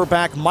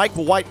quarterback. Mike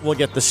White will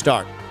get the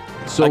start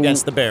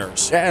against the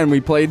Bears. Yeah, and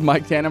we played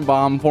Mike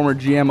Tannenbaum, former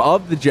GM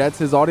of the Jets,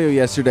 his audio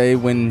yesterday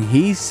when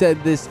he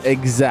said this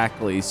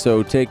exactly.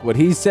 So take what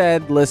he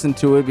said, listen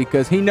to it,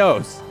 because he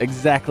knows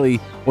exactly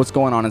what's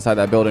going on inside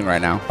that building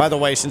right now. By the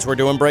way, since we're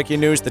doing breaking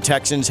news, the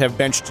Texans have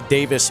benched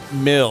Davis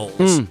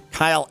Mills.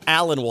 Kyle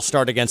Allen will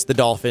start against the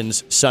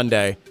Dolphins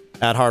Sunday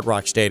at Hard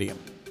Rock Stadium.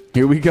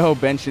 Here we go,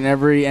 benching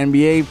every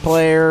NBA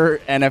player,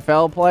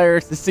 NFL player.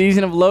 It's the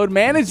season of load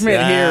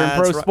management here in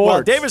pro sports.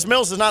 Well, Davis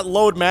Mills is not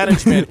load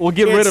management. We'll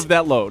get rid of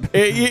that load.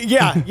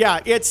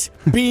 It's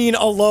being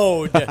a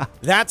load.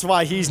 That's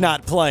why he's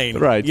not playing.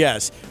 Right.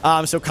 Yes.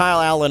 So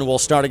Kyle Allen will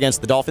start against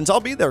the Dolphins. I'll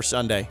be there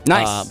Sunday.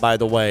 Nice. By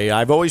the way,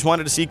 I've always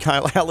wanted to see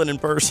Kyle Allen in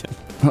person.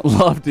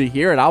 Love to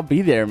hear it. I'll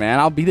be there, man.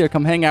 I'll be there.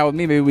 Come hang out with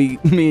me. Maybe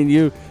me and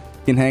you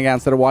can hang out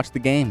instead of watch the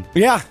game.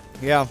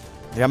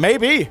 Yeah,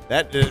 maybe.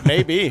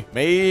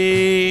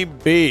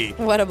 Maybe.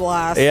 What a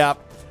blast. Yeah.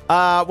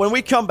 When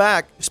we come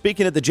back,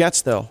 speaking of the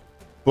Jets, though,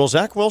 will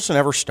Zach Wilson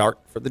ever start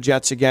for the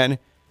Jets again?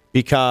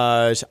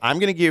 Because I'm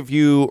going to give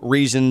you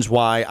reasons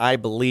why I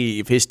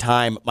believe his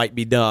time might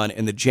be done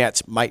and the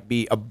Jets might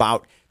be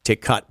about to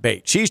cut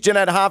bait. She's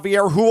Jeanette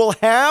Javier, who will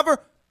have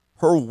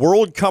her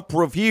World Cup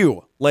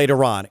review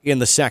later on in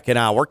the second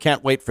hour.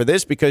 Can't wait for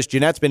this because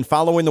Jeanette's been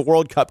following the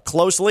World Cup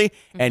closely,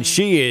 and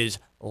she is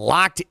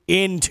locked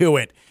into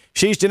it.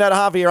 She's Jeanette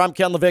Javier. I'm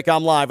Ken LaVicka.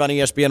 I'm live on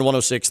ESPN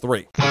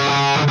 106.3.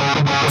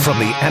 From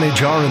the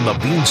Anajar and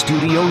Levine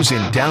Studios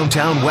in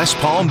downtown West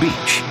Palm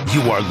Beach,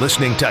 you are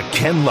listening to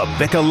Ken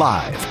LaVicka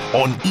Live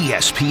on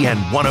ESPN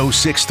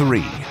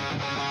 106.3.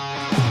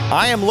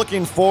 I am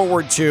looking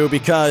forward to,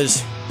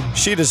 because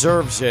she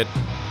deserves it,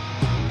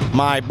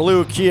 my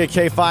blue Kia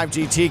K5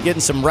 GT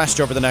getting some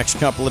rest over the next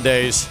couple of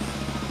days.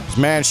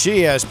 Man,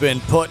 she has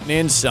been putting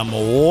in some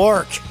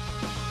work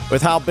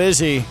with how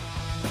busy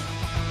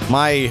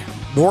my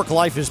work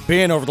life has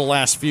been over the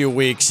last few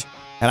weeks.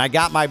 And I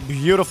got my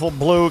beautiful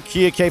blue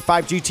Kia K5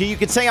 GT. You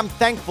could say I'm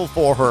thankful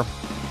for her.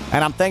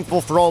 And I'm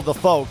thankful for all the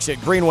folks at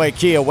Greenway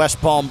Kia,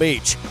 West Palm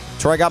Beach.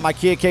 It's where I got my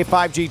Kia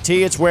K5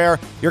 GT. It's where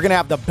you're going to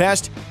have the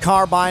best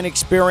car buying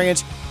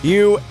experience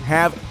you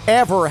have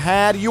ever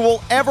had, you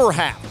will ever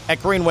have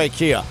at Greenway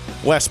Kia,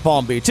 West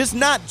Palm Beach. It's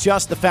not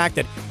just the fact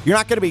that you're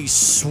not going to be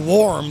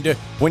swarmed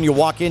when you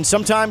walk in.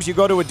 Sometimes you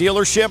go to a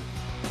dealership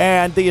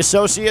and the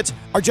associates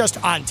are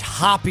just on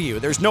top of you.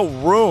 There's no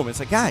room. It's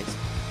like, guys,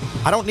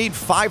 I don't need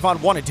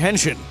 5-on-1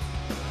 attention.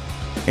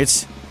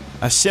 It's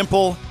a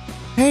simple,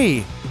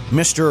 hey,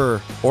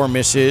 Mr. or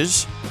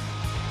Mrs.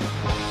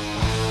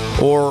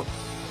 Or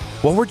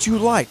what would you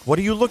like? What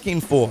are you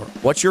looking for?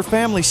 What's your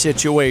family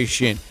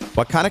situation?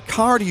 What kind of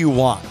car do you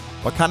want?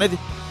 What kind of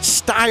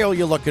style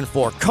you looking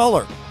for?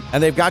 Color.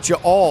 And they've got you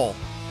all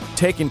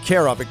taken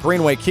care of at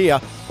Greenway Kia,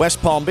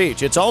 West Palm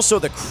Beach. It's also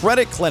the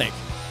credit clinic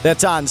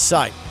that's on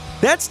site.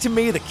 That's, to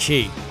me, the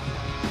key.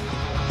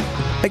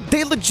 Like,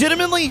 they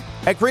legitimately,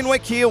 at Greenway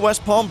Kia,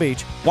 West Palm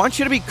Beach, want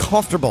you to be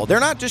comfortable. They're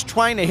not just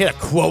trying to hit a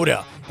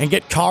quota and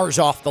get cars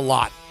off the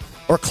lot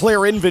or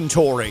clear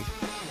inventory.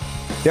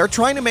 They're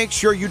trying to make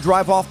sure you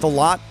drive off the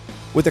lot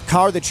with a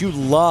car that you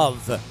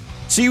love.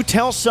 So you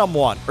tell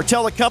someone or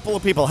tell a couple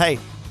of people, hey,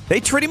 they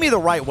treated me the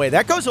right way.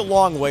 That goes a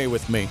long way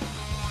with me.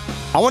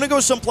 I want to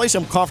go someplace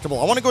I'm comfortable.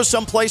 I want to go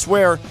someplace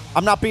where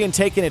I'm not being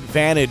taken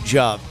advantage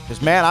of.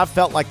 Because, man, I've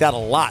felt like that a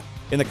lot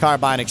in the car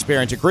buying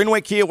experience. At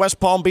Greenway Kia, West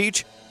Palm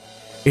Beach,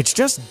 it's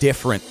just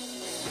different.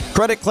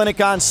 Credit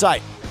clinic on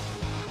site.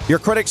 Your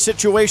credit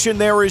situation,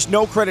 there is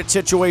no credit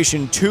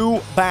situation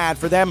too bad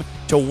for them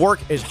to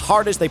work as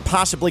hard as they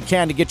possibly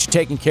can to get you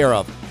taken care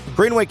of.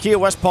 Greenway Kia,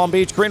 West Palm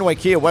Beach,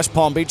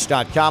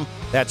 GreenwayKiaWestPalmBeach.com.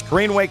 That's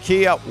Greenway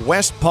Kia,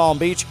 West Palm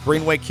Beach,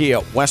 Greenway Kia,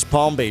 West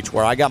Palm Beach,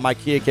 where I got my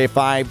Kia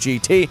K5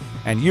 GT,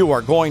 and you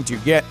are going to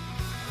get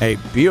a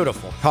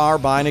beautiful car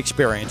buying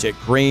experience at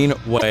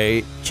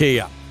Greenway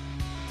Kia.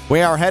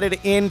 We are headed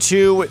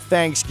into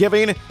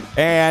Thanksgiving,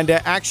 and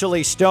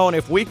actually, Stone,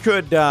 if we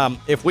could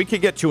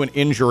get to an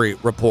injury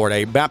report,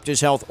 a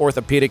Baptist Health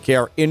Orthopedic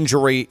Care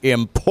Injury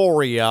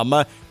Emporium,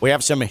 we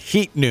have some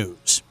Heat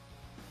news.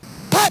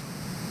 Hut!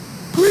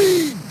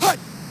 Green! Hut!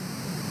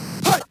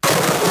 Hut!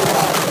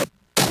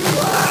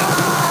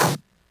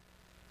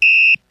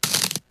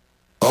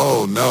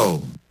 Oh,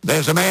 no.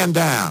 There's a man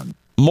down.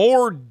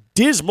 More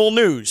dismal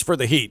news for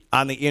the Heat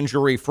on the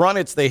injury front.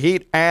 It's the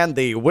Heat and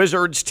the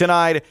Wizards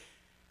tonight.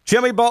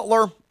 Jimmy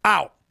Butler,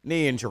 out,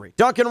 knee injury.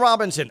 Duncan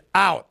Robinson,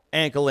 out,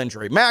 ankle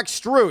injury. Max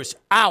Strus,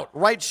 out,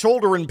 right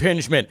shoulder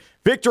impingement.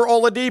 Victor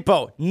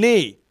Oladipo,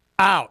 knee,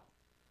 out.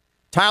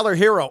 Tyler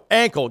Hero,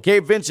 ankle.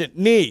 Gabe Vincent,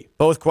 knee,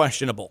 both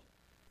questionable.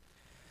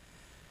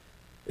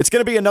 It's going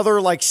to be another,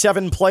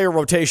 7-player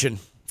rotation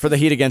for the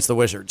Heat against the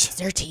Wizards. Is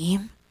their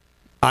team?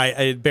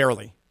 I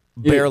barely.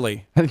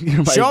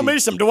 Show me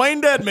some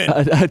Dwayne Dedman.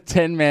 A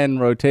 10-man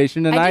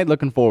rotation tonight.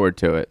 Looking forward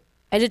to it.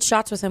 I did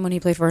shots with him when he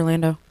played for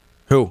Orlando.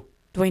 Who?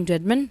 Dwayne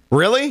Dedman.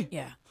 Really?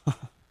 Yeah.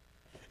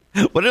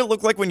 What did it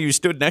look like when you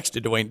stood next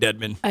to Dwayne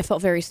Dedman? I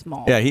felt very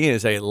small. Yeah, he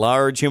is a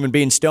large human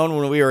being. Stone,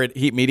 when we were at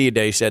Heat Media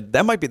Day, said,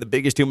 that might be the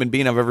biggest human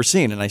being I've ever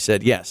seen. And I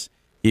said, yes,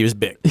 he was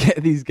big. Yeah,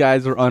 these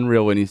guys are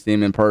unreal when you see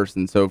them in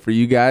person. So for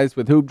you guys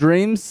with hoop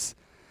dreams,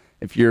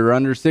 if you're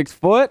under 6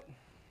 foot,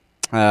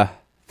 find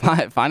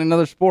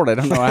another sport. I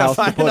don't know how else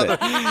to put it.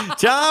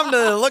 Time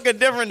to look a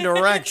different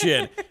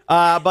direction.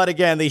 But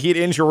again, the Heat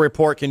injury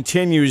report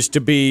continues to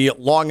be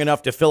long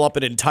enough to fill up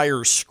an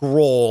entire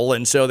scroll.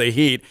 And so the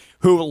Heat,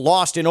 who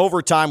lost in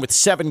overtime with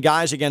 7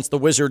 guys against the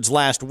Wizards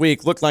last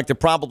week, look like they're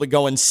probably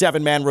going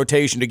 7-man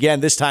rotation again,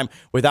 this time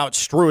without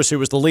Strus, who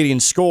was the leading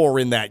scorer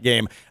in that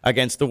game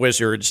against the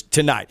Wizards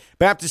tonight.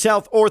 Baptist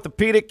Health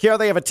Orthopedic Care,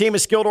 they have a team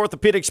of skilled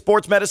orthopedic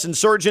sports medicine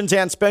surgeons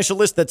and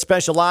specialists that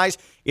specialize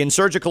in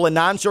surgical and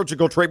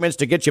non-surgical treatments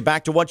to get you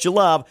back to what you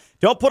love.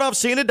 Don't put off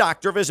seeing a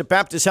doctor. Visit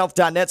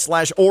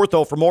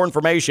baptisthealth.net/ortho for more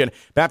information.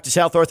 Baptist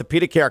Health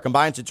Orthopedic Care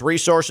combines its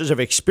resources of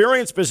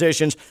experienced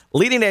physicians,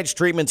 leading-edge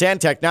treatments, and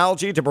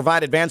technology to provide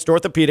advanced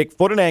orthopedic,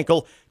 foot and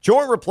ankle,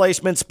 joint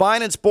replacement,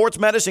 spine, and sports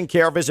medicine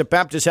care. Visit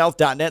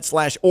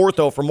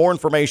baptisthealth.net/ortho for more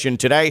information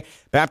today.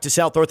 Baptist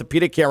Health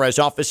Orthopedic Care has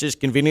offices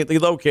conveniently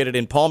located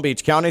in Palm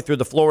Beach County through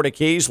the Florida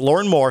Keys.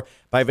 Learn more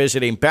by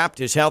visiting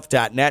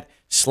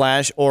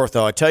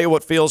baptisthealth.net/ortho. I tell you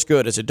what feels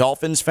good as a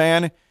Dolphins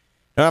fan.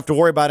 Don't have to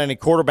worry about any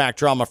quarterback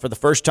drama for the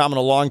first time in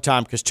a long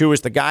time because Tua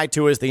is the guy.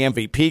 Tua is the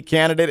MVP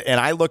candidate. And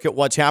I look at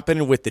what's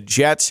happening with the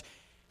Jets,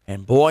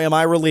 and boy, am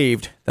I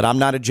relieved that I'm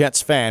not a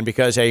Jets fan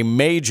because a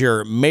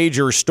major,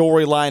 major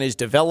storyline is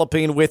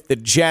developing with the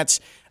Jets.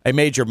 A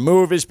major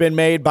move has been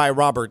made by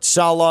Robert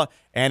Saleh,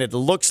 and it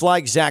looks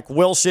like Zach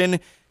Wilson,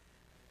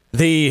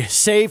 the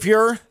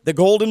savior, the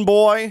golden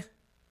boy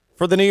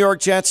for the New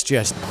York Jets,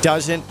 just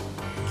doesn't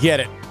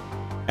get it.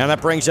 And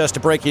that brings us to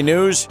breaking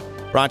news,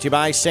 brought to you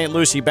by St.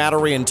 Lucie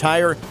Battery and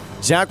Tire.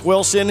 Zach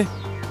Wilson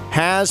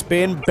has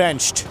been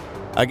benched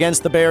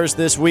against the Bears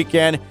this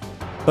weekend.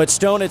 But,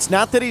 Stone, it's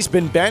not that he's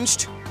been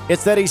benched.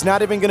 It's that he's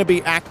not even going to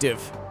be active.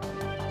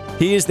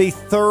 He is the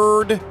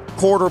third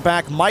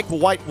quarterback. Mike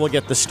White will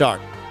get the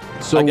start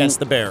against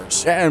the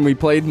Bears. And we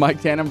played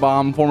Mike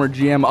Tannenbaum, former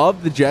GM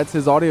of the Jets,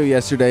 his audio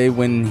yesterday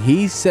when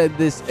he said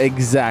this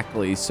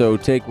exactly. So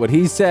take what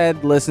he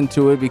said, listen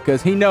to it,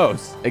 because he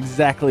knows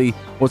exactly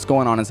what's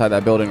going on inside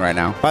that building right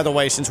now. By the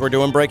way, since we're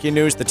doing breaking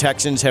news, the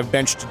Texans have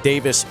benched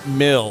Davis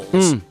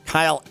Mills.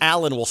 Kyle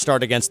Allen will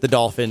start against the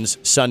Dolphins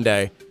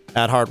Sunday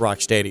at Hard Rock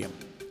Stadium.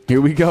 Here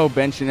we go,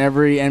 benching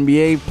every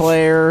NBA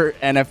player,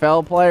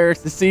 NFL player. It's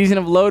the season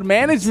of load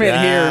management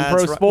here in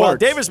pro sports. Well,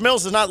 Davis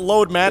Mills is not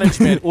load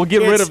management. We'll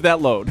get rid of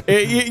that load.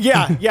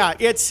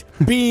 It's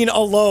being a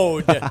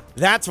load.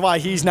 That's why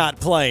he's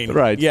not playing.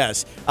 Right.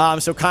 Yes.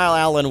 So Kyle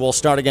Allen will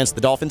start against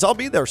the Dolphins. I'll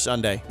be there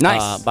Sunday.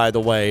 Nice. By the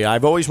way,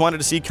 I've always wanted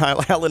to see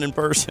Kyle Allen in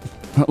person.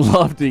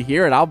 Love to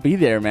hear it. I'll be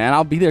there, man.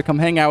 I'll be there. Come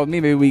hang out with me.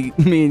 Maybe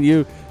me and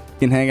you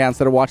can hang out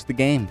instead of watch the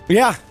game.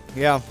 Yeah,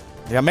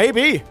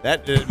 maybe.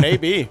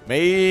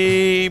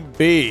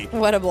 Maybe.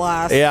 What a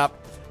blast. Yeah.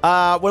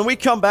 When we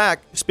come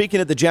back,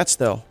 speaking of the Jets,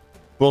 though,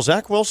 will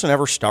Zach Wilson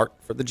ever start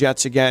for the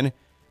Jets again?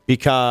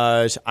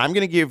 Because I'm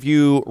going to give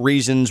you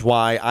reasons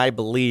why I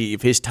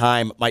believe his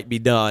time might be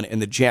done and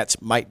the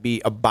Jets might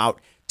be about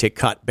to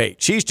cut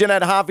bait. She's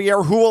Jeanette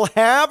Javier, who will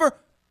have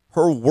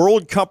her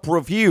World Cup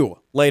review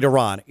later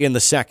on in the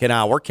second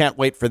hour. Can't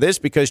wait for this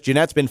because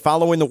Jeanette's been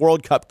following the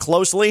World Cup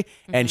closely,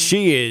 and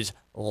she is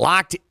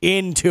locked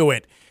into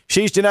it.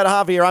 She's Jeanette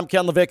Javier. I'm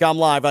Ken Levick. I'm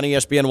live on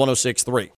ESPN 106.3.